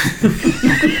history,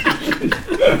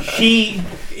 she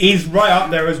is right up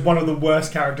there as one of the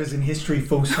worst characters in history,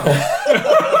 full stop.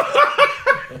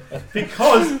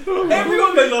 Because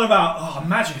everyone goes on about,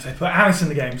 imagine if they put Alice in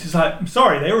the game. She's like, I'm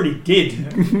sorry, they already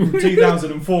did from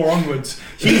 2004 onwards.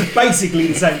 She's basically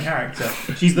the same character.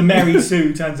 She's the Mary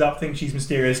Sue, turns up, thinks she's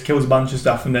mysterious, kills a bunch of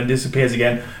stuff, and then disappears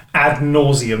again ad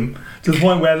nauseum, to the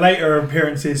point where later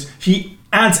appearances, she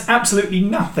adds absolutely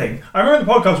nothing. I remember in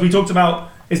the podcast we talked about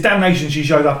it's Damnation she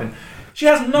shows up in. She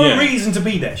has no reason to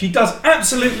be there. She does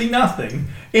absolutely nothing.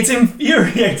 It's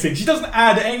infuriating. She doesn't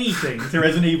add anything to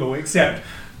Resident Evil except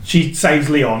she saves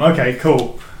Leon. Okay,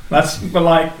 cool. It's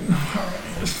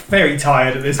very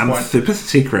tired at this point. And super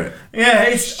secret.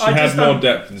 Yeah, she had more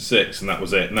depth in 6, and that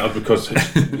was it. And that was because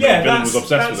Villain was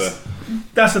obsessed with her.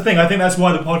 That's the thing. I think that's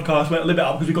why the podcast went a little bit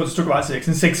up, because we got to talk about 6.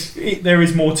 And 6, there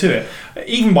is more to it.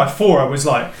 Even by 4, I was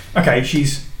like, okay,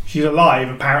 she's alive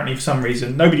apparently for some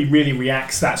reason. Nobody really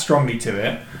reacts that strongly to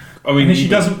it. I mean, and she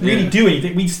doesn't really do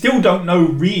anything. We still don't know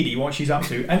really what she's up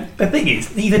to. And the thing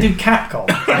is, neither do Capcom.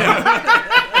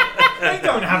 They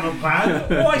don't have a plan.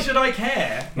 Why should I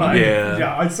care?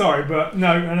 I'm sorry, but no,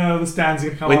 I know the stands are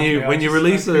going to come when you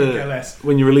release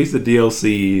a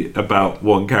DLC about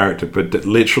one character, but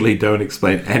literally don't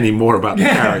explain any more about the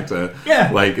character. Yeah,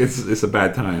 like it's a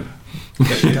bad time.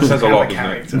 It says a lot, doesn't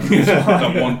character. it?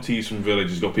 That one tease from Village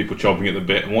has got people chomping at the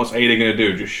bit, and what's Ada going to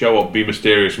do? Just show up, be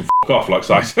mysterious, and f*** off, like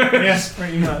Si says. Yes,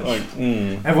 pretty much.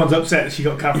 Everyone's upset that she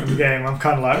got cut from the game. I'm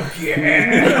kind of like,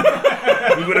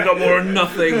 yeah. We would have got more of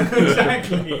nothing.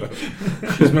 Exactly.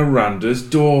 She's Miranda's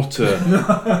daughter.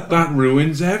 That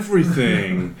ruins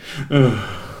everything.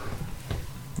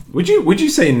 Would you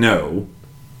say no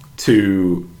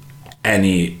to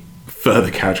any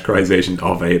further characterization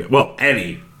of Ada? Well,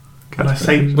 any. Can I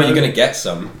say no? Well, you're going to get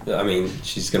some. I mean,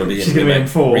 she's going to be in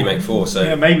remake 4, so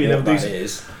yeah, maybe they'll do.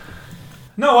 Is.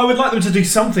 No, I would like them to do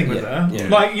something with her. Yeah.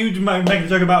 Like you make a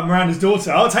joke about Miranda's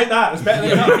daughter. I'll take that. It's better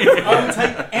than nothing. I would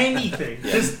take anything.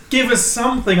 Yeah. Just give us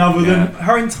something other than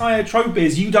her entire trope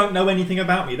is you don't know anything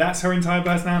about me. That's her entire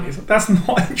personality. That's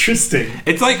not interesting.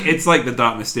 It's like the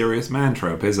dark mysterious man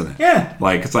trope, isn't it? Yeah.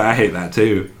 Like it's like I hate that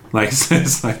too. Like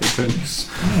it's like no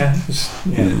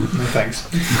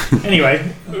thanks.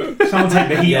 Anyway, someone take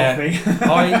the heat off me.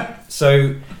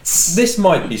 So this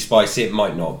might be spicy, it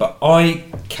might not, but I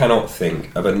cannot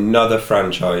think of another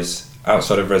franchise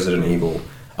outside of Resident Evil.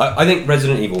 I think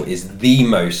Resident Evil is the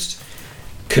most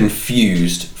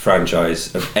confused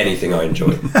franchise of anything I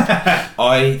enjoy.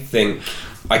 I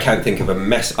can't think of a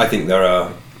mess. I think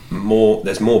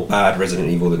there's more bad Resident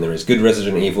Evil than there is good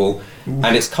Resident Evil.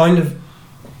 And it's kind of,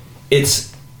 it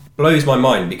blows my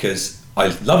mind because I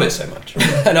love it so much.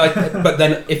 But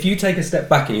then if you take a step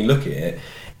back and you look at it,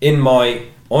 in my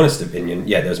honest opinion,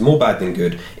 there's more bad than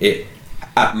good. It,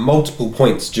 at multiple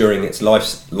points during its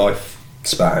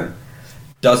lifespan,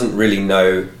 doesn't really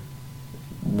know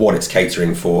what it's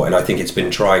catering for, and I think it's been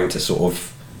trying to sort of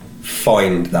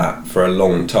find that for a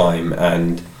long time.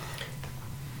 And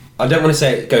I don't want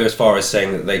to go as far as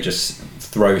saying that they just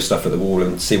throw stuff at the wall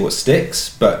and see what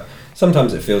sticks, but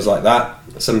sometimes it feels like that.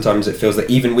 Sometimes it feels that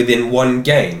even within one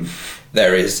game,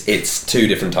 it's two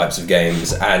different types of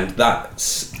games, and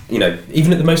that's, even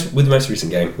with the most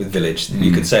recent game with Village,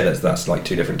 you could say that's like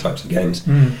two different types of games.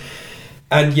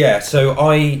 And so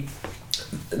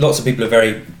lots of people are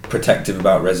very protective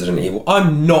about Resident Evil.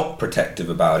 I'm not protective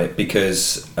about it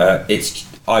because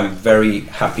I'm very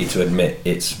happy to admit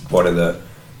it's one of the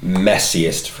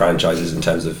messiest franchises in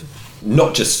terms of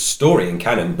not just story and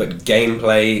canon, but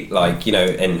gameplay,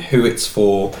 and who it's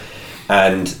for,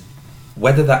 and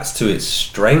whether that's to its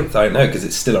strength, I don't know, because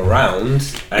it's still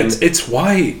around. And it's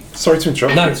why. Sorry to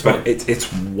interrupt. No, it's fine. It's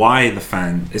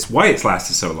why it's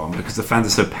lasted so long, because the fans are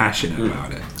so passionate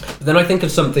about it. But then I think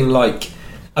of something like,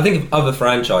 I think of other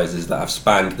franchises that have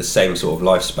spanned the same sort of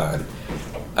lifespan.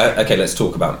 Okay, let's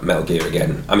talk about Metal Gear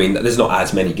again. I mean, there's not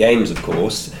as many games, of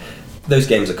course. Those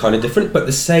games are kind of different, but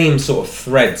the same sort of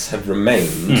threads have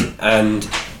remained.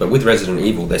 But with Resident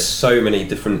Evil, there's so many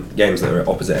different games that are at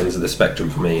opposite ends of the spectrum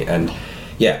for me. And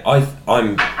I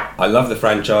love the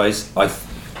franchise. I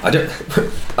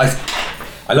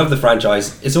love the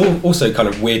franchise. It's also kind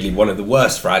of weirdly one of the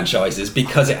worst franchises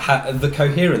because it had the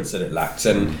coherence that it lacks.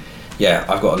 And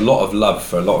I've got a lot of love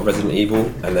for a lot of Resident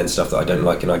Evil, and then stuff that I don't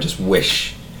like, and I just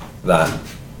wish that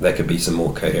there could be some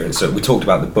more coherence. So we talked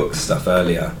about the book stuff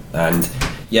earlier, and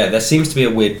there seems to be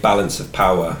a weird balance of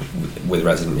power with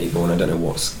Resident Evil, and I don't know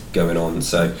what's going on.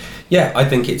 So I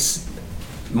think it's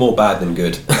more bad than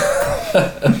good,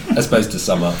 I suppose, to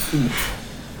sum up.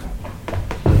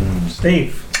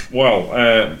 Steve.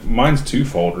 Well, mine's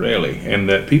twofold really, in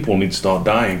that people need to start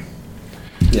dying.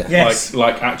 Yeah. Yes.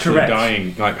 Like actually Correct.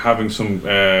 dying, like having some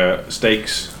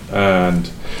stakes,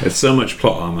 and There's so much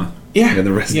plot armor. Yeah, in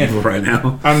the Resident Evil right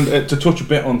now. And to touch a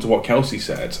bit onto what Kelsey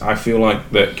said, I feel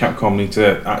like that Capcom need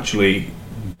to actually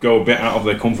go a bit out of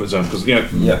their comfort zone, because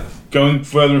going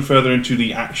further and further into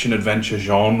the action adventure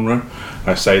genre,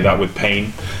 I say that with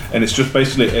pain, and it's just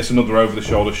basically it's another over the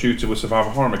shoulder shooter with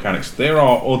survival horror mechanics. There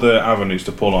are other avenues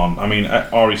to pull on. I mean,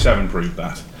 RE7 proved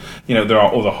that. There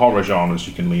are other horror genres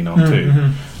you can lean on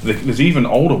too. There's even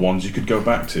older ones you could go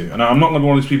back to. And I'm not going to be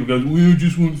one of these people who goes, we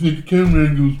just want to take the camera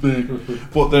angles back.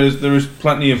 But there is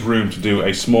plenty of room to do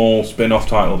a small spin-off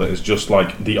title that is just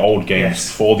like the old games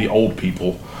for the old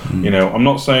people. I'm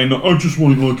not saying that I just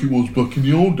want it like it was back in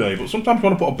the old day, but sometimes you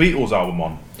want to put a Beatles album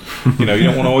on. You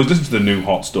don't want to always listen to the new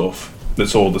hot stuff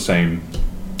that's all the same.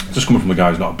 Just coming from a guy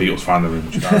who's not a Beatles fan in the room,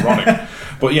 which is ironic.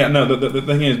 But the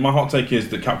thing is, my hot take is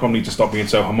that Capcom need to stop being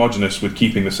so homogenous with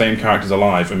keeping the same characters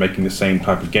alive and making the same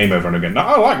type of game over and again. Now,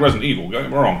 I like Resident Evil, don't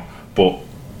get me wrong, but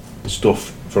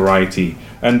stuff, variety,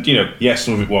 and yes,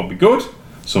 some of it won't be good,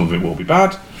 some of it will be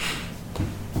bad.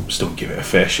 Still give it a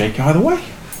fair shake either way.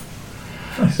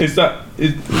 Is that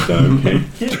okay?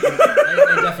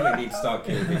 They definitely need to start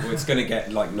killing people. It's going to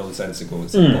get like nonsensical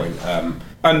at some point.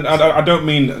 And I don't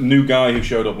mean new guy who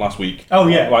showed up last week. Oh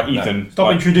yeah, like Ethan. Stop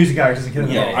like, introducing characters and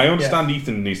killing them. Yeah. I understand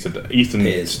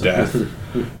Ethan's death,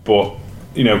 but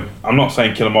I'm not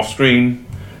saying kill him off screen.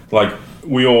 Like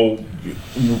we all,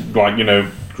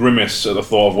 grimace at the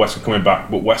thought of Wesker coming back,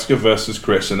 but Wesker versus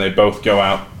Chris, and they both go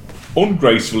out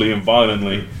ungracefully and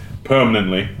violently,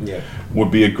 permanently, would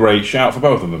be a great shout for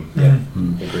both of them.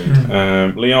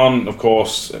 Agreed. Leon, of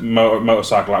course,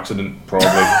 motorcycle accident, probably.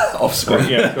 Offspring.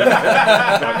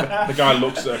 The guy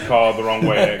looks at a car the wrong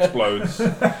way, it explodes.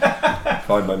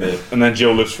 Fine by me. And then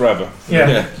Jill lives forever.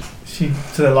 Yeah. She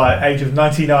to the age of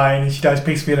 99 and she dies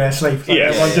peacefully in her sleep.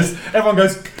 Everyone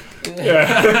goes. Yeah.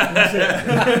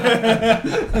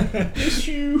 Miss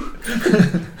you.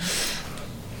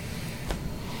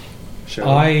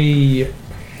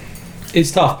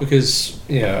 It's tough because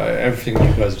everything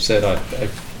you guys have said, I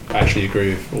actually agree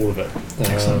with all of it.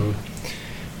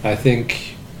 I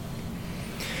think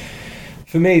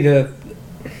for me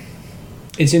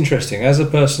it's interesting as a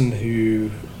person who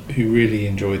really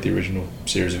enjoyed the original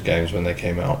series of games when they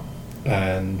came out,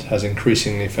 and has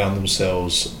increasingly found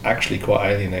themselves actually quite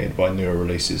alienated by newer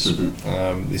releases.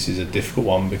 This is a difficult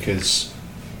one because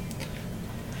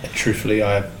truthfully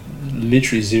I have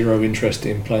literally zero interest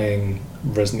in playing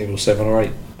Resident Evil 7 or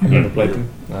 8. I've never played them.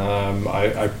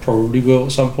 I probably will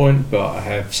at some point, but I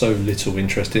have so little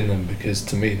interest in them because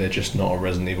to me they're just not a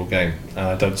Resident Evil game. And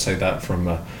I don't say that from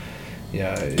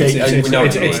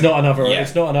it's not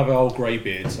another old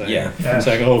greybeard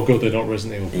saying oh god they're not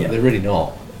Resident Evil, but they're really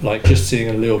not. Like just seeing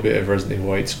a little bit of Resident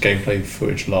Evil 8's gameplay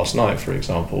footage last night, for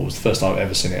example, was the first time I've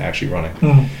ever seen it actually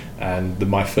running. And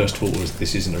my first thought was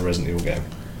this isn't a Resident Evil game.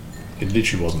 It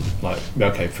literally wasn't. Like,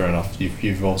 okay, fair enough, you've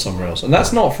evolved somewhere else. And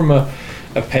that's not from a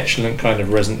petulant kind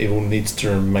of Resident Evil needs to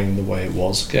remain the way it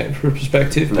was getting from a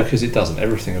perspective, because it doesn't.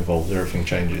 Everything evolves, everything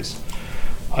changes.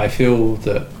 I feel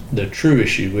that the true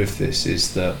issue with this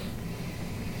is that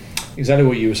exactly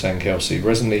what you were saying, Kelsey,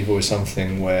 Resident Evil is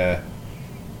something where,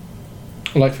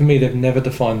 like for me, they've never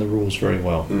defined the rules very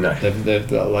well. No. They've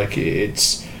like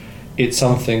it's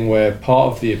something where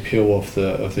part of the appeal of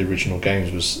the original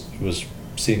games was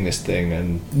seeing this thing,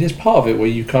 and there's part of it where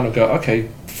you kind of go, okay,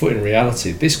 foot in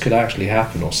reality, this could actually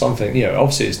happen or something.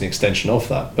 Obviously it's an extension of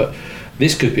that, but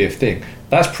this could be a thing.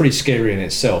 That's pretty scary in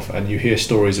itself. And you hear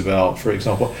stories about, for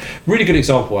example, really good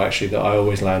example actually that I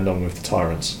always land on with the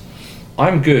Tyrants.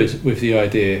 I'm good with the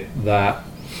idea that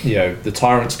the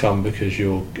Tyrants come because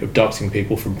you're abducting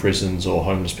people from prisons or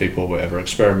homeless people or whatever,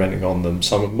 experimenting on them.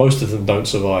 Most of them don't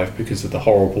survive because of the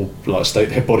horrible state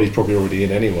their body's probably already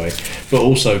in anyway, but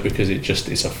also because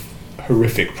it's a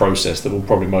horrific process that will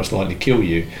probably most likely kill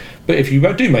you. But if you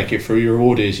do make it through, your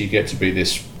reward is you get to be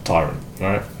this tyrant,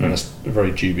 right? And that's a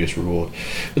very dubious reward.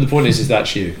 But the point is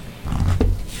that's you.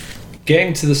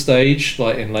 Getting to the stage,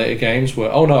 like in later games,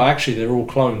 where actually they're all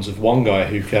clones of one guy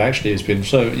who has been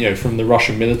from the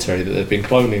Russian military that they've been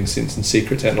cloning since in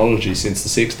secret technology since the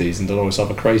 60s and done all this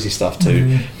other crazy stuff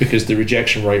too, because the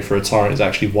rejection rate for a tyrant is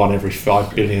actually 1 every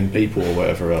 5 billion people or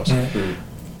whatever else.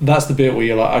 That's the bit where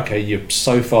you're like, okay, you're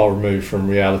so far removed from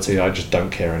reality, I just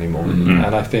don't care anymore.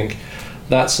 And I think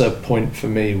that's a point for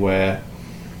me where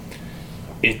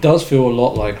it does feel a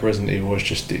lot like Resident Evil was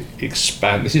just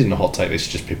expand. This isn't a hot take. This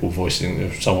is just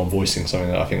someone voicing something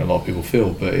that I think a lot of people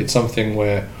feel. But it's something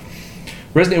where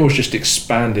Resident Evil was just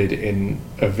expanded in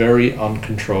a very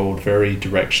uncontrolled, very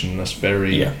directionless,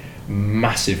 very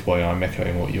massive way. I'm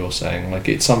echoing what you're saying. Like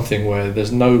it's something where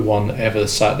there's no one ever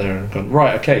sat there and gone,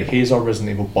 right, okay, here's our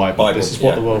Resident Evil Bible. This is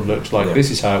what the world looks like. This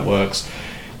is how it works.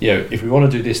 If we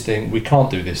want to do this thing, we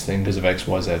can't do this thing because of X,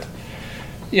 Y, Z.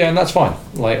 Yeah, and that's fine.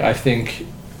 Like I think,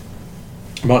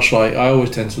 much like I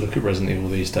always tend to look at Resident Evil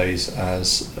these days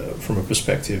as from a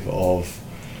perspective of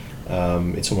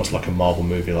it's almost like a Marvel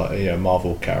movie, like a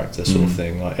Marvel character sort of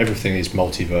thing. Like everything is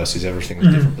multiverses, everything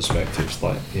is different perspectives.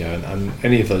 Like and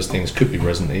any of those things could be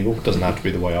Resident Evil. It doesn't have to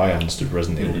be the way I understood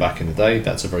Resident Evil back in the day.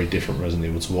 That's a very different Resident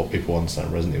Evil to what people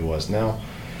understand Resident Evil as now.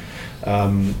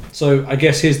 So I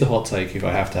guess here's the hot take, if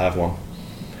I have to have one.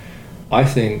 I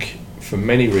think for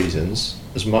many reasons,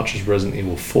 as much as Resident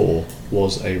Evil 4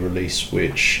 was a release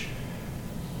which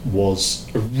was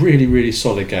a really, really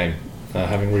solid game,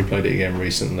 having replayed it again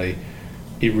recently,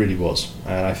 it really was.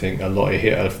 And I think it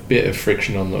hit a bit of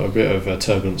friction a bit of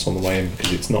turbulence on the way in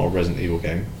because it's not a Resident Evil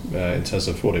game in terms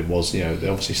of what it was. They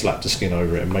obviously slapped a skin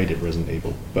over it and made it Resident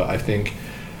Evil. But I think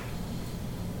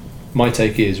my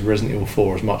take is Resident Evil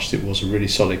 4, as much as it was a really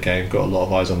solid game, got a lot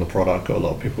of eyes on the product, got a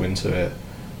lot of people into it,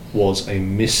 was a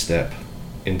misstep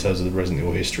in terms of the Resident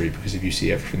Evil history, because if you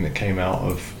see everything that came out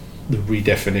of the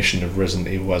redefinition of Resident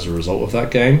Evil as a result of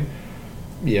that game,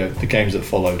 the games that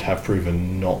followed have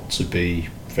proven not to be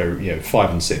very, 5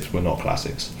 and 6 were not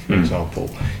classics, for example.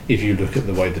 If you look at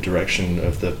the way the direction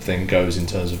of the thing goes in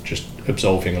terms of just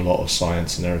absolving a lot of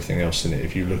science and everything else in it,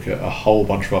 if you look at a whole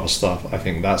bunch of other stuff, I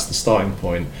think that's the starting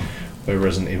point where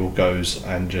Resident Evil goes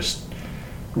and just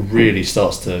really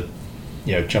starts to,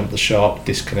 jump the shark,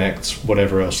 disconnect,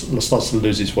 whatever else, starts to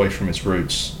lose its way from its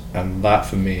roots. And that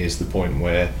for me is the point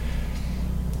where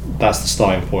that's the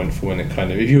starting point for when it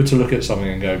kind of, if you were to look at something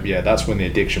and go, that's when the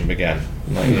addiction began.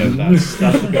 That's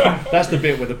the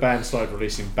bit where the band started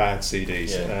releasing bad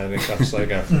CDs, and it kind of started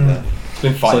going from there. It's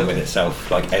been fighting with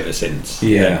itself like ever since.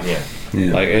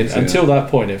 Until that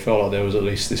point, it felt like there was at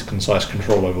least this concise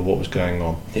control over what was going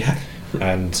on. Yeah.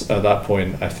 And at that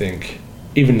point, I think,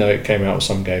 even though it came out with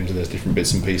some games and there's different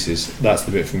bits and pieces, that's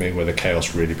the bit for me where the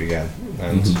chaos really began.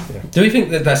 And do we think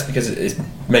that that's because it's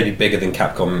maybe bigger than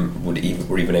Capcom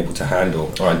were even able to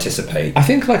handle or anticipate? I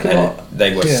think like a lot,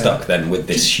 they were stuck then with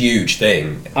this huge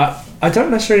thing. I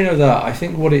don't necessarily know that. I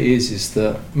think what it is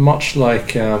that much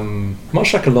like a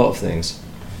lot of things,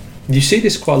 you see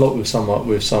this quite a lot with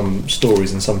some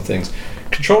stories and some things.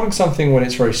 Controlling something when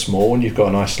it's very small and you've got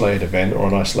an isolated event or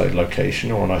an isolated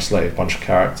location or an isolated bunch of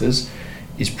characters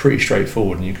is pretty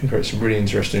straightforward, and you can create some really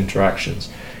interesting interactions.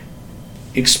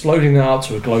 Exploding that out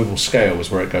to a global scale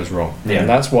is where it goes wrong, and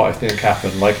that's what I think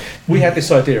happened. Like, we had this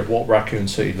idea of what Raccoon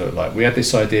City looked like. We had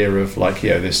this idea of what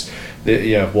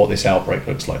this outbreak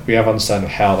looks like. We have understanding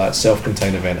of how that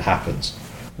self-contained event happens.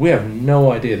 We have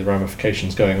no idea the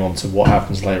ramifications going on to what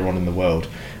happens later on in the world,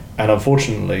 and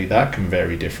unfortunately, that can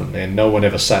vary differently. And no one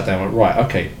ever sat down and went, right,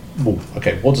 okay,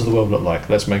 what does the world look like?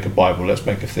 Let's make a Bible. Let's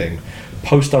make a thing.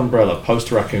 Post Umbrella,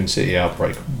 post Raccoon City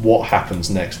outbreak, what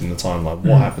happens next in the timeline?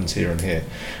 What happens here and here?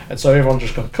 And so everyone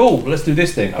just goes, cool, let's do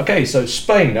this thing. Okay, so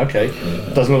Spain,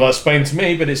 doesn't look like Spain to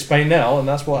me, but it's Spain now, and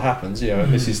that's what happens.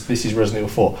 And this is Resident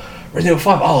Evil 4. Resident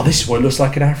Evil 5, this is what it looks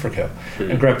like in Africa.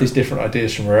 And grab these different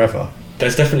ideas from wherever.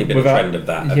 There's definitely been a trend of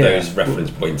that, of those reference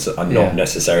points are not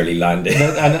necessarily landing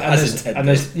as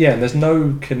intended. And there's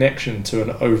no connection to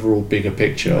an overall bigger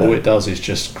picture. All it does is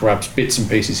just grabs bits and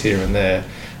pieces here and there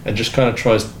and just kind of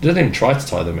doesn't even try to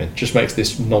tie them in, just makes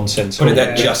this nonsense. Put it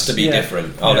there just to be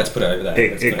different. Let's put it over there.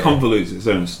 It convolutes its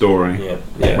own story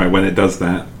when it does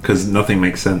that, because nothing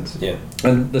makes sense. Yeah.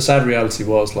 And the sad reality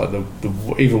was, like,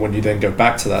 even when you then go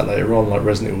back to that later on, like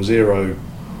Resident Evil 0,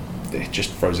 it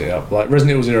just throws it up. Like,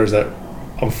 Resident Evil 0 is that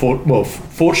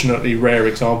fortunately rare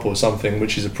example of something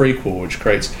which is a prequel, which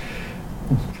creates,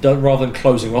 rather than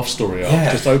closing off story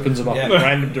arcs, just opens them up in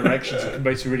random directions and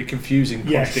makes really confusing,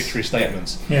 contradictory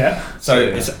statements.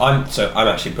 So I'm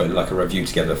actually putting like a review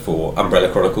together for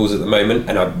Umbrella Chronicles at the moment,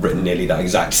 and I've written nearly that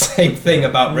exact same thing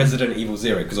about Resident Evil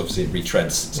 0, because obviously it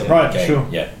retreads some of the game. Sure.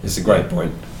 Yeah, it's a great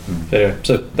point. Anyway,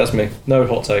 so that's me. No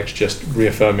hot takes, just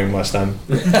reaffirming my stand.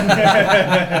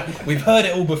 We've heard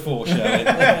it all before, Sherwin.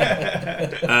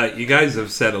 You guys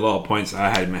have said a lot of points I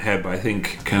had in my head, but I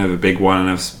think kind of a big one, and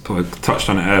I've touched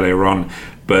on it earlier on,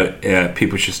 but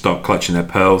people should stop clutching their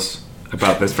pearls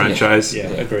about this franchise.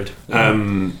 Agreed.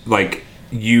 Like,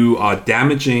 you are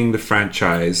damaging the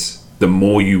franchise the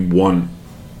more you want,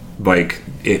 like,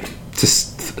 it to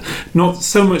not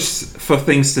so much for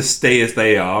things to stay as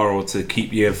they are, or to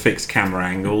keep your fixed camera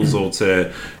angles, or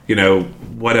to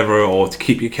whatever, or to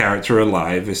keep your character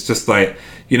alive. It's just like,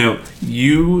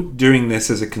 you doing this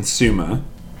as a consumer,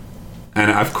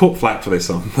 and I've caught flack for this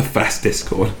on the Fast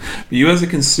Discord, but you as a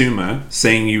consumer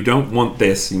saying you don't want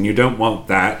this and you don't want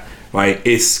that, right,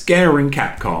 is scaring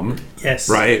Capcom,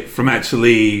 right, from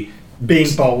actually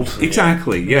being bold.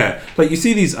 Exactly, yeah. Like, you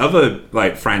see these other,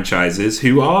 like, franchises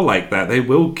who are like that. They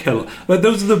will kill. Like,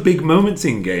 those are the big moments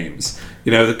in games,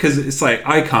 because it's like,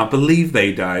 I can't believe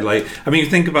they die. Like, I mean,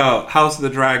 think about House of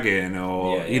the Dragon,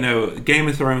 or Game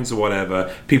of Thrones, or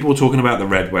whatever. People are talking about the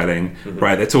Red Wedding,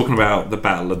 right? They're talking about the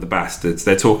Battle of the Bastards.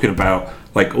 They're talking about,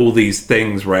 like, all these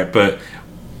things, right? But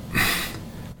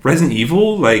Resident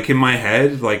Evil, like, in my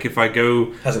head, like, if I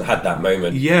go, hasn't had that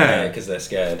moment, because they're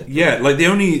scared. Like, the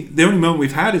only moment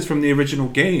we've had is from the original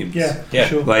games.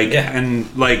 Sure. Like,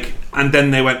 and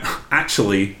then they went,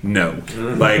 actually, no,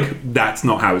 like, that's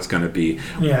not how it's going to be.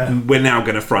 We're now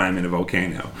going to fry him in a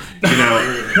volcano,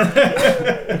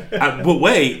 but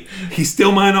wait, he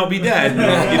still might not be dead,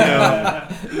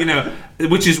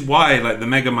 which is why, like, the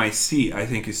Mega My Seat, I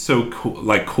think, is so cool,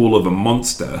 like, cool of a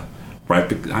monster. right?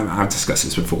 I've discussed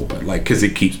this before, but like because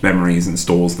it keeps memories and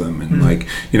stores them, and like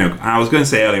I was going to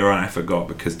say earlier on, I forgot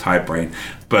because tired brain,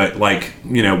 but like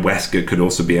Wesker could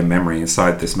also be a memory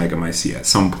inside this Megamycete at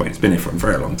some point. It's been here for a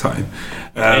very long time.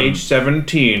 At age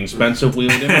 17, Spencer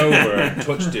wheeled him over and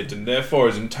touched it, and therefore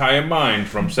his entire mind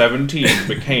from 17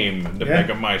 became the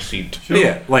Megamycete. Sure.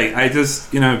 Yeah, like I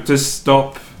just just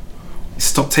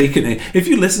stop taking it. If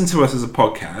you listen to us as a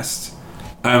podcast,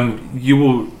 you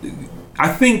will.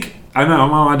 I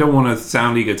know I don't want to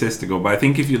sound egotistical, but I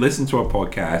think if you listen to our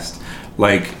podcast,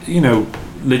 like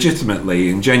legitimately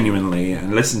and genuinely,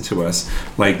 and listen to us,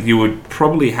 like you would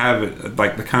probably have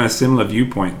like the kind of similar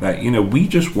viewpoint that we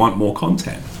just want more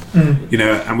content,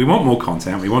 and we want more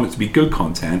content. We want it to be good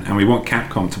content, and we want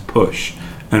Capcom to push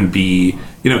and be.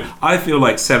 I feel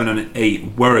like 7 and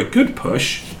 8 were a good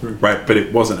push, right? But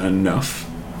it wasn't enough.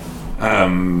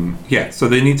 So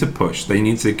they need to push. They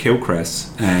need to kill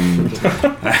Chris, and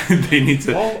they need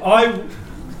to. I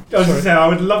was going to say, I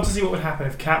would love to see what would happen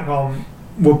if Capcom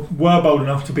were bold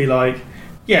enough to be like,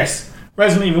 yes,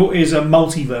 Resident Evil is a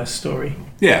multiverse story.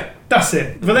 Yeah. That's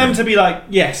it. For them to be like,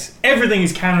 yes, everything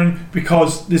is canon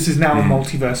because this is now a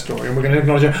multiverse story, and we're going to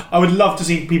acknowledge it. I would love to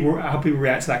see how people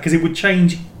react to that, because it would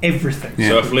change everything. Yeah.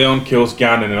 So if Leon kills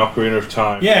Ganon in Ocarina of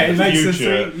Time, it makes the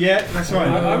three. Yeah, that's right.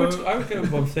 I would go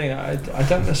with one thing. I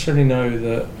don't necessarily know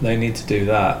that they need to do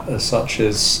that as such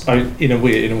as in a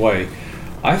way.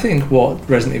 I think what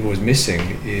Resident Evil is missing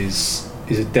is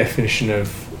a definition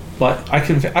of like I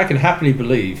can happily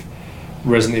believe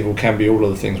Resident Evil can be all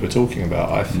of the things we're talking about.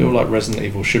 I feel like Resident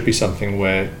Evil should be something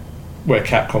where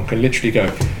Capcom can literally go,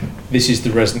 this is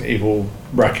the Resident Evil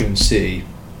Raccoon City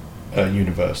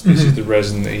universe. This is the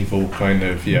Resident Evil kind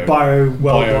of bio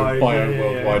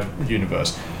worldwide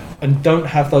universe, and don't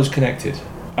have those connected.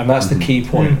 And that's the key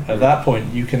point. At that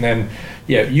point, you can then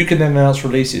announce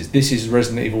releases. This is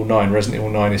Resident Evil 9. Resident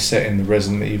Evil 9 is set in the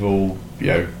Resident Evil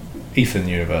Ethan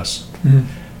universe.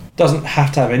 Doesn't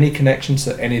have to have any connections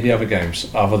to any of the other games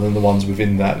other than the ones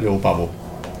within that little bubble.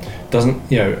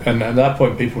 Doesn't and at that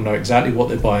point people know exactly what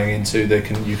they're buying into.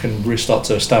 You can start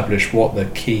to establish what the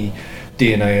key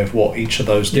DNA of what each of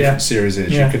those different series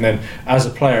is. You can then, as a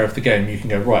player of the game, you can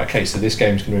go, right, okay, so this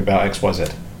game's going to be about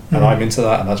XYZ, and I'm into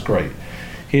that, and that's great.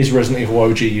 Here's Resident Evil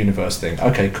OG universe thing.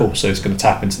 Okay, cool. So it's going to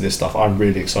tap into this stuff. I'm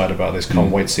really excited about this.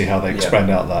 Can't wait to see how they expand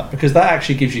out that, because that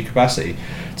actually gives you capacity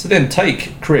to then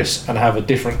take Chris and have a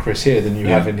different Chris here than you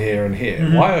have in here and here.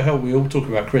 Why the hell are we all talking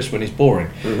about Chris when he's boring?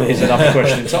 Is another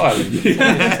question entirely.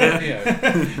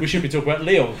 We should be talking about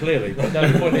Leon clearly, but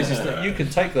no. The point is that you can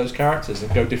take those characters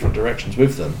and go different directions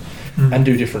with them and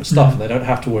do different stuff, and they don't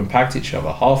have to impact each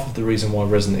other. Half of the reason why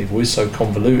Resident Evil is so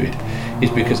convoluted is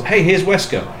because here's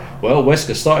Wesker. Well,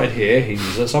 Wesker started here.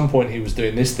 At some point he was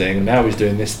doing this thing, and now he's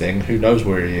doing this thing. Who knows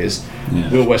where he is?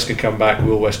 Will Wesker come back?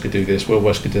 Will Wesker do this? Will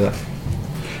Wesker do that?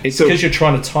 It's because you're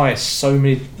trying to tie so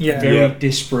many very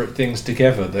disparate things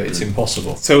together that it's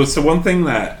impossible. So one thing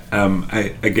that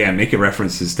I again making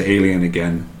references to Alien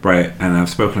again, right? And I've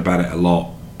spoken about it a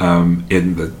lot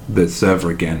in the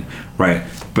server again, right?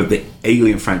 But the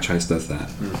Alien franchise does that,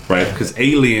 right? Because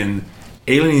Alien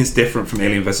is different from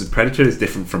Alien vs Predator. It's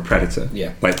different from Predator.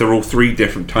 Yeah, like they're all three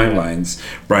different timelines,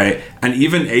 right? And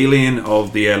even Alien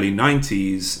of the early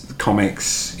 '90s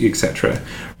comics, etc.,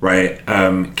 right,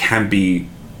 can be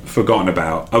forgotten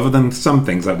about. Other than some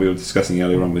things like we were discussing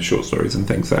earlier on with short stories and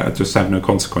things that just have no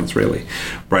consequence, really,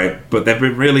 right? But they've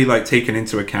been really like taken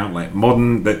into account, like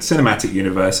the cinematic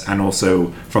universe, and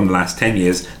also from the last 10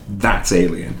 years, that's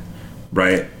Alien,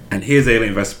 right? And here's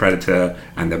Alien vs Predator,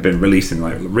 and they've been releasing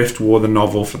like Rift War, the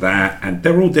novel for that, and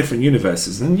they're all different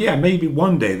universes. And maybe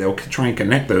one day they'll try and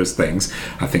connect those things.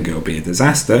 I think it'll be a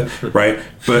disaster, right?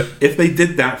 But if they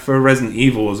did that for Resident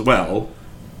Evil as well,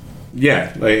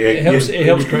 it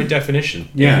helps create definition.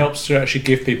 It helps to actually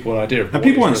give people an idea of. And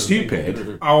people aren't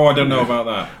stupid. Oh, I don't know about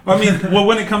that. I mean, well,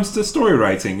 when it comes to story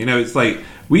writing, it's like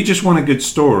we just want a good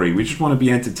story. We just want to be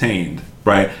entertained,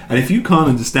 right? And if you can't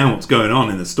understand what's going on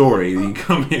in the story, then you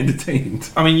can't be entertained.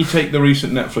 I mean, you take the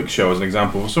recent Netflix show as an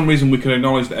example. For some reason, we can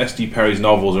acknowledge that S.D. Perry's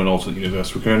novels are an alternate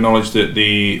universe. We can acknowledge that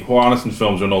the Juan Anderson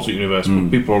films are an alternate universe.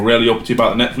 But people are really uppity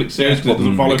about the Netflix series because it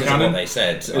doesn't follow canon. What they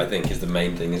said, I think, is the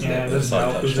main thing, isn't it?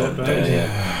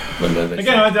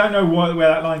 Again, I don't know where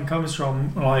that line comes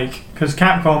from. Like, because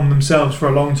Capcom themselves for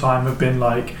a long time have been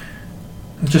like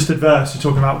just adverse to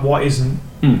talking about what isn't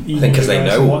I think because they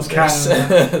know what's canon.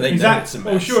 They know it's a mess.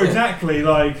 Well, sure, exactly.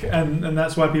 Like, and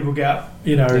that's why people get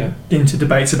into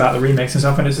debates about the remakes and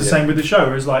stuff. And it's the same with the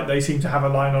show. Is like they seem to have a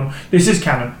line on this is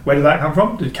canon. Where did that come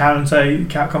from? Did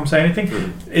Capcom say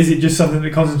anything? Is it just something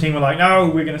that Constantine were like, no,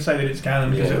 we're going to say that it's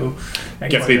canon because it'll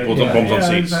get people to bums on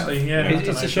seats. Exactly. Yeah,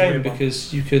 it's a shame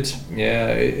because you could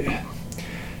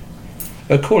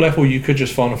at core level, you could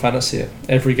just Final Fantasy it.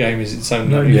 Every game is its own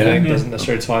thing, doesn't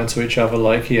necessarily tie into each other.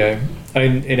 Like, in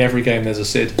every game there's a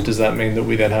Cid. Does that mean that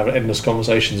we then have endless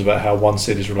conversations about how one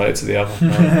Cid is related to the other?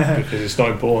 No, because it's not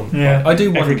important. Yeah. I do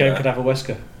wonder, every game could have a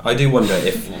Wesker. I do wonder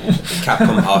if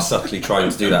Capcom are subtly trying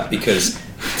to do that, because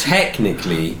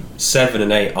technically 7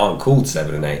 and 8 aren't called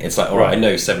 7 and 8. It's like, alright, I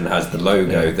know 7 has the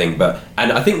logo thing,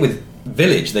 and I think with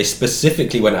Village, they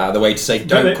specifically went out of the way to say,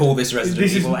 don't call this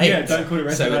Resident Evil 8. Yeah, don't call it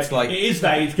Resident Evil 8. So it's like, it is the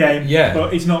 8th game,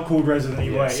 but it's not called Resident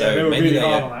Evil 8. So they were maybe really they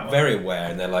hard on are that very aware,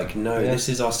 and they're like, no, this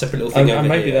is our separate little thing over and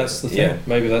maybe here. that's the thing.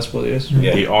 Maybe that's what it is.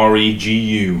 Yeah. The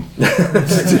REGU.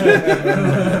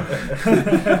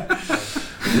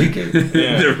 Regu.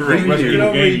 The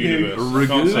Resident Game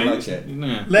Regu.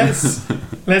 Universe.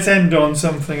 Let's end on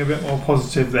something a bit more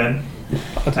positive then.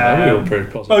 I don't know, we were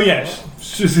pretty positive. Oh yes,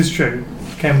 this is true.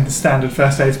 Came with the standard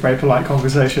first aid spray polite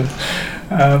conversation.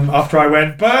 After I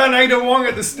went, burn Ada Wong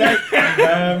at the stake. We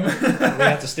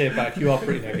had to steer back. You are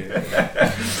pretty negative.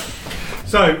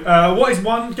 So, what is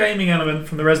one gaming element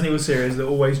from the Resident Evil series that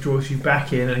always draws you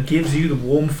back in and gives you the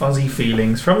warm, fuzzy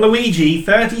feelings? From Luigi,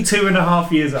 32 and a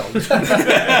half years old.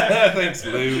 Thanks,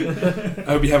 Lou.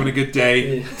 I hope you're having a good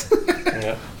day.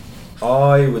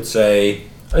 I would say,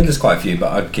 I think there's quite a few,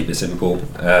 but I'd keep it simple.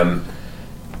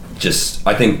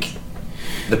 I think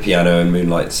the piano in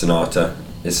Moonlight Sonata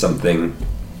is something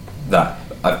that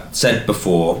I've said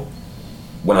before.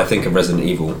 When I think of Resident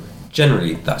Evil,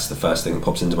 generally that's the first thing that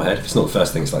pops into my head. If it's not the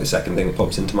first thing, it's like the second thing that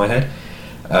pops into my head.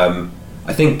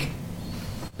 I think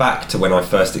back to when I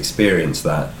first experienced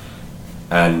that,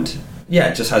 and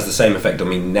it just has the same effect on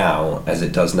me now as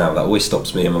it does now. That always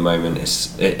stops me in the moment.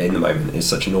 It's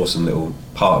such an awesome little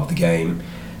part of the game.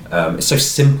 It's so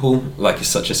simple, like it's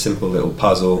such a simple little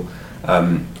puzzle.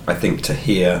 I think to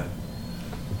hear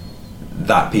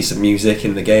that piece of music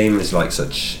in the game is like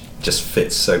just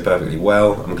fits so perfectly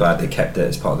well. I'm glad they kept it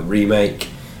as part of the remake.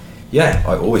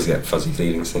 I always get fuzzy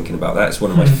feelings thinking about that. It's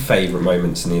one of my favourite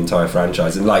moments in the entire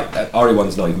franchise, and like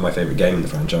RE1's not even my favourite game in the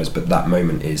franchise, but that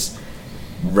moment is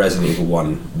Resident Evil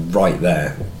 1 right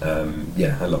there.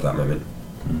 I love that moment.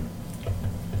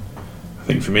 I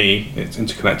think for me, it's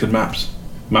interconnected maps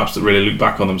that really look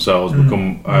back on themselves,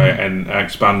 become an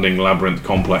expanding labyrinth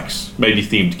complex, maybe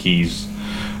themed keys,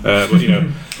 but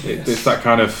it's that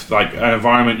kind of like an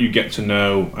environment you get to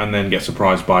know and then get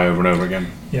surprised by over and over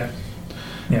again.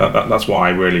 That's what I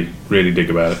really, really dig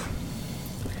about it.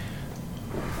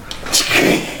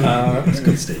 That's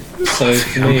good, Steve. So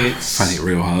for me, it's finding it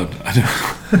real hard.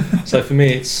 So for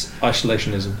me, it's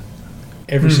isolationism.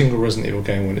 Every single Resident Evil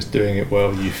game, when it's doing it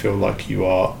well, you feel like you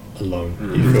are alone.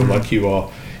 You feel like you are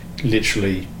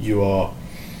literally.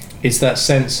 It's that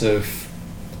sense of.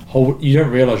 You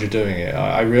don't realise you're doing it.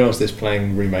 I realised this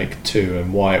playing Remake 2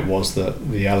 and why it was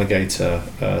that the alligator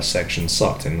section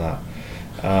sucked in that.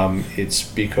 It's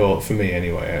because, for me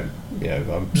anyway,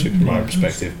 I'm speaking from my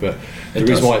perspective, but the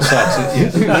reason why it sucks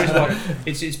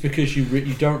it's because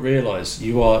you don't realise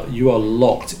you are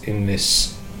locked in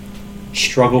this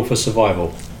struggle for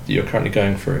survival that you're currently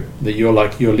going through. That you're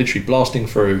literally blasting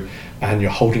through and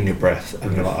you're holding your breath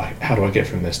and you're like, how do I get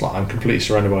from this? Like, I'm completely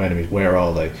surrounded by enemies. Where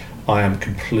are they? I am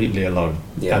completely alone.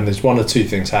 And there's one or two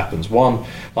things happens. One,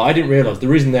 I didn't realise the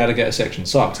reason the alligator section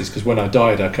sucked is because when I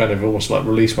died, I kind of almost like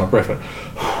released my breath.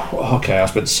 Okay, I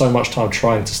spent so much time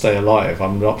trying to stay alive.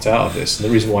 I'm knocked out of this. And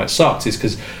the reason why it sucked is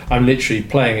because I'm literally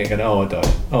playing it and I died.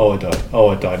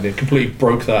 And it completely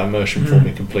broke that immersion for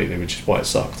me completely, which is why it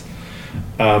sucked.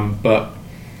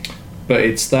 But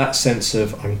it's that sense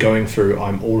of I'm going through,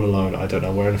 I'm all alone, I don't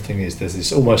know where anything is. There's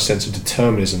this almost sense of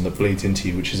determinism that bleeds into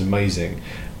you, which is amazing.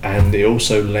 And it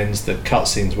also lends the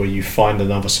cutscenes where you find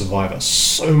another survivor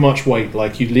so much weight.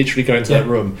 Like, you literally go into that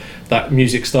room, that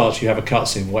music starts, you have a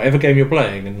cutscene, whatever game you're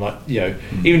playing, and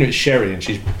even if it's Sherry and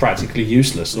she's practically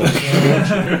useless,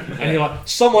 and you're like,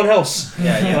 someone else,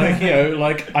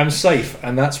 I'm safe.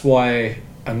 And that's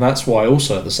why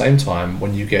also at the same time,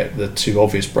 when you get the two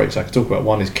obvious breaks I could talk about,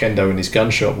 one is Kendo and his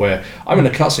gunshot, where I'm in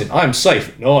a cutscene, I'm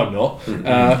safe. No, I'm not.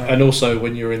 And also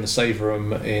when you're in the save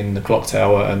room in the clock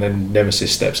tower and then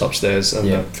Nemesis steps upstairs and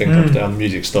the thing comes down, the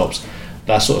music stops,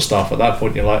 that sort of stuff. At that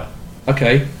point you're like,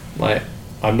 okay, like,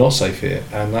 I'm not safe here.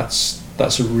 And that's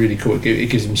a really cool, it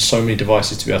gives them so many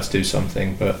devices to be able to do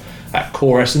something, but at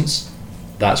core essence,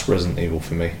 that's Resident Evil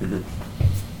for me.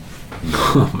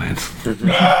 Oh man.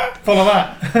 Follow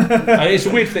that. It's a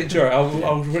weird thing, Joe.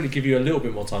 I'll really give you a little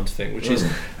bit more time to think, which is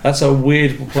that's a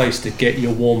weird place to get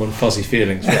your warm and fuzzy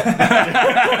feelings from.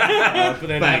 But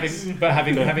then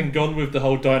having gone with the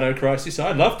whole Dino Crisis,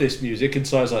 I love this music, and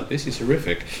so I was like, this is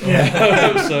horrific.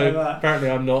 Yeah. So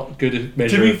apparently I'm not good at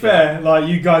measuring. To be fair, like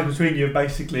you guys between you have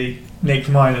basically nicked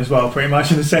mine as well, pretty much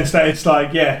in the sense that it's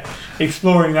like,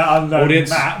 exploring that unknown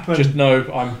audience, map. And just know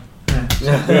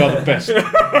we are the best.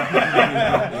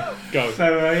 Go.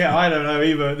 So I don't know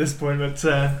either at this point, but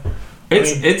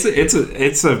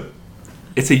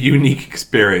It's a unique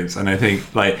experience, and I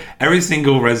think like every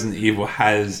single Resident Evil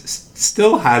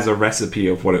still has a recipe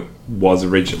of what it was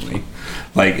originally.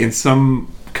 Like in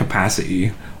some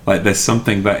capacity, like there's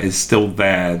something that is still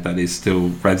there that is still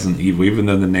Resident Evil, even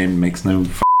though the name makes no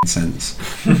sense.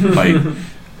 Like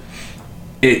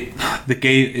the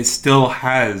game, it still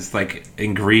has like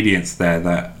ingredients there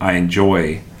that I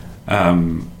enjoy.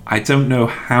 I don't know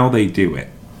how they do it.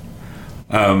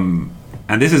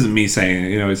 And this isn't me saying,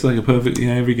 it's like a perfect,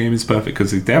 every game is perfect,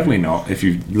 because it's definitely not. If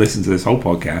you listen to this whole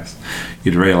podcast,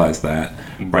 you'd realize that.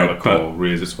 Right,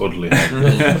 rears its ugly.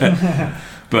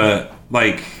 But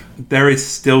like, there is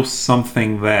still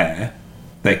something there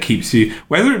that keeps you,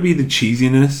 whether it be the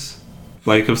cheesiness,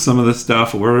 like of some of the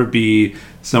stuff, or whether it be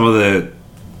some of the,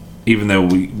 even though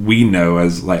we know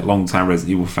as like long-time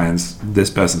Resident Evil fans, this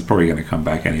person's probably going to come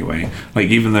back anyway. Like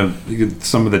even though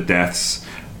some of the deaths,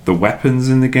 the weapons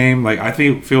in the game, like I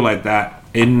feel like that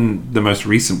in the most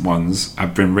recent ones,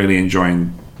 I've been really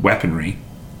enjoying weaponry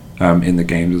in the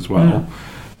games as well.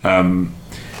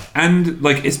 And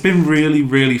like it's been really,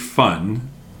 really fun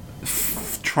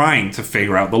trying to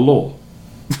figure out the lore.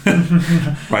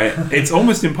 Right? It's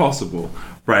almost impossible,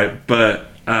 right? But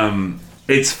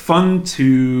it's fun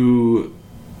to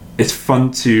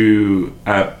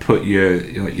put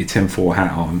your tinfoil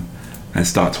hat on and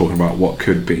start talking about what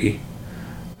could be,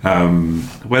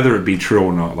 whether it be true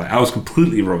or not. Like I was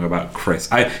completely wrong about Chris.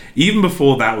 Even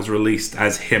before that was released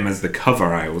as him as the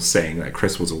cover, I was saying that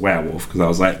Chris was a werewolf, because I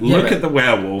was like, look at the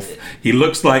werewolf. He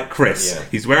looks like Chris. Yeah.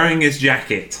 He's wearing his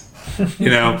jacket.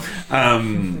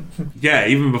 Even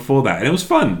before that, and it was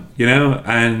fun.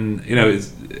 And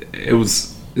it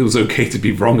was okay to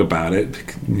be wrong about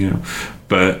it,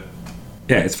 but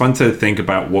it's fun to think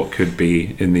about what could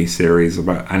be in these series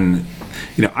I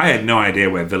had no idea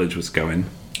where Village was going.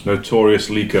 Notorious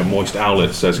leaker Moist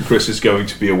Owlet says Chris is going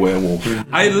to be a werewolf.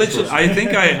 I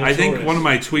think one of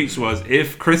my tweets was,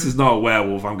 if Chris is not a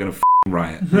werewolf, I'm going to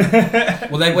riot.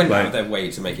 Well, they went out of their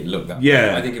way to make it look that way.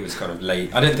 Yeah. I think it was kind of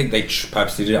late. I don't think they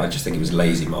purposely did it. I just think it was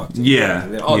lazy marketing. Yeah.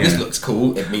 This looks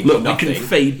cool. It means nothing. We can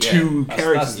fade two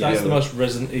characters. That's the most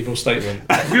Resident Evil statement.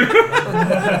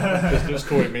 It looks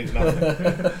cool. It means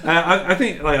nothing. I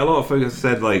think like a lot of folks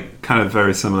said like kind of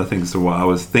very similar things to what I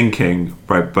was thinking,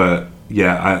 right? But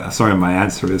sorry, my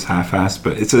answer is half-assed,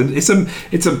 but it's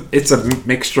a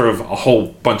mixture of a whole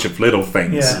bunch of little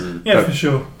things. For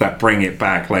sure. That bring it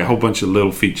back, like a whole bunch of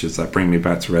little features that bring me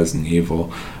back to Resident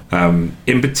Evil.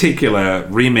 In particular,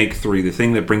 Remake 3. The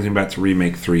thing that brings me back to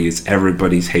Remake 3 is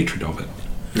everybody's hatred of it.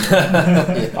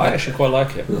 I actually quite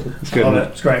like it. It's good.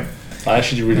 It's great. I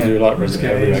actually really do like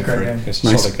Resident Evil Remake 3. It's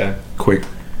a solid game. Quick,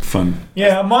 fun.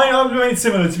 Yeah, mine are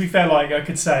similar. To be fair, like I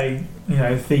could say,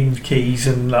 themed keys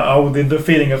and the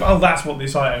feeling of that's what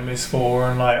this item is for,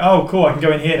 and like cool, I can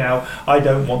go in here now. I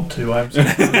don't want to. I'm sorry.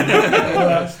 All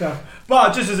that stuff.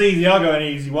 But just as easy, I'll go an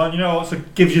easy one. Also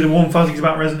gives you the warm fuzzies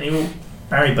about Resident Evil.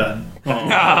 Barry Burton.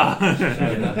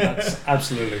 That's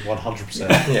absolutely 100%.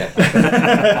 Yeah.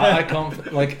 I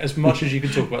can't, like, as much as you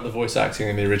can talk about the voice acting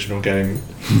in the original game,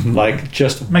 like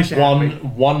just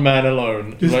one man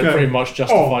alone pretty much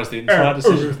justifies the entire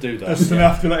decision to do that. That's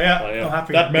enough to I'm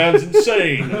happy. That man's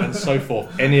insane, and so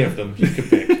forth. Any of them you could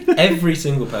pick. Every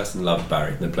single person loved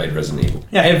Barry that played Resident Evil.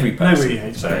 Yeah, every person. Nobody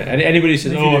hates Barry. Anybody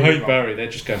says, I hate Barry,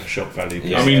 they're just going for shock value.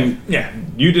 Yeah. I mean,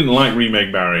 you didn't like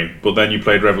Remake Barry, but then you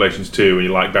played Revelations 2 and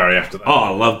you liked Barry after that. Oh, I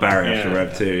love Barry after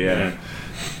Rev 2,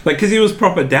 Like, because he was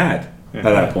proper dad at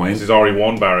that point. This is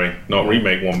RE1 Barry, not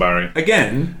Remake 1 Barry.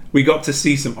 Again, we got to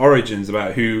see some origins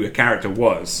about who a character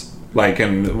was. Like,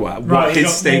 and what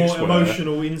his stakes were.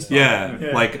 Emotional insight.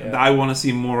 I want to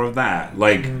see more of that.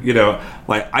 Like,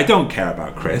 I don't care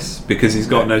about Chris because he's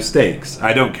got no stakes.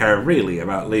 I don't care really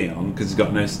about Leon because he's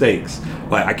got no stakes.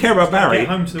 Like, I care about Barry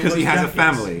because he has a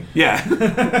family. Yeah.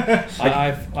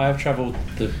 I have travelled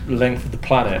the length of the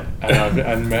planet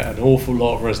and met an awful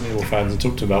lot of Resident Evil fans and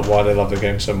talked to them about why they love the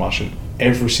game so much, and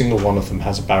every single one of them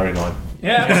has a Barry line.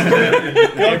 Yeah.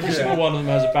 Every single one of them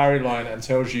has a Barry line and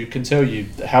can tell you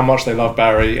how much they love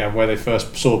Barry and where they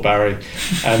first saw Barry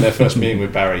and their first meeting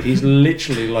with Barry. He's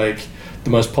literally like the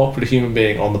most popular human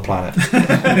being on the planet.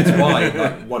 That's why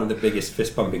one of the biggest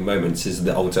fist pumping moments is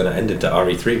the alternate ending to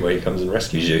RE3 where he comes and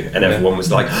rescues you, and everyone was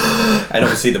like, and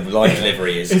obviously the line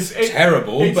delivery is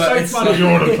terrible, it's but so it's funny.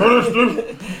 You're the first.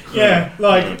 Yeah,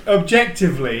 like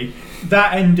objectively,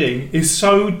 that ending is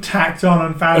so tacked on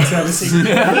and fan servicey.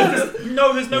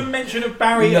 There's no mention of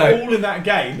Barry at all in that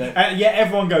game, yet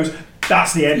everyone goes,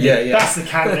 that's the ending. Yeah. That's the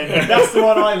canon ending. That's the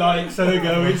one I like. So they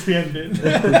go, it's the ending.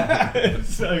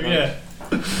 So yeah.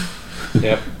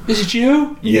 Yep. Is it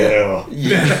you? Yeah.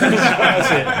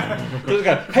 That's it. Doesn't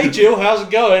go, hey Jill, how's it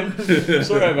going?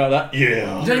 Sorry about that.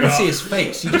 Yeah. You don't even see his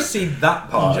face, you just see that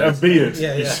part. A beard.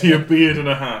 Yeah. You see a beard and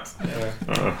a hat.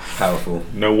 Powerful.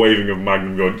 No waving of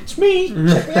Magnum going, it's me,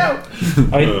 check me out.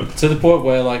 I mean, to the point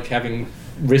where, like, having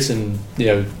written,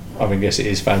 I mean, yes, it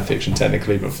is fan fiction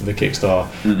technically, but for the Kickstarter,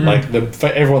 like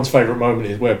everyone's favourite moment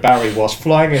is where Barry, whilst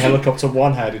flying a helicopter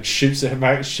one-handed, shoots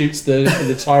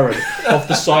the tyrant off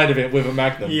the side of it with a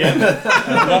magnum. Yeah.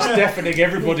 Thus deafening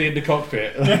everybody in the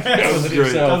cockpit.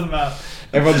 Doesn't matter.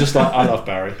 Everyone's just like, I love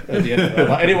Barry. At the end of that,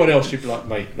 like anyone else, you'd be like,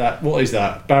 mate, what is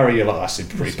that? Barry, you're like, that's a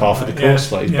pretty par for the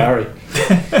course. Like, Barry.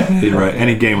 You're right.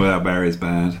 Any game without Barry is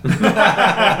bad.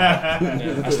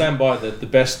 I stand by the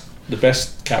best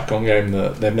Capcom game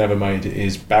that they've never made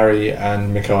is Barry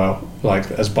and Mikhail, like,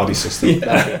 as buddy system.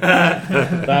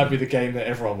 That'd be the game that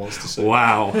everyone wants to see.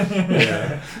 Wow.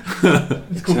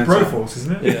 It's called Broforce,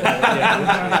 isn't it?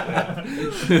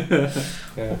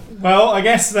 Yeah. Well, I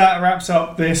guess that wraps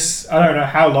up this. I don't know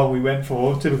how long we went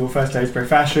for. Typical First Days Break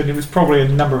fashion. It was probably a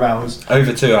number of hours.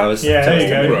 Over 2 hours. Yeah, there you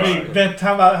go. Right.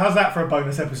 How's that for a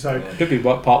bonus episode? Could be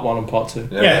part 1 and part 2.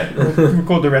 Yeah, we'll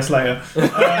record the rest later.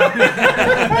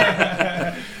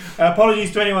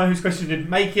 Apologies to anyone whose question didn't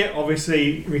make it.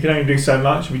 Obviously, we can only do so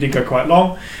much. We did go quite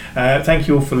long. Thank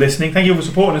you all for listening. Thank you all for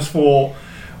supporting us for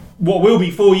what will be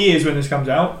 4 years when this comes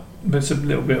out. But it's a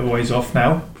little bit of a ways off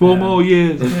now. 4 more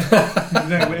years.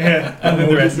 Yeah, and then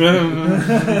the rest.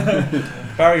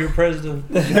 Barry for president.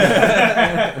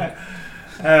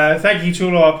 Thank you to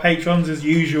all our patrons as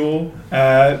usual.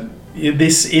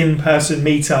 This in-person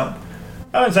meetup,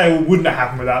 I don't say it wouldn't have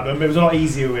happened without them. It was a lot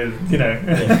easier with,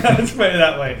 let's put it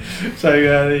that way. So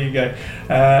there you go.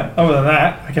 Other than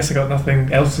that, I guess I got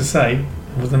nothing else to say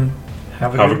other than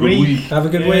have a good week. Have a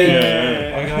good week.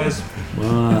 Yeah. Bye, guys.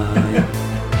 Bye.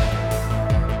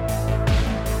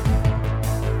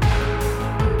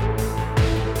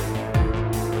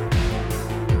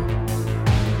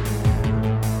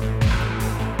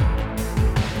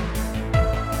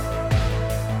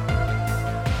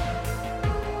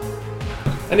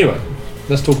 Anyway,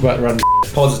 let's talk about random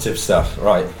Positive stuff,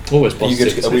 right. always Are you good?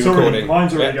 positive. Are we It's already, recording?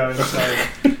 mine's already Yeah. going, so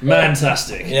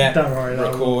Fantastic. Yeah. don't worry.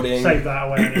 Recording. Save that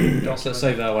away. Let's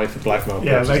save that away for blackmail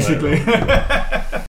Yeah, purposes later. basically.